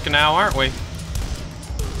of Dusk now, aren't we?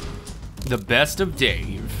 The best of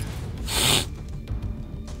Dave.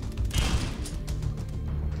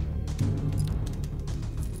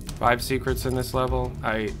 Five secrets in this level.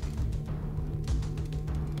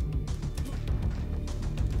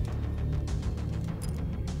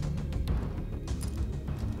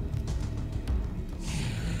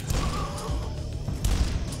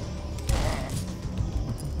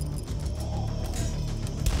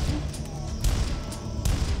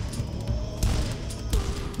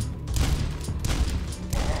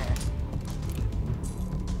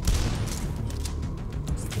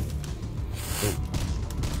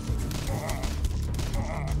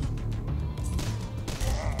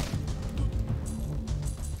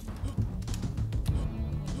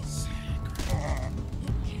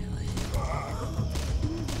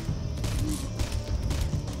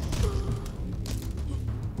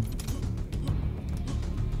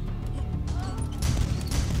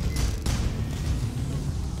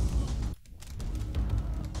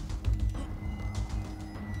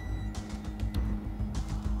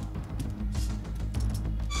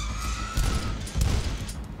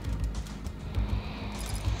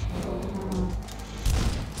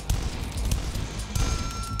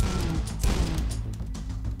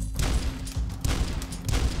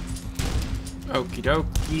 Okie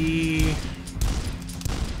dokie.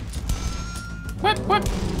 Whip, whip.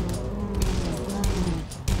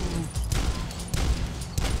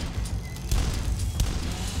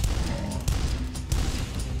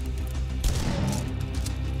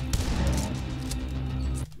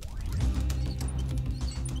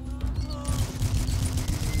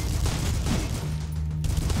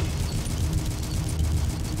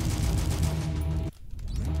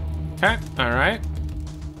 Okay, all right.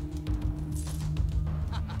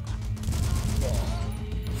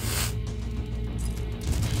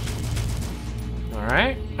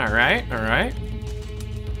 All right.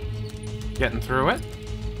 Getting through it.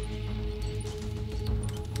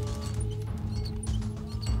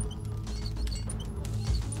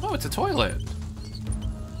 Oh, it's a toilet.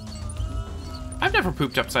 I've never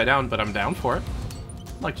pooped upside down, but I'm down for it.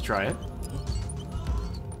 I'd like to try it.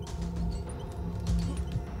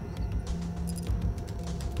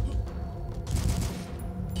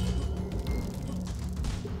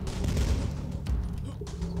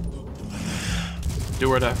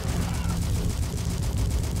 Do or die.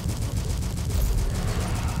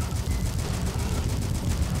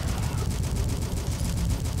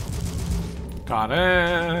 Got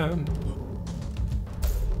him.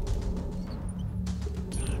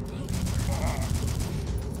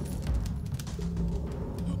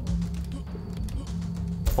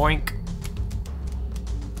 Boink.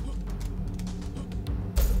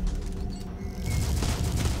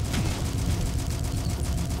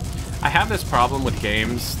 I have this problem with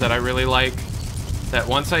games that I really like, that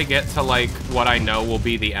once I get to like what I know will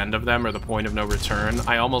be the end of them or the point of no return,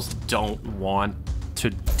 I almost don't want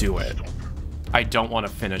to do it. I don't want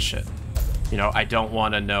to finish it. You know, I don't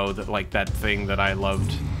want to know that like that thing that I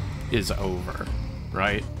loved is over,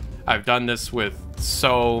 right? I've done this with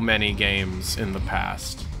so many games in the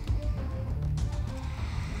past.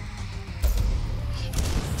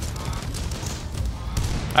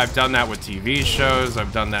 I've done that with TV shows,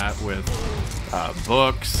 I've done that with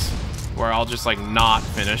books, where I'll just like not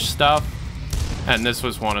finish stuff, and this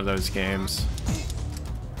was one of those games.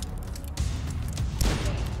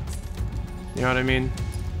 You know what I mean?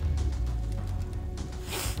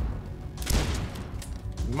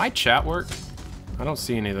 My chat work? I don't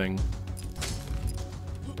see anything.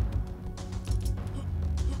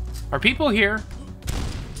 Are people here?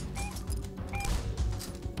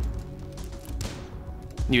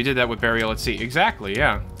 You did that with Burial at Sea. Exactly,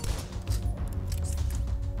 yeah.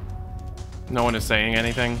 No one is saying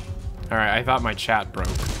anything? Alright, I thought my chat broke.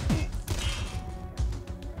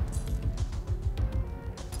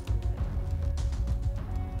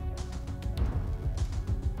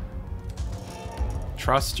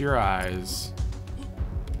 Trust your eyes.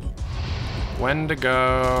 When to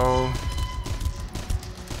go.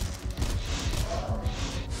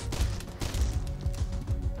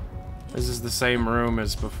 This is the same room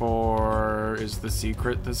as before. Is the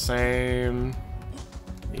secret the same?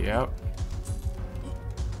 Yep.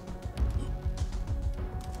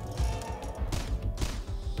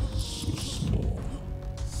 So small,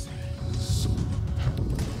 so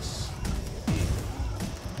powerless.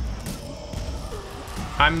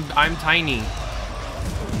 I'm tiny.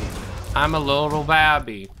 I'm a little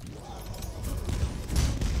babby.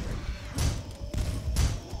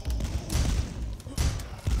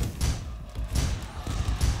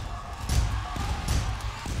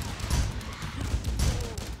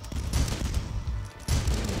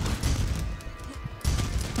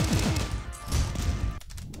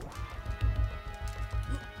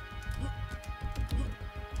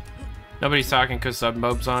 Nobody's talking because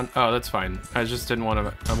Submobe's on. Oh, that's fine. I just didn't want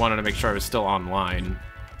to. I wanted to make sure I was still online.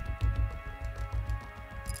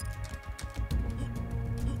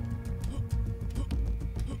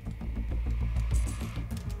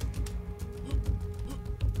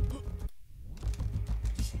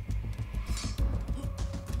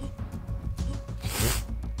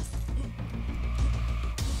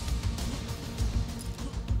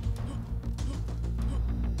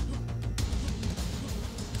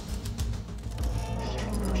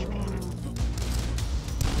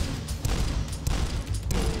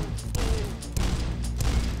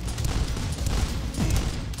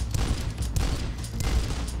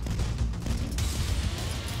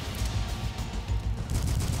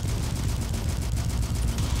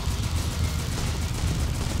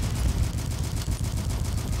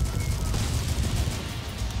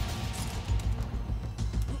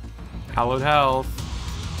 Hallowed health.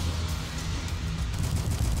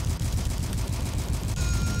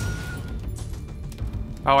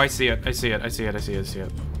 Oh, I see it. I see it. I see it. I see it. I see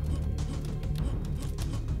it.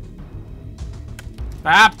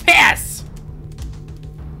 Ah, piss!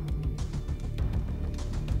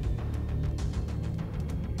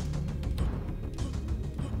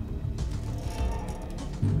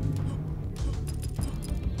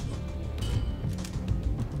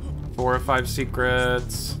 Four or five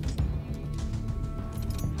secrets.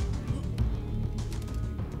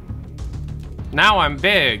 Now I'm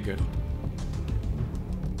big.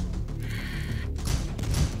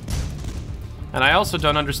 And I also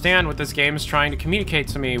don't understand what this game is trying to communicate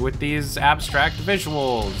to me with these abstract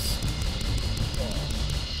visuals.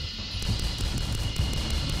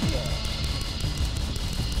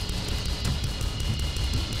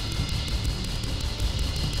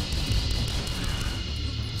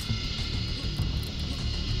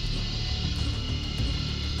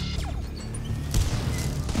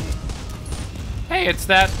 Hey, it's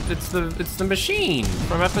the machine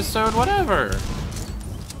from episode whatever.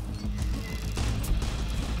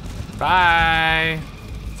 Bye.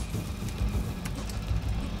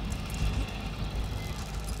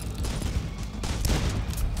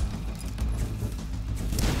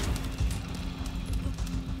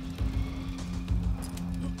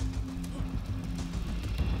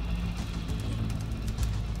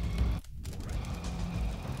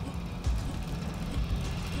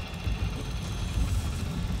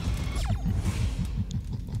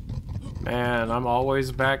 Man, I'm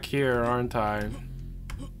always back here, aren't I?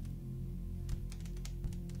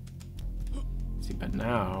 See, but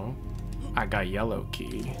now I got yellow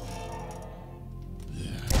key.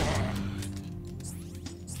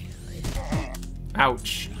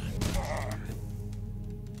 Ouch.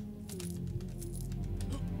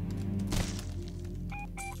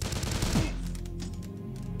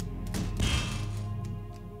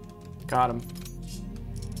 Got him.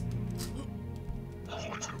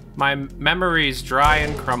 My memories dry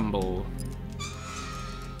and crumble.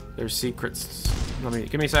 There's secrets.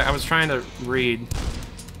 Give me a sec. I was trying to read.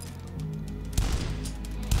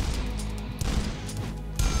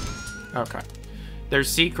 Okay. Their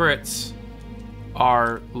secrets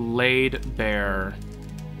are laid bare.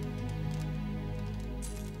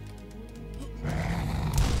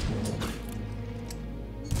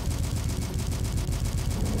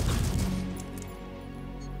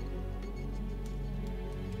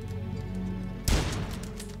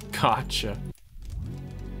 Gotcha.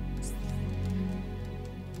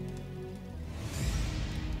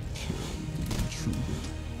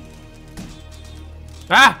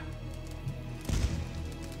 Ah!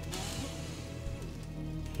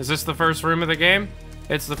 Is this the first room of the game?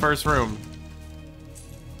 It's the first room.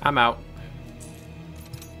 I'm out.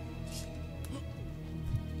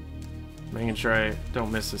 Making sure I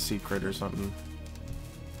don't miss a secret or something.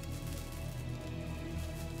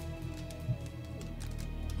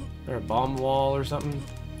 Is there a bomb wall or something?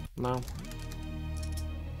 No.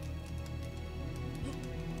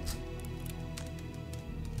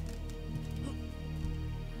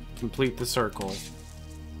 Complete the circle.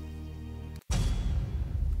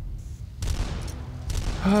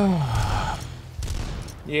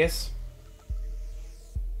 Yes.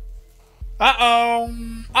 Uh-oh.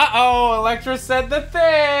 Uh-oh. Electra said the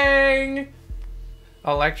thing.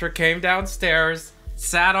 Electra came downstairs,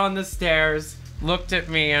 sat on the stairs, looked at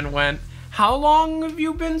me and went, "How long have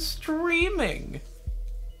you been streaming?"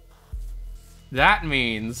 That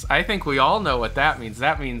means, I think we all know what that means.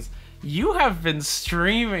 That means you have been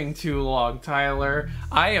streaming too long, Tyler.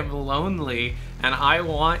 I am lonely and I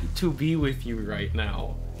want to be with you right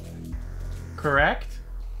now. Correct?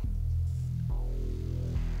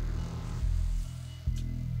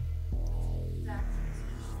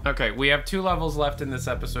 Okay, we have 2 levels left in this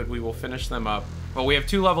episode. We will finish them up. Well, we have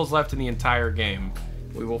 2 levels left in the entire game.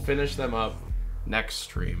 We will finish them up next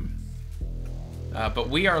stream. But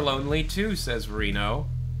we are lonely too, says Reno.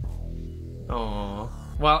 Aww.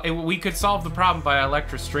 Well, we could solve the problem by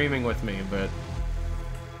Electra streaming with me, but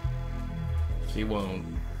she won't.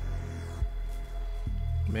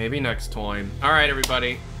 Maybe next time. Alright,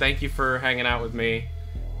 everybody. Thank you for hanging out with me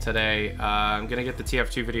today. I'm gonna get the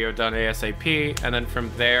TF2 video done ASAP, and then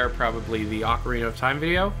from there, probably the Ocarina of Time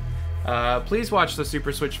video. Please watch the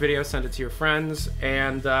Super Switch video, send it to your friends,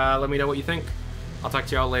 and let me know what you think. I'll talk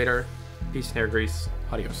to y'all later. Peace and hair grease.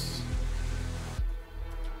 Adios.